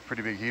pretty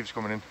big heaves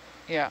coming in.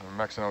 Yeah.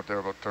 We're maxing out there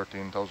about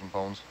 13,000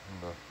 pounds.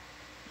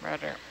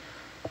 Roger.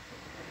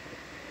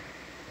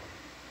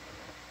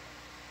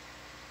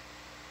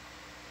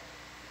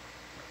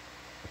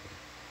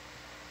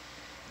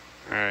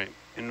 All right,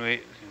 and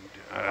we.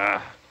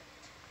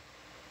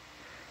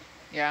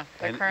 Yeah,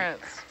 the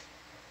currents.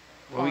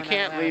 Well, we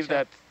can't leave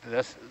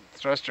this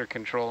thruster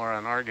controller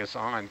on Argus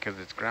on because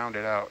it's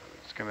grounded out.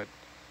 It's gonna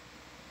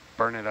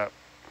burn it up.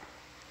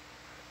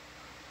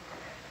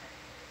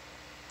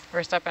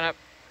 We're stepping up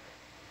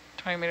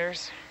 20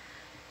 meters.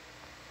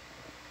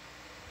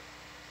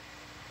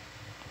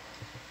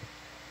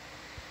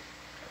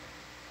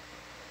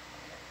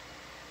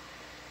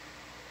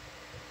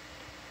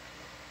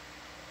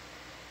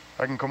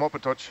 I can come up a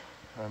touch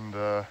and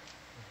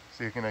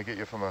see can I get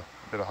you from a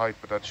bit of height,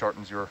 but that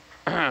shortens your...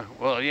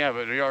 Well, yeah,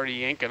 but you're already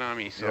yanking on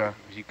me, so yeah.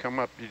 If you come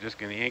up, you're just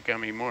going to yank on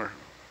me more.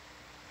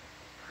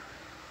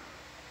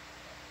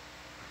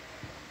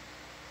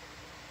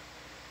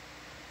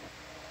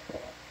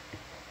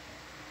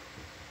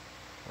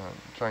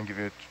 Try and give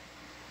you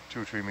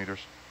 2 or 3 meters.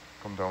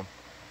 Come down.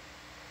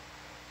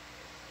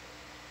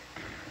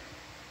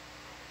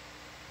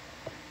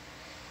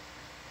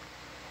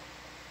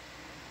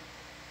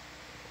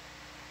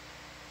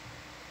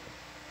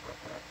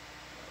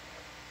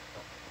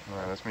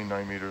 Alright, that's me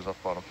 9 meters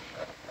off bottom.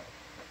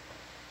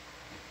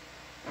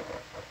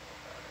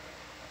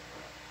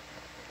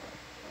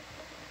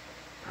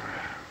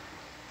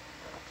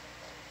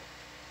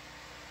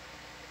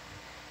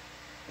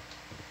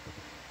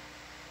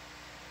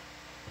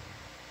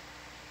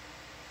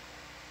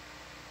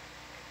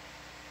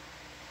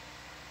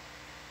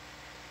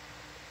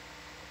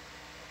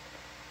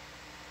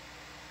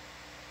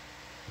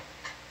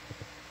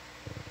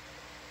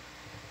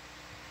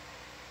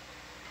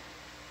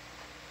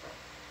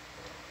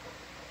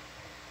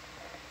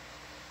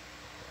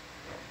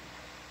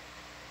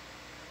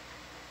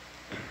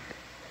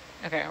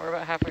 Okay, we're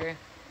about halfway,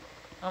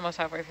 almost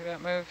halfway through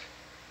that move.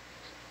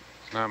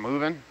 It's not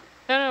moving?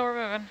 No, we're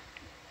moving.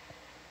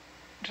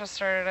 Just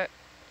started it.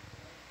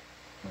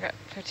 We've got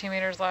 15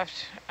 meters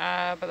left,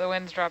 but the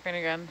wind's dropping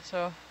again,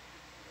 so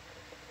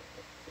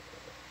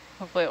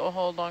hopefully it will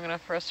hold long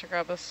enough for us to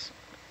grab this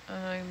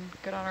and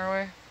get on our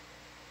way.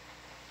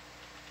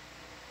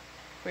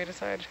 If we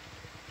decide.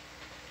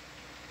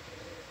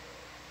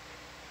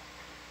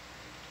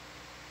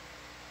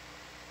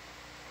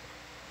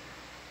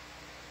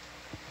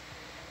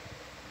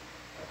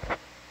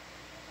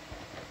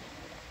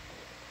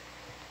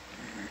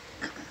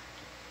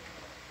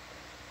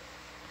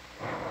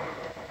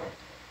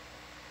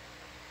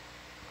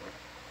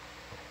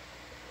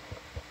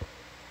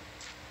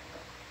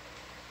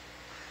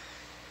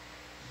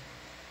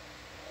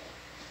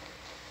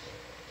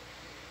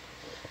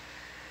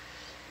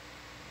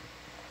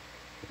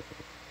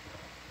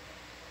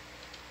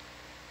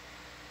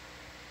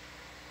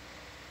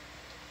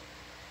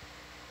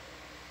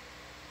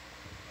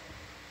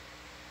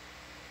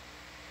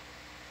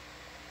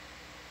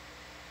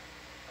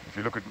 If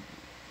you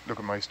look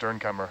at my stern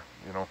camera,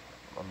 you know,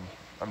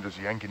 I'm just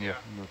yanking you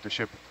with the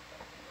ship.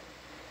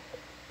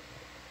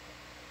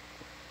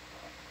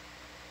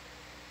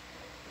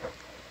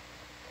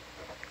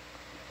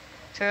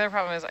 So the other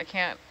problem is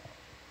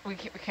we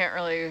can't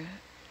really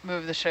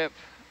move the ship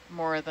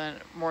more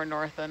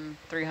north than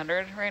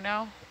 300 right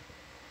now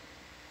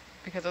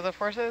because of the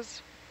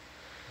forces,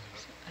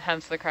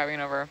 hence the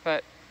crabbing over.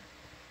 But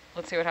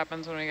let's see what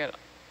happens when we get.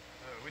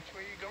 Which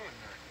way are you going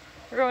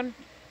there? We're going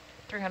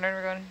 300.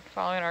 We're going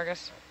following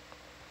Argus.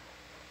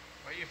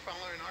 Why are you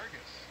following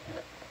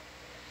Argus?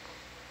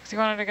 Because you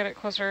wanted to get it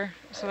closer,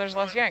 so there's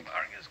less yank.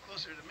 Argus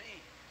closer to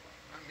me,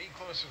 not me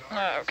closer to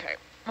Argus. Okay.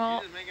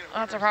 Well,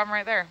 that's a problem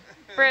right there.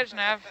 Bridge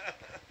nav.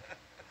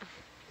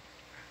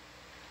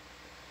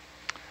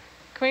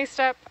 Can we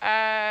step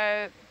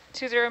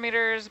 20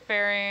 meters,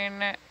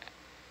 bearing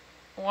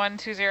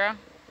 120.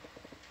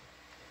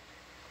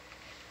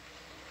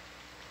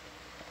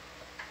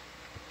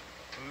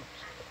 Oops.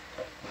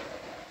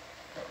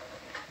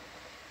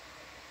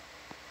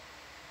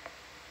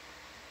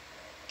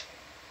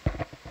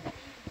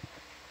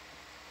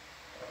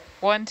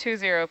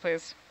 120,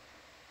 please.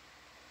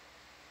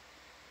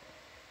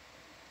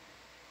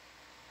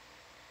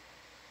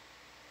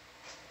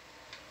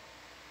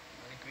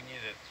 I think we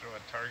need to throw a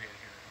target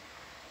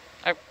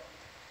here.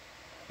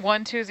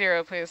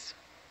 120, please.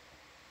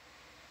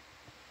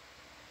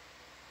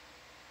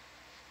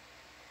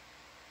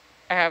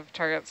 I have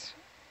targets.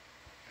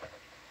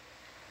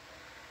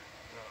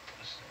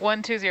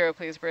 120,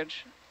 please,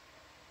 bridge.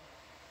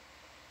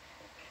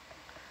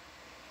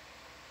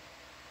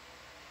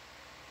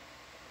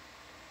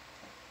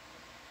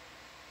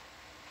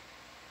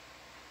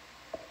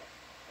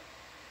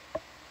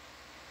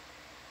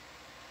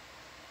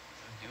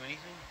 Do anything?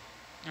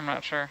 I'm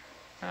not sure.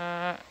 Is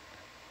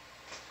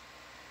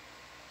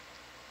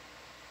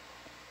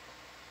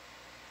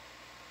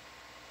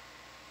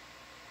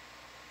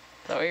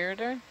that what you were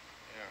doing?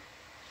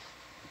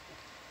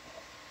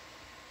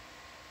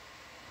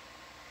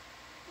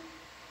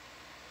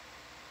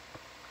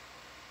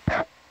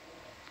 Yeah.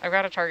 I've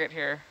got a target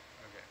here.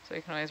 Okay. So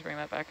you can always bring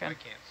that back in. I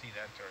can't see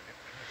that target.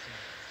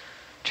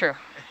 True.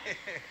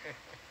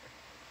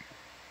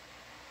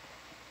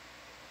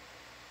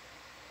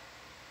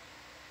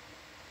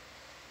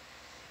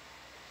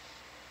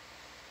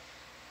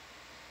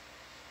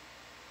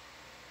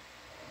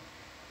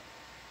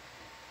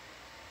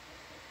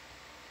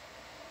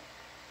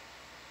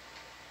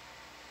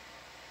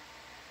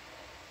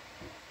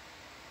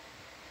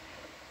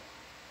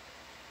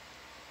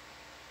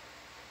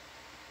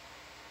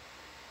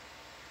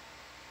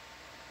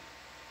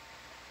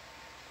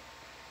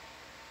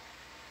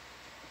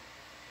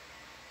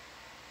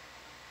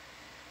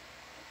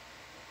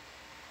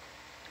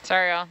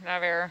 Sorry, y'all.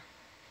 Nav error.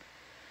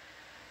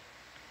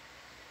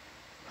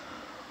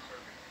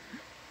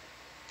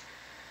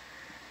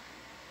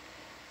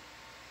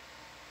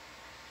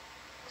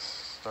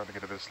 Starting to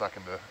get a bit of slack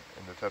in the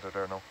tether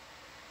there now.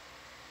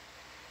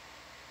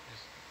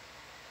 Just,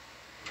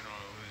 we don't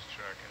want to lose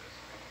track of this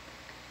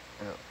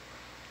thing. Yeah.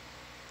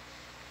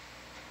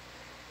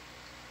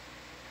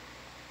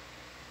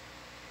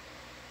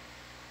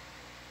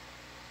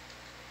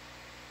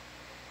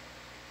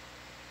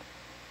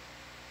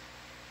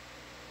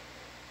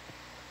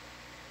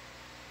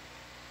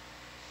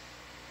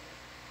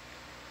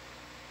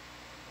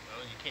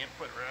 Well, you can't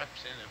put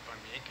reps in if I'm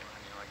yanking on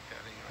you like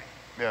that anyway.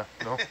 Yeah,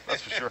 no,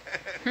 that's for sure.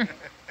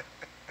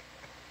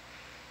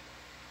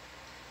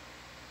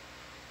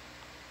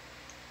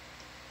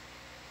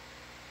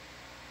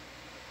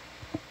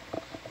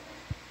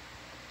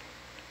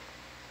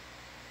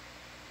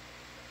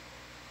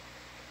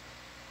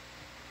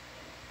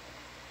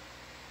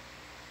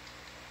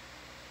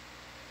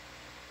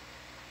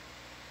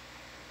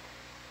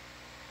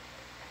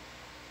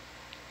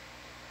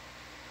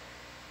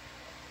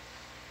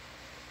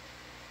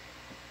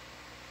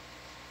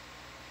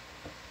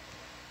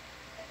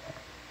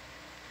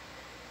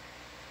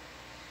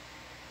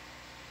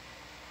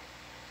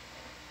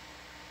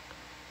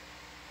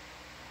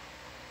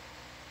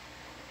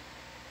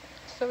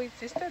 So is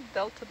this the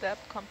delta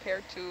depth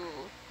compared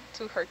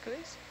to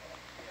Hercules?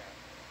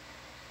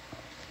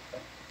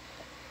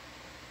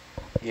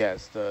 Yeah,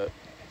 it's the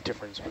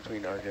difference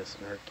between Argus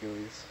and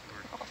Hercules.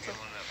 We're feeling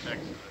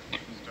effects of the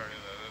start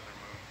of that other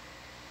moon.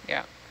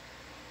 Yeah.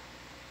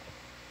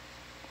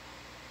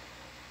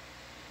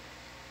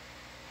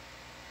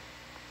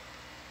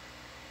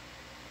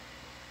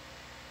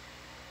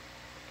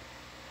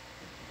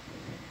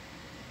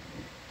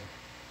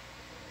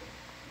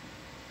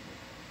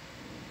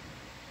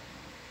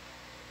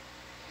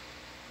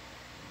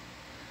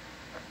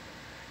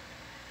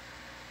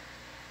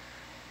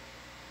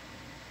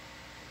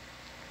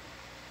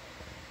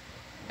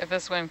 If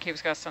this wind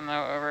keeps gusting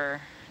though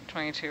over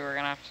 22, we're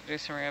gonna have to do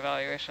some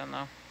reevaluation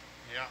though.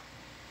 Yeah.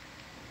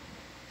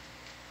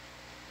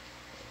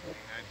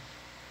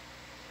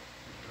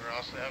 We're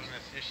also having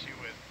this issue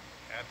with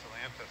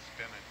Atalanta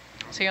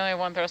spinning. So you only have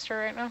one thruster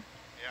right now?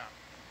 Yeah.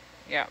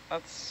 Yeah,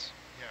 that's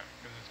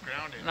because it's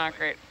grounded. Not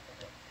great.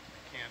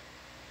 You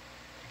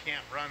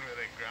can't run with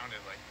it grounded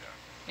like that.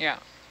 Yeah.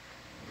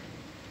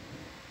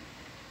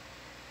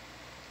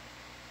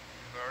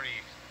 We've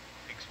already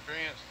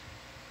experienced.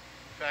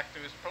 In fact,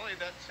 it was probably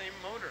that same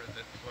motor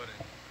that flooded,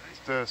 right? It's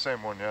the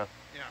same one, yeah.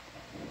 Yeah.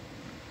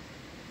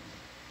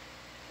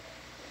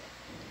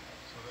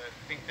 So I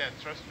think that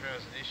thruster has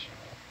an issue.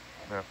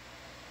 Yeah.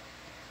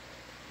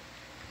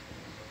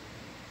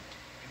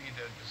 We need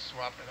to just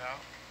swap it out.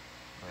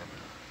 Yeah.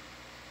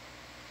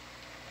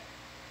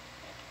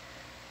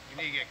 You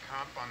need to get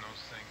comp on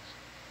those things.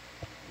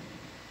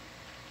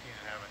 You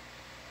can't have it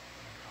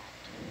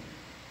uncomped.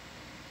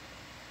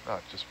 Ah,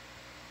 it just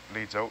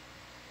bleeds out.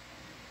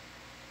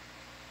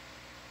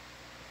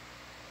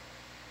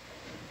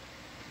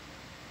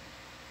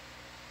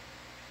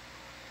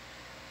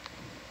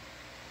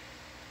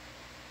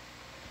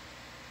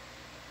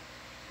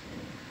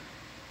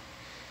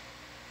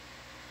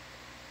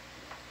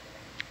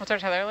 What's our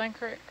tether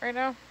length right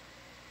now?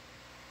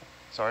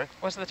 Sorry?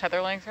 What's the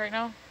tether length right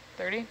now?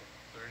 30?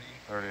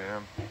 30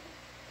 AM.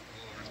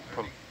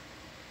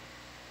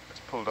 It's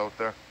pulled out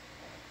there.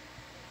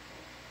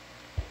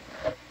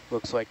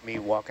 Looks like me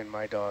walking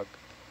my dog,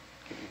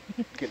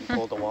 getting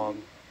pulled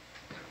along.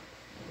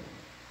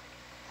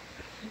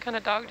 What kind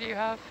of dog do you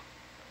have?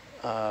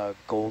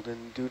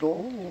 Golden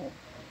Doodle.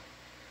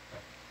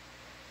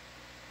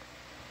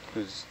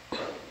 Who's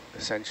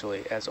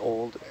essentially as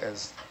old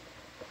as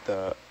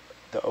the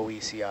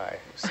OECI.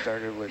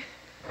 Started with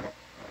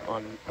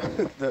on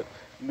the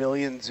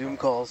million Zoom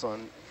calls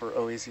for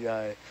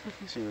OECI.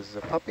 She was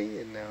a puppy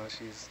and now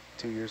she's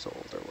 2 years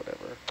old or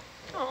whatever.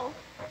 Oh.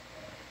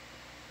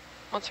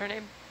 What's her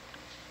name?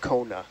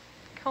 Kona.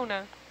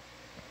 Kona.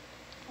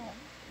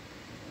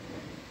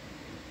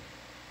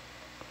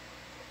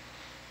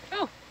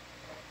 Oh.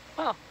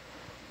 Wow.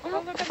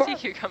 Well, look at sea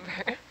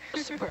cucumber.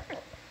 Super.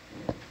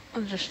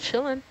 I'm just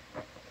chilling.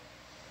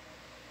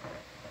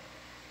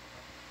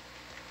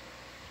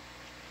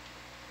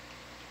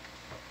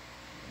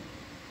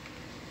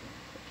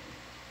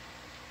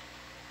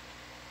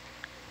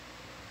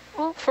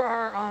 Well,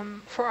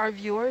 for our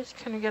viewers,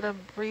 can we get a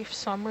brief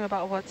summary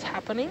about what's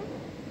happening?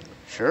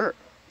 Sure.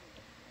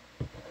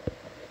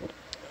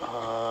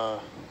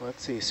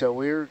 Let's see. So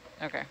we're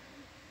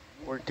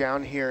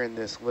down here in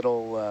this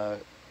little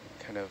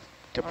kind of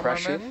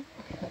depression,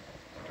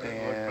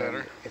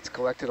 and it's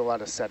collected a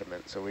lot of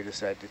sediment. So we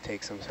decided to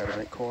take some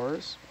sediment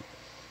cores,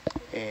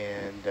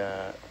 and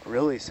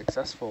really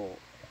successful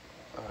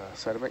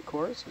sediment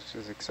cores, which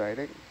is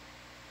exciting.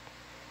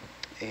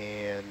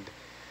 And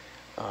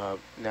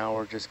now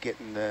we're just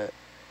getting the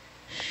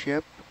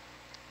ship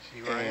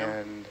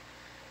and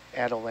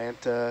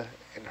Atalanta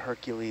and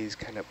Hercules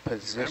kind of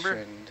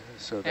positioned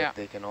so that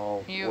they can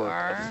all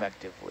work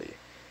effectively.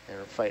 And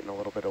we're fighting a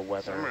little bit of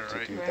weather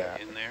to do that.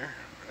 In there,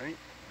 right?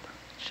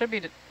 Should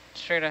be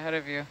straight ahead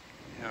of you.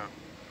 Yeah.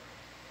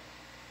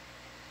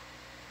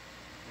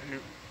 You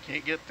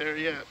can't get there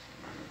yet.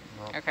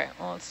 No. Okay,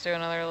 well, let's do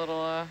another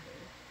little...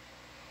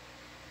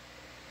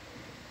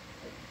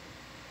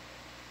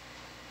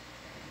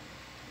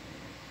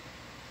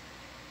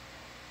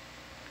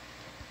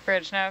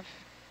 bridge nav.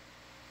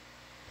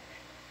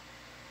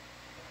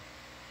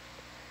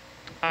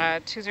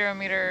 20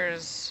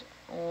 meters,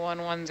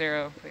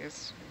 110,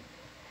 please.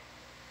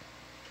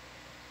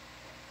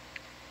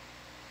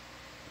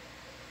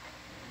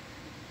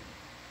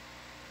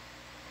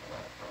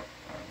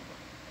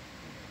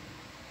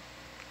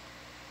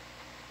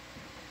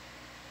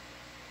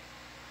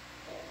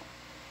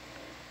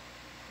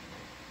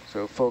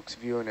 So folks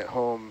viewing at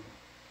home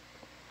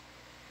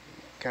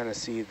kind of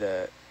see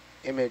the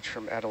image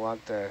from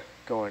Atalanta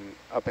going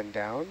up and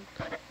down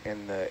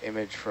and the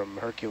image from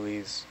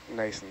Hercules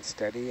nice and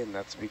steady, and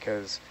that's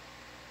because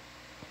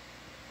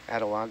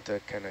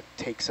Atalanta kind of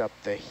takes up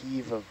the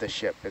heave of the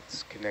ship.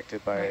 It's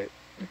connected by a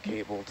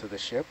cable to the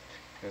ship.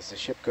 As the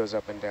ship goes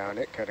up and down,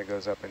 it kind of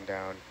goes up and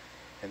down,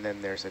 and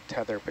then there's a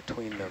tether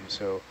between them.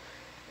 So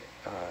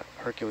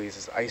Hercules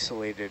is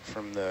isolated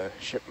from the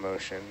ship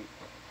motion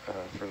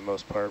for the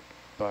most part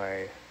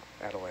by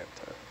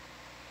Atalanta,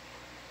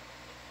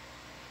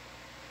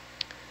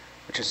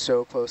 which is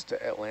so close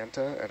to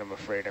Atlanta, and I'm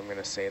afraid I'm going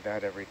to say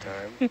that every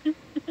time.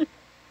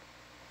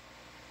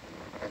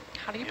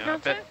 How do you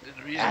pronounce it?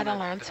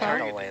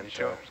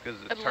 Atalanta. Because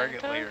the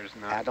target layer is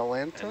not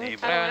Atalanta?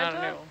 enabled.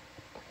 Atalanta?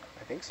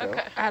 I think so.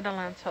 Okay.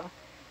 Atalanta.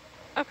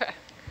 Okay.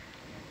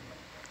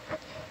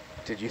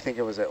 Did you think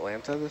it was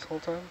Atlanta this whole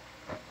time?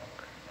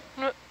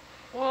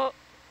 Well,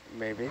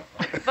 maybe.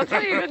 That's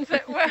what you've been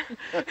saying.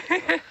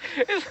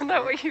 Isn't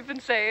that what you've been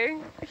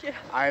saying? Yeah.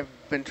 I've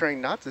been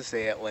trying not to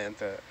say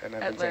Atlanta, and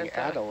I've been saying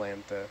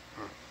Atalanta.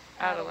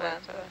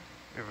 Atalanta.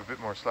 You have a bit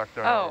more slack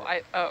there. Oh,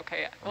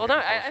 okay, yeah. Well, no,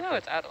 I know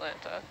it's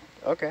Atalanta.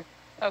 Okay.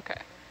 Okay.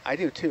 I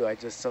do too. I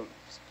just,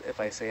 if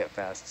I say it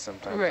fast,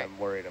 sometimes I'm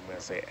worried I'm going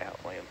to say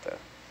Atlanta.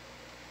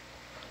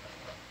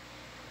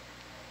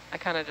 I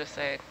kind of just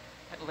say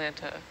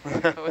Atlanta,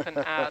 but with an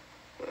ad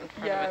in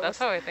front of it. That's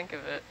how I think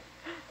of it.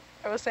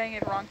 I was saying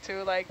it wrong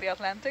too, like the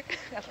Atlantic.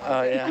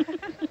 Oh, yeah.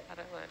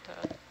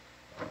 Atalanta.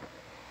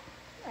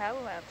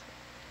 Atalanta.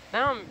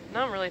 Now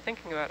I'm really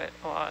thinking about it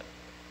a lot.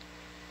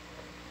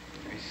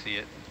 I see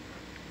it.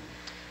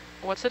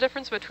 What's the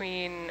difference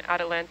between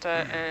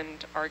Atalanta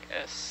and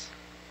Argus?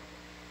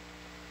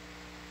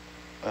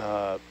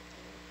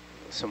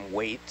 Some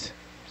weight.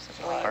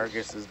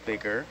 Argus is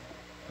bigger.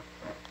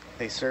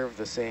 They serve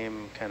the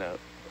same kind of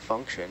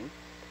function.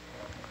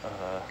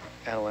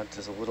 Atalanta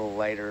is a little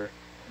lighter,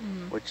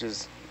 which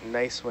is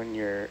nice when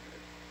you're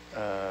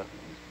going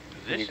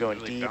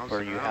really deep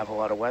or you have a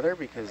lot of weather,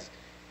 because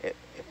it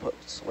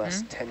puts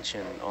less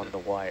tension on the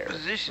wire.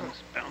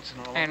 Position's bouncing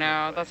all over. I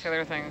know, that's the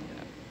other thing I'm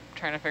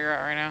trying to figure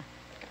out right now.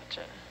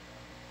 Gotcha.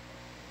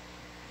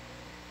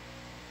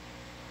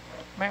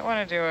 Might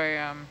want to do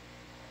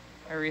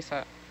a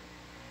reset.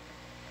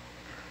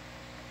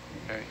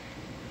 Okay.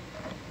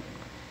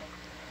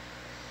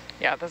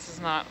 Yeah, this is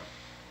not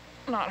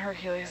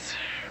Hercules.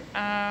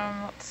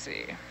 Let's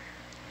see.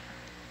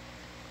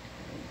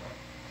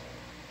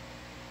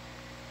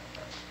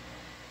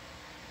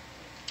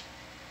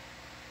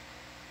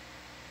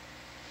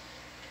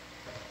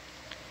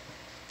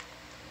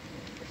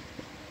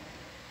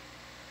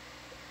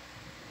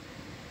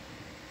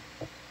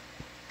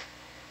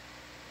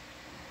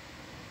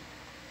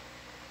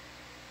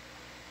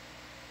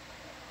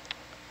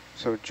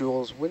 So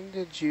Jules, when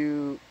did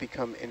you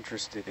become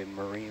interested in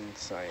marine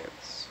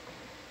science?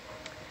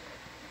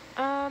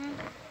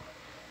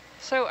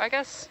 So I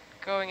guess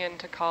going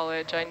into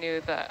college, I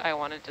knew that I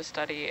wanted to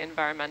study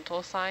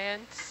environmental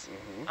science.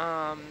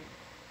 That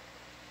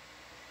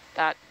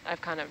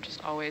I've kind of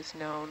just always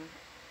known,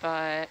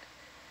 but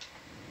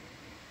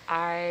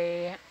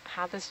I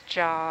had this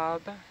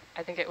job,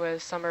 I think it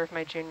was summer of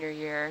my junior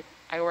year.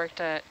 I worked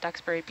at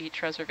Duxbury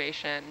Beach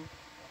Reservation,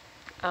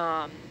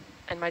 and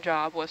my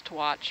job was to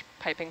watch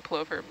piping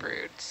plover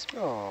broods.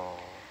 Oh.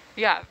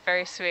 Yeah,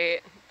 very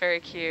sweet, very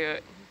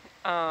cute.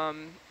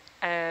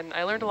 And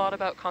I learned a lot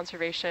about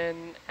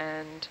conservation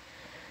and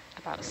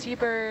about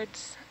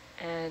seabirds,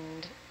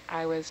 and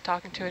I was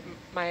talking to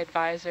my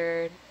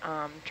advisor,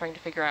 trying to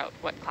figure out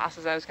what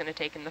classes I was going to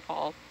take in the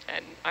fall,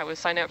 and I was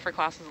signing up for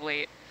classes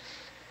late.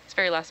 It's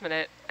very last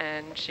minute,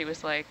 and she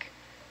was like,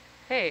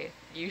 hey,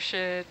 you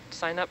should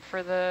sign up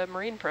for the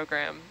marine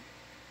program.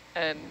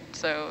 And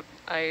so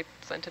I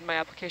sent in my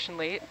application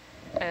late,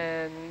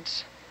 and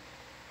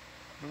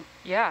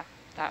yeah,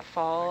 that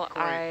fall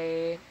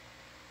I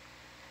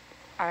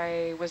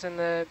was in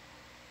the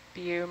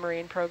BU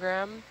Marine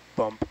program.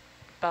 Bump.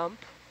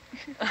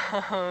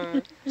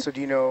 So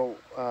do you know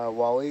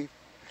Wally?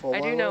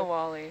 I do know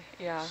Wally,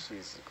 yeah.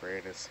 She's the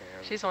greatest.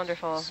 And she's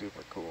wonderful.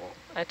 Super cool.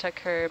 I took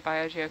her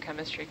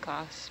biogeochemistry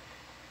class.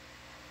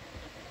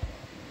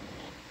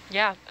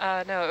 Yeah,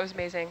 no, it was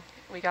amazing.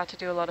 We got to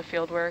do a lot of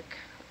field work.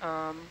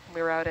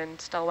 We were out in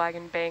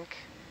Stellwagen Bank,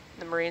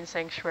 the marine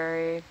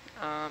sanctuary,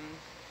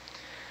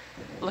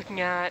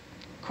 looking at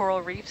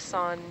coral reefs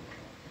on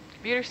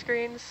computer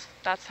screens.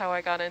 That's how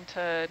I got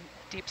into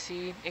deep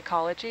sea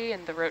ecology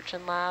in the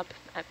Roachin lab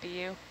at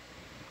BU.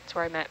 That's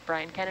where I met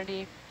Brian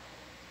Kennedy.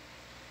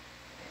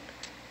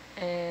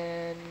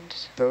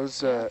 And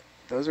those are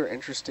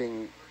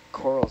interesting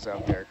corals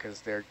out there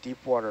because they're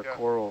deep water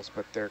corals,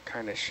 but they're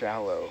kind of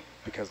shallow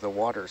because the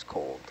water's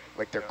cold.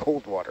 Like they're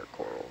cold water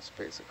corals,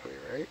 basically,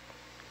 right?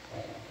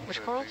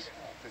 Which corals?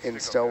 In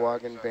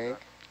Stellwagen Bank.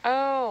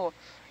 Oh,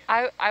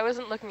 I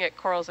wasn't looking at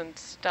corals in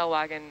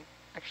Stellwagen.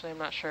 Actually, I'm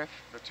not sure if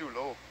they're too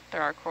low.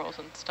 There are corals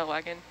in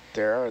Stellwagen.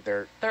 There are.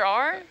 There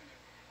are?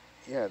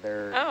 Yeah,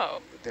 they're.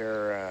 Oh.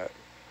 They're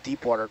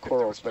deep water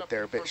corals, but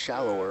they're a bit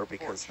shallower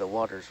because the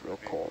water's real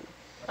cold.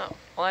 Oh,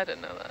 well, I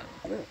didn't know that.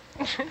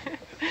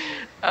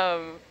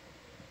 Yeah.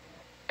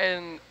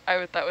 And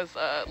that was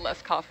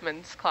Les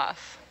Kaufman's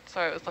class, so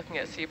I was looking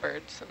at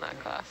seabirds in that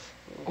class.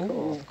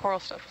 Cool. The coral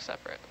stuff was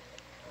separate,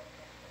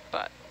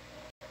 but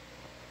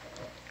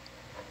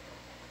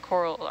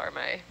coral are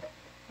my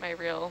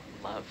real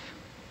love.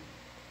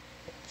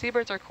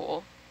 Seabirds are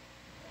cool.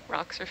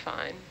 Rocks are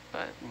fine,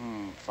 but...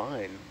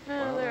 fine. No,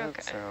 well, they're that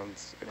okay.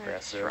 Sounds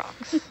aggressive. They're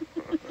rocks.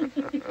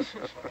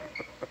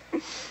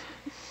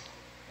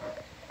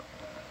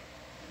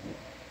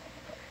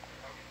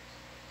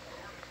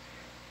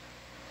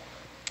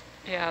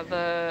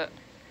 Yeah,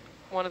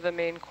 one of the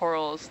main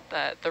corals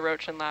that the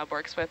Roachin lab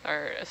works with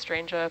are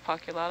Astrangia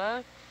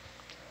poculata,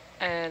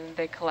 and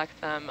they collect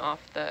them off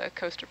the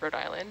coast of Rhode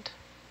Island.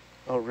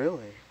 Oh,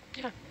 really?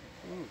 Yeah.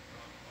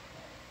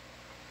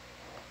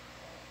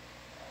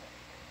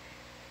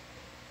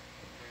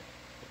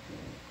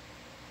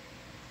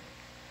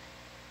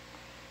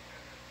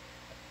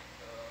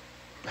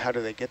 How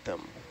do they get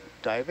them?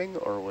 Diving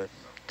or with?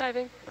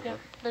 Diving, yeah.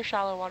 They're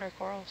shallow water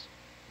corals.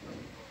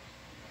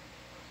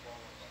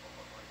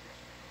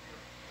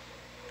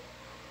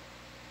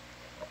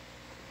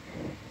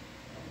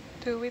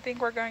 Do we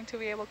think we're going to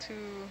be able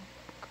to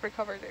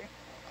recover there?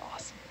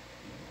 Awesome.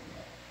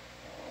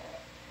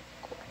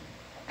 Cool.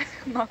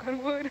 Knock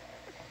on wood.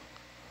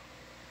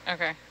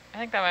 Okay, I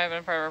think that might have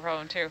been part of our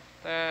problem too.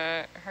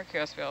 The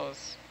Hercules wheel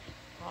was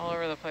all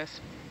over the place.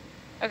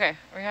 Okay,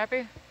 are we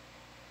happy?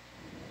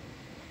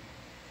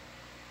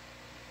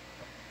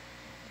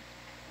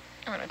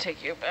 I'm gonna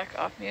take you back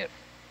off mute.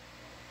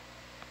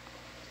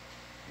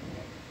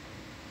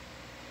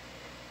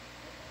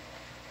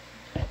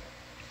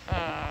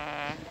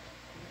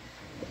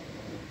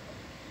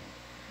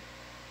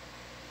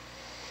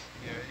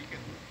 Yeah, you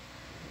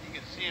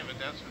can see him, but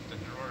that's with the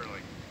drawer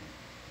like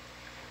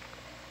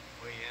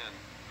way in.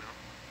 You know?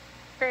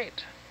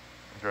 Great.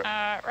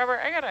 Okay. Robert,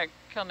 I gotta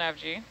kill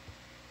Navg. Okay.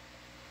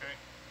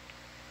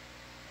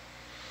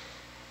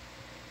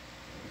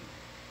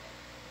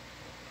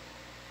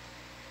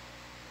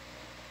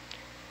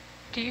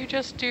 Do you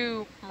just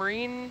do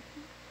marine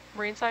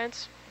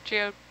science,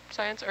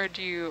 geoscience, or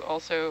do you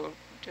also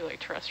do like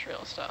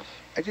terrestrial stuff?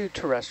 I do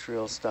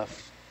terrestrial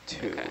stuff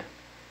too. Okay.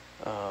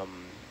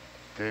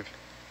 Dave,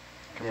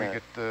 can we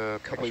get the a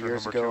couple picture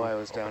years number ago two I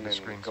was up down on the in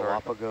screen?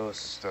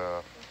 Galapagos,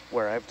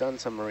 where I've done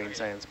some marine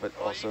science, but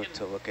also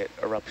to look at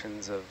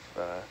eruptions of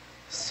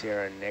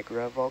Sierra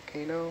Negra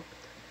volcano.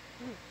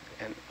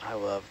 And I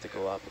love the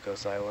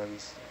Galapagos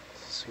Islands.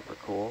 Super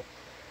cool.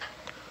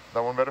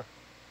 That one better?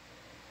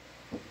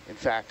 In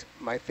fact,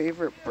 my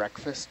favorite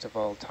breakfast of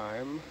all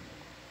time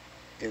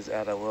is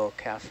at a little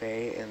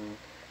cafe in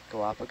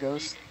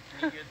Galapagos.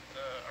 Can you get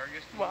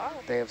Argus? Wow.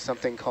 They have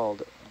something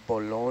called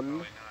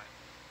bologna,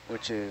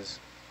 which is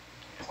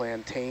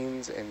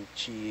plantains and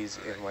cheese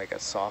in like a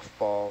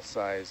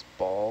softball-sized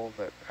ball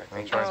that I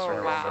think is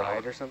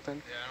fried or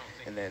something.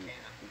 And then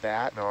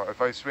that. No,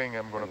 if I swing,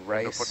 I'm going to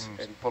rice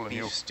and pulling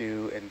beef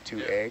stew and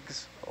 2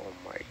 eggs. Oh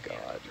my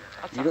God!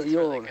 That You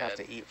really don't have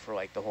to eat for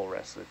like the whole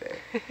rest of the day.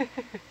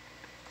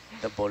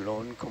 The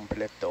bolón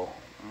completo.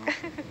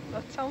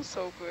 That sounds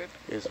so good.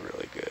 Is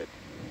really good.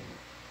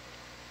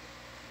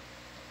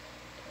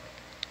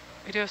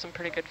 We do have some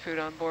pretty good food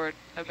on board.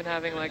 I've been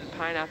having like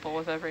pineapple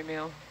with every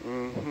meal.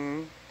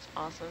 Mm-hmm. It's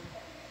awesome.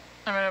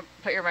 I'm gonna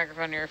put your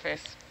microphone near your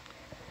face.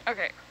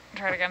 Okay,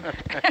 try it again.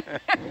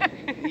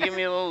 You give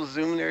me a little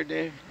zoom there,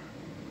 Dave.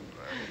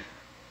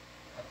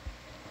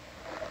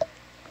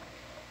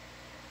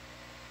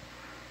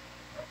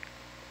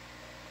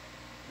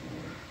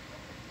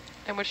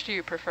 And which do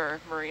you prefer,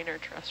 marine or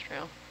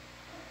terrestrial?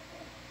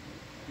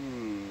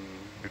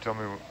 You tell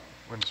me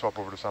when to swap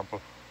over to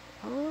sample.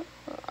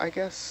 I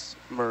guess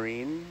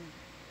marine,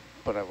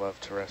 but I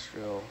love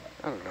terrestrial.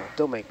 I don't know.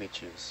 Don't make me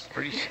choose.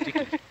 Pretty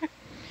sticky.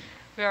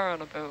 We are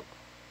on a boat.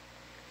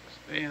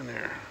 Stay in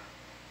there.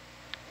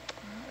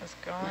 What is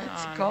going on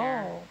Let's go.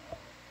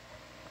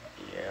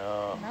 here?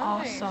 Yeah.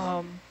 Nice.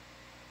 Awesome.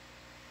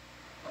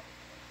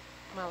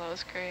 Wow, that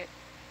was great.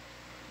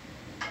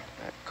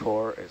 That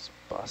core is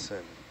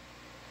bussin'.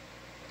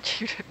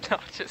 You did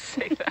not just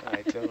say that.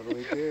 I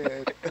totally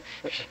did.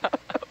 Shut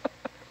up.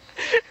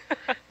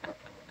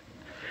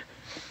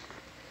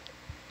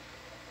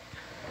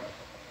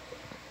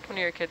 One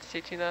of your kids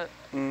teach you that?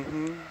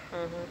 Mm-hmm.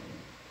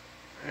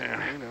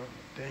 Yeah. You know.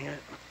 Dang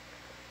it.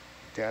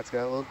 Dad's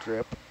got a little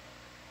drip.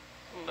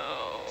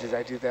 No. Did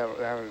I do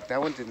that?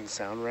 That one didn't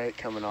sound right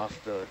coming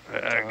off the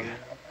tongue.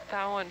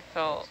 That one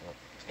felt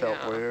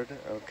weird?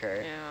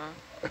 Okay.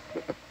 Yeah.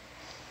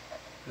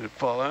 Did it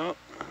fall out?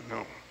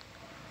 No.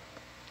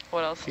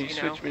 What else do Can you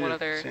you know? switch me What to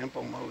other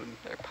sample mode?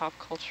 Their pop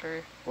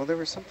culture? Well, there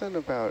was something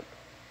about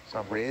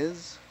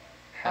Riz.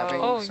 Having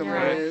Oh, some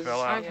yeah. Riz.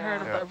 I've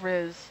heard about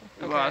Riz.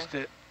 We lost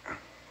it.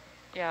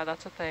 Yeah,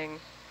 that's a thing.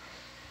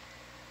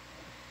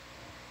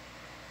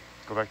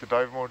 Go back to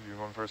dive mode. You're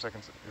going for a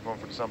second. You're going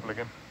for the sample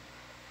again.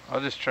 I'll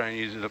just try and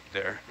use it up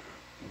there.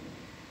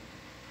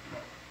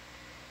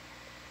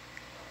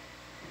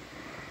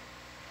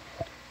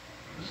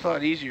 It's a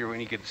lot easier when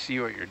you can see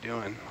what you're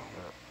doing.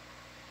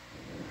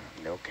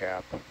 No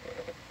cap.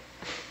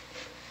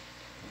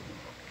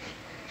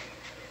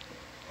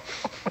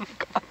 Oh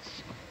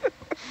gosh.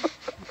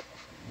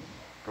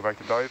 Go back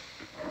to dive.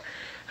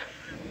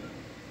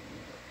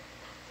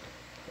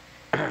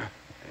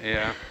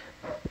 Yeah.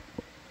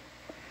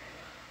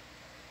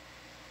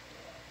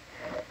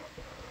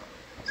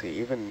 See,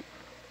 even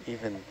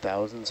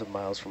thousands of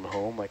miles from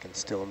home, I can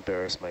still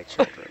embarrass my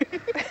children.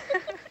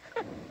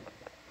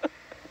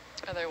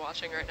 Are they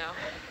watching right now?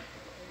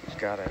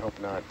 God, I hope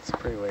not. It's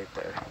pretty late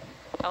there.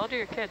 How old are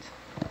your kids?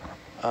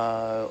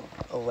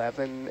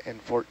 11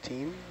 and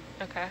 14.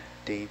 Okay.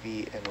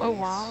 Davy and Elise. Oh,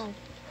 wow.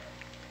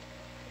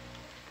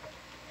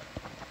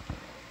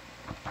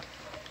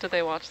 Do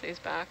they watch these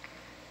back?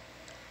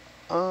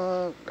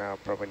 No,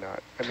 probably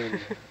not. I mean,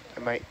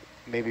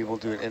 maybe we'll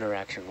do an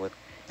interaction with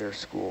their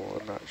school.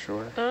 I'm not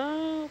sure.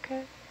 Oh,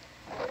 okay.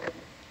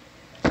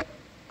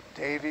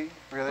 Davy,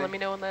 really? Let me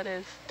know when that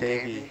is.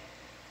 Davy.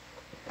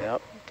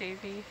 Yep.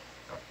 Davy.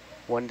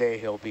 One day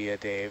he'll be a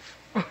Dave.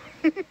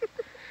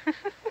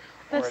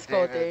 Let's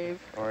go, Dave.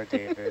 Or a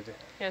David.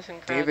 Yes,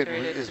 David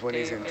is when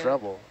he's in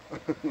trouble.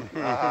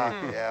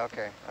 Yeah,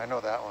 okay. I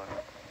know that one.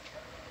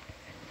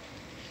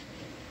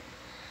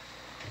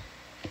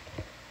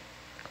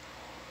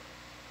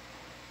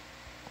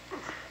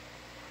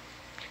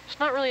 There's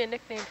not really a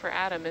nickname for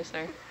Adam, is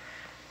there?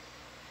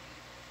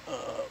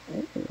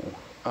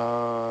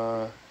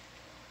 Well,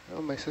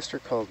 my sister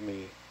called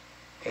me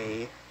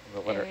A,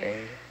 the letter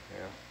A.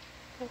 Yeah.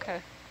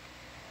 Okay.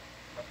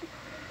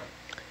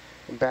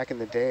 And back in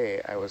the day,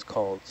 I was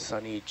called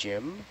Sunny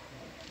Jim,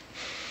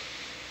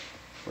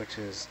 which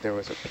is, there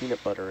was a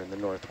peanut butter in the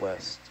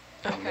Northwest.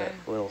 And Okay.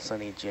 the little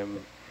Sunny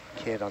Jim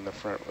kid on the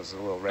front was a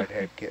little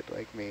redhead kid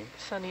like me.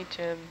 Sunny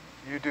Jim.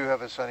 You do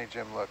have a Sunny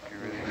Jim look. You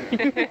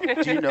really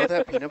do. Do you know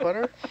that peanut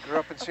butter? Grew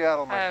up in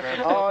Seattle, my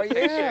friend. Oh,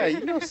 yeah.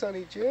 You know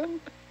Sunny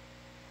Jim.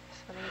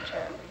 Sunny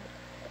Jim.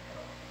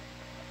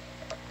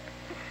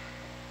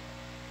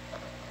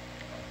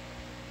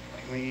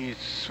 Can we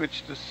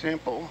switch the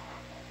sample?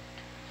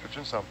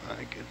 Switching sample. I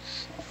think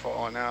it's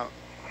falling out.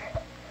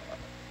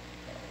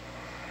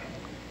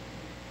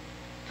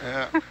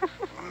 Yeah.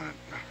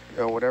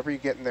 Whatever you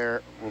get in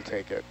there, we'll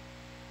take it.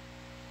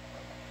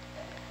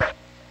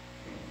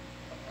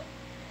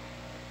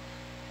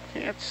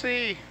 Can't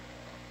see.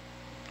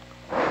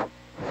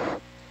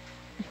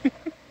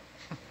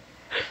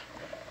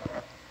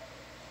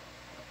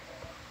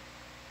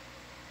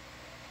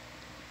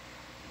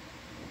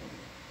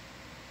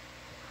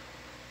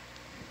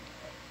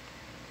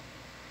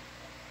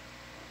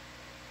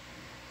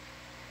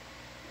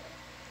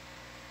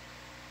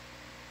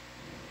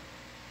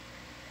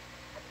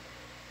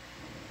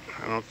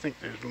 I don't think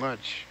there's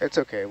much. It's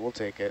okay. We'll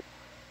take it.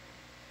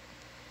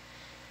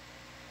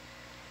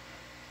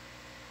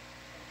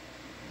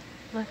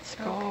 Let's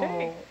go.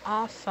 Okay.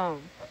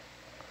 Awesome.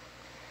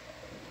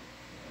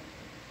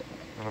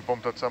 I'm gonna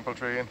bump that sample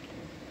tray in.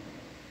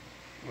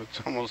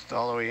 It's almost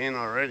all the way in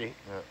already.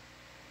 Yeah.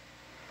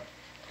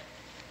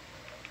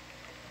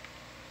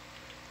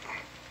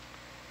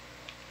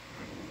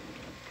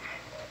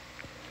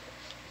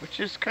 Which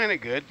is kind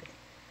of good.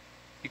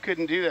 You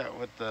couldn't do that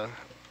with the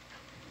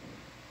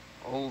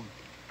old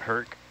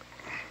Herc.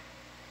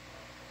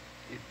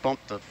 You'd bump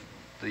the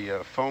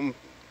foam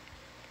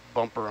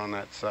bumper on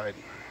that side.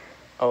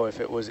 Oh,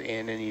 if it was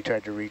in and you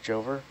tried to reach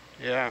over?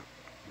 Yeah.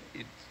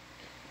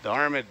 The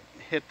arm had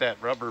hit that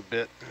rubber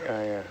bit.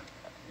 Oh, yeah.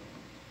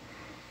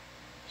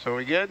 So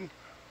we good?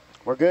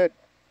 We're good.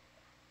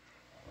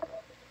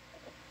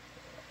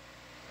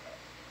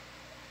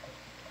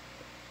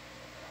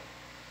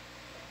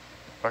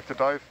 Back to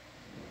dive.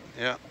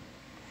 Yeah.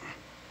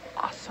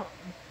 Awesome.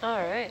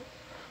 All right.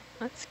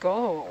 Let's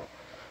go.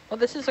 Well,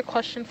 this is a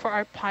question for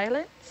our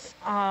pilots.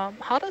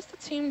 How does the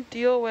team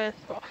deal with,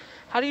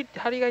 how do you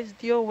guys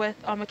deal with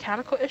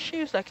mechanical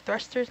issues like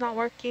thrusters not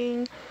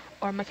working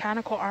or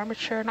mechanical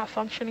armature not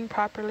functioning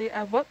properly?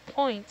 At what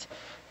point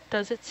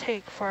does it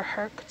take for a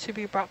Herc to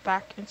be brought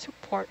back into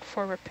port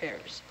for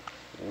repairs?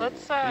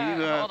 Let's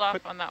hold off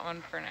on that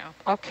one for now.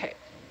 Okay.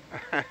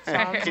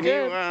 Sounds Can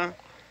good. you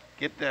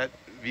get that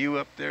view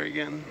up there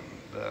again?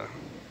 The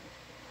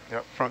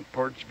front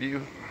porch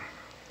view.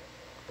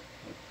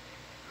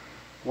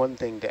 One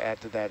thing to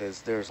add to that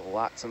is there's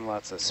lots and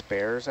lots of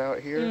spares out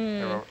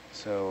here.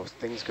 So if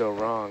things go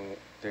wrong,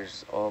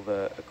 there's all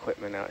the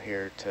equipment out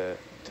here to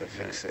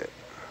fix it.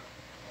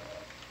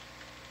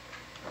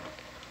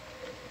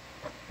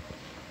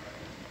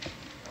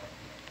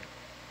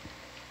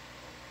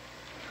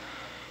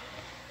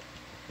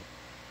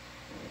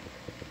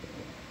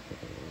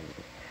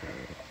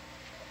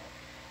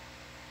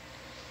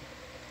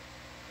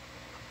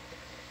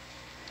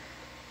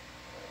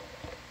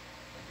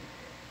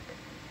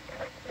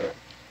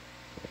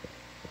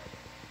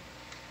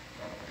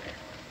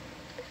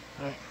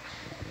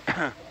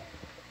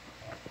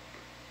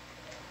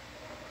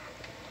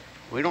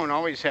 We don't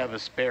always have a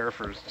spare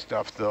for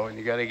stuff though, and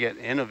you got to get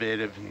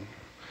innovative and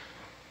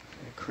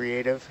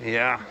creative.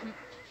 Yeah.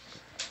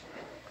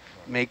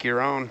 Make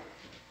your own.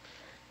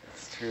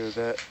 It's true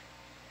that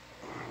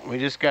we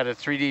just got a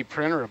 3D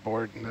printer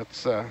aboard, and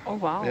that's oh,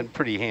 wow. been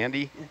pretty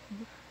handy.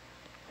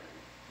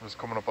 It's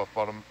coming up off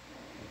bottom.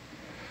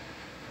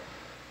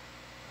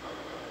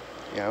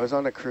 Yeah, I was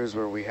on a cruise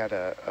where we had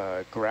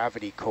a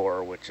gravity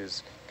core, which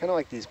is kind of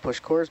like these push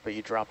cores, but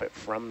you drop it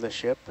from the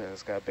ship, and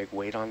it's got a big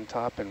weight on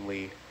top, and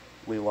we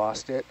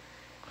lost it.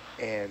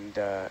 And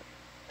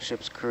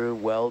ship's crew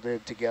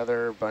welded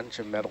together a bunch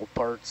of metal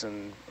parts,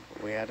 and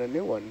we had a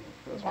new one.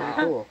 It was pretty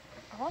cool.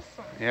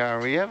 Awesome. Yeah,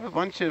 we have a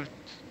bunch of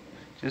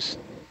just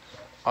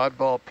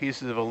oddball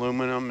pieces of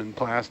aluminum and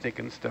plastic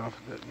and stuff.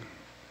 That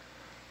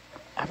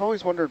I've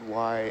always wondered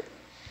why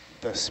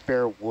the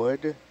spare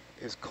wood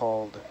is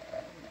called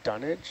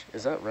dunnage.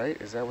 Is that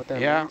right? Is that what that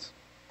means?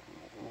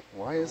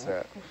 Why is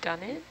that?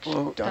 Dunnage?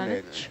 Well,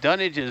 dunnage.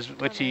 Dunnage is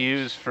what you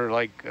use for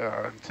like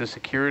to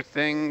secure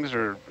things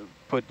or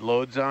put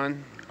loads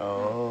on.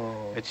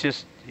 Oh. It's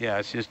just, yeah,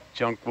 it's just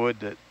junk wood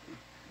that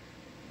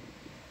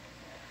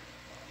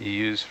you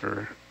use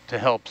to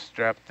help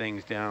strap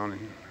things down.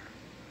 And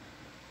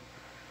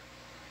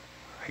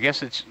I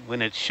guess it's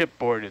when it's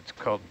shipboard, it's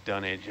called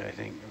dunnage, I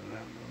think.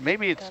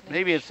 Maybe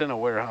it's in a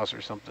warehouse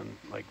or something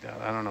like that.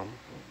 I don't know.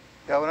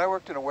 Yeah, when I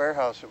worked in a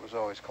warehouse, it was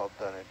always called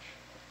dunnage.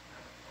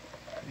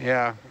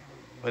 Yeah,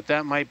 but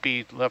that might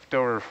be left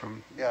over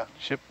from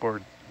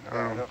shipboard. I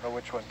don't know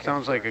which one.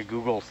 Sounds like a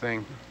Google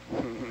thing.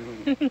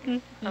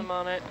 I'm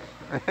on it.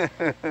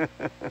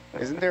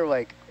 Isn't there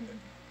like,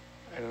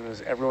 I don't know,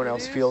 does everyone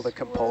else feel the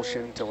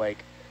compulsion to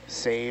like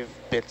save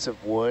bits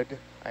of wood?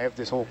 I have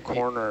this whole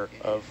corner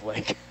of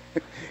like,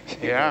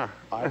 yeah.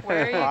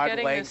 Where are you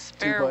getting this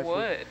spare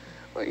wood?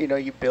 Well, you know,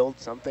 you build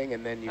something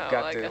and then you've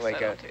got to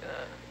like a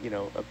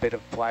bit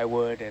of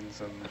plywood and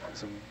some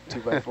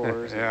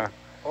 2x4s. Yeah.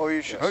 Oh,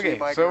 you should see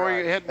my so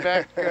garage. we're heading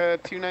back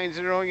 290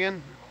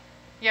 again?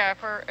 Yeah,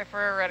 if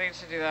we're ready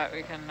to do that,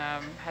 we can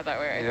head that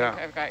way. I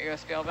think I've got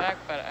USB back,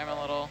 but I'm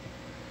a little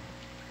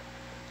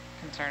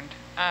concerned.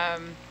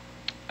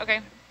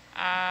 Okay.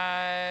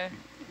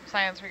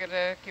 Science, we got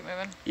to keep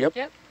moving? Yep.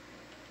 Great.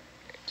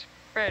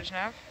 Bridge,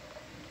 nav.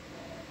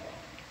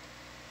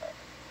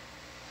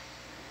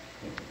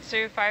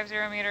 So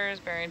 50 meters,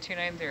 bearing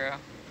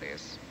 290,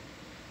 please.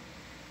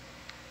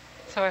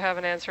 So I have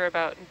an answer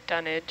about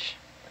dunnage.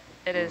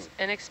 It is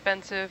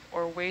inexpensive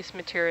or waste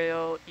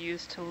material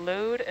used to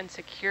load and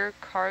secure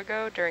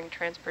cargo during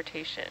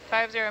transportation.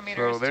 50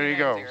 meters. So there you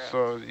go.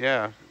 So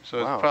yeah, so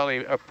it's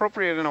probably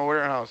appropriate in a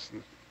warehouse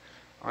and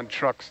on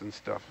trucks and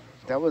stuff.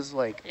 That was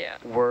like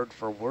word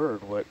for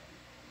word what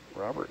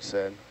Robert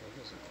said.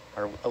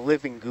 A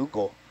living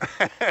Google.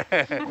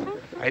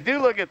 I do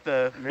look at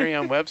the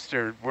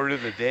Merriam-Webster word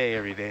of the day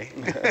every day.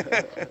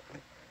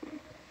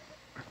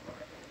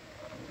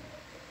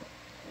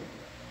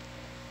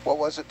 What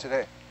was it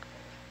today?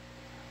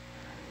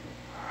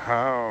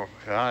 Oh,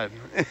 God.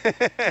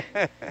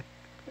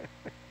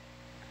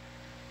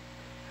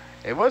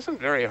 It wasn't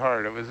very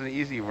hard. It was an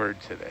easy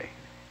word today.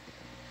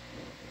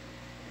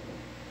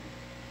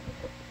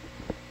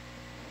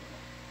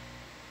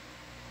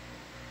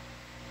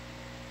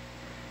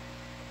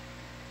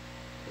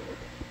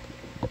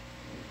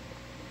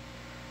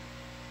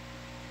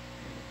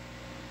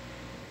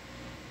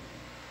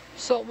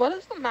 So what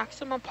is the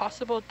maximum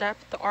possible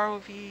depth the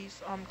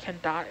ROVs can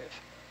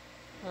dive?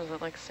 Was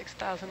it like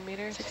 6,000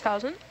 meters?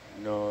 6,000?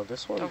 No,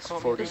 this one's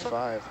quote me.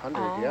 4,500,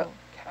 Oh, yeah.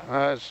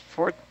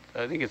 okay.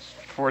 I think it's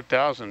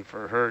 4,000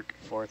 for Herc.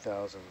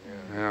 4,000,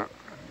 yeah. Yeah,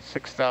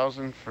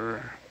 6,000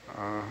 for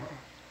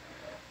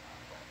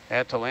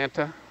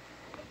Atalanta.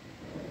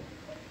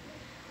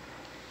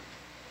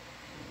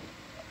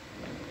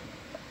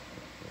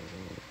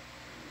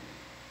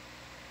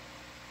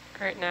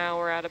 Right now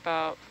we're at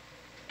about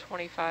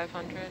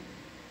 2,500.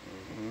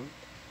 Mm-hmm.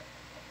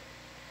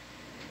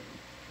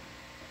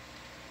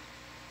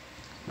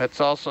 That's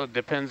also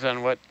depends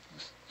on what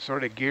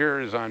sort of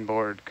gear is on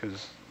board,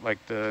 because like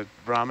the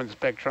Raman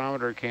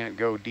spectrometer can't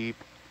go deep.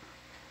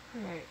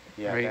 Right.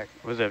 Yeah. Right?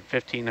 Was it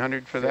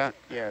 1,500 for that?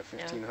 Yeah,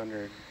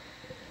 1,500.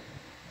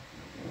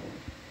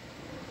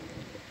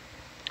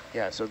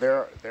 Yeah, so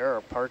there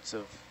are parts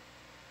of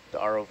the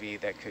ROV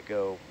that could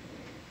go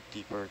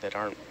deeper that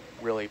aren't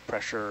really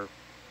pressure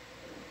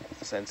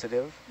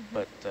sensitive,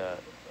 but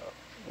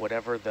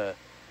whatever the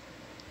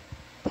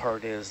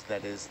part is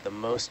that is the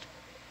most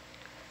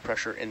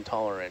pressure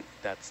intolerant,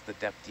 that's the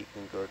depth you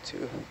can go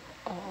to.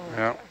 Oh,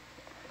 Yeah. okay.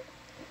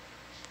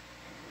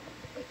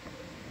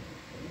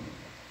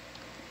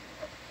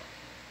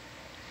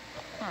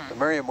 The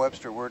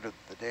Merriam-Webster word of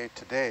the day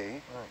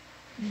today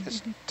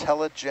is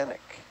telegenic.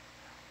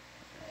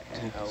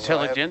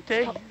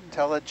 Intelligente?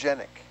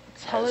 Telegenic.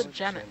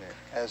 Telegenic.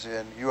 As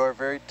in, you are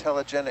very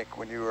telegenic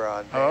when you were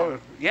on Oh,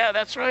 yeah,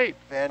 that's right.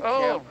 Van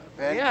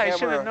I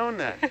should have known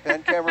that.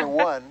 Van Camera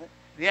 1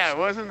 Yeah, it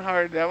wasn't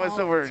hard. That was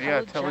the word.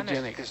 Yeah,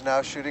 telegenic. is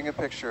now shooting a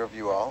picture of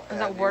you all. Is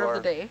that word of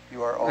the day?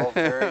 You are all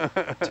very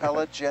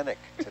telegenic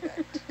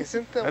today.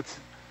 Isn't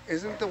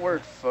the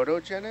word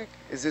photogenic?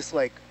 Is this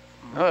like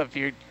Oh, if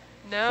you're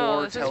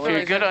No, this is if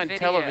you're good on video.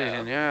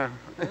 television, yeah.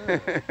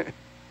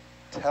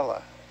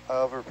 Tele,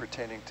 of or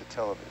pertaining to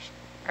television.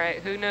 All right,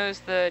 who knows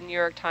the New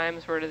York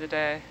Times word of the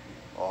day?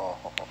 Oh.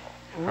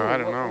 Ooh, I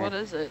don't know. What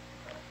is it?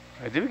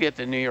 I do get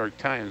the New York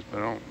Times, but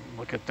I don't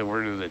look at the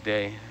word of the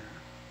day.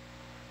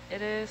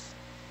 It is.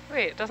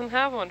 Wait, it doesn't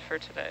have one for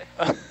today.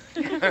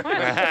 It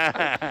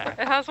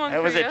has one.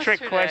 That was for a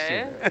trick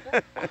question.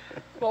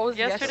 What was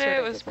yesterday?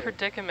 It was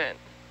predicament.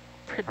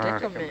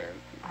 Predicament.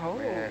 Oh.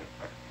 Man.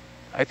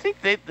 I think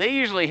they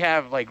usually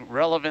have like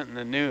relevant in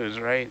the news,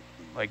 right?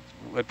 Like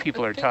what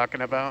people are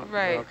talking about.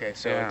 Right. Okay,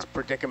 so Yeah. it's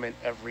predicament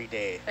every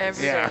day.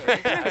 Every Yeah.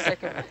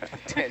 day.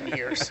 10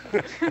 years.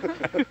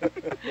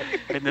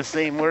 Been the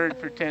same word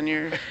for 10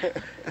 years.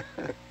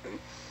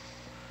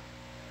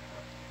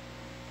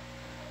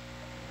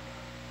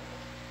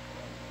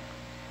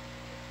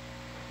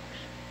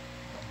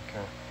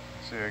 Okay.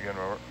 See you again,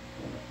 Robert.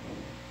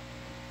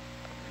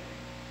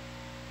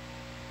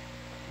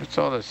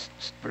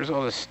 Where's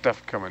all this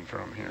stuff coming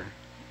from here?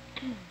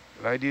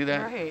 Did I do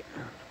that? Right.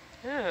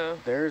 Oh.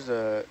 There's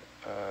a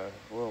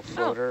little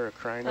floater, a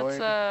crinoid.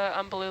 That's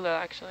Umbellula,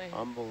 actually.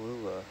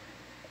 Umbellula.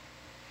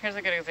 Here's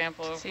a good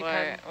example of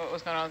what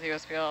was going on with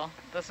USBL.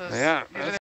 This is Yeah. these are the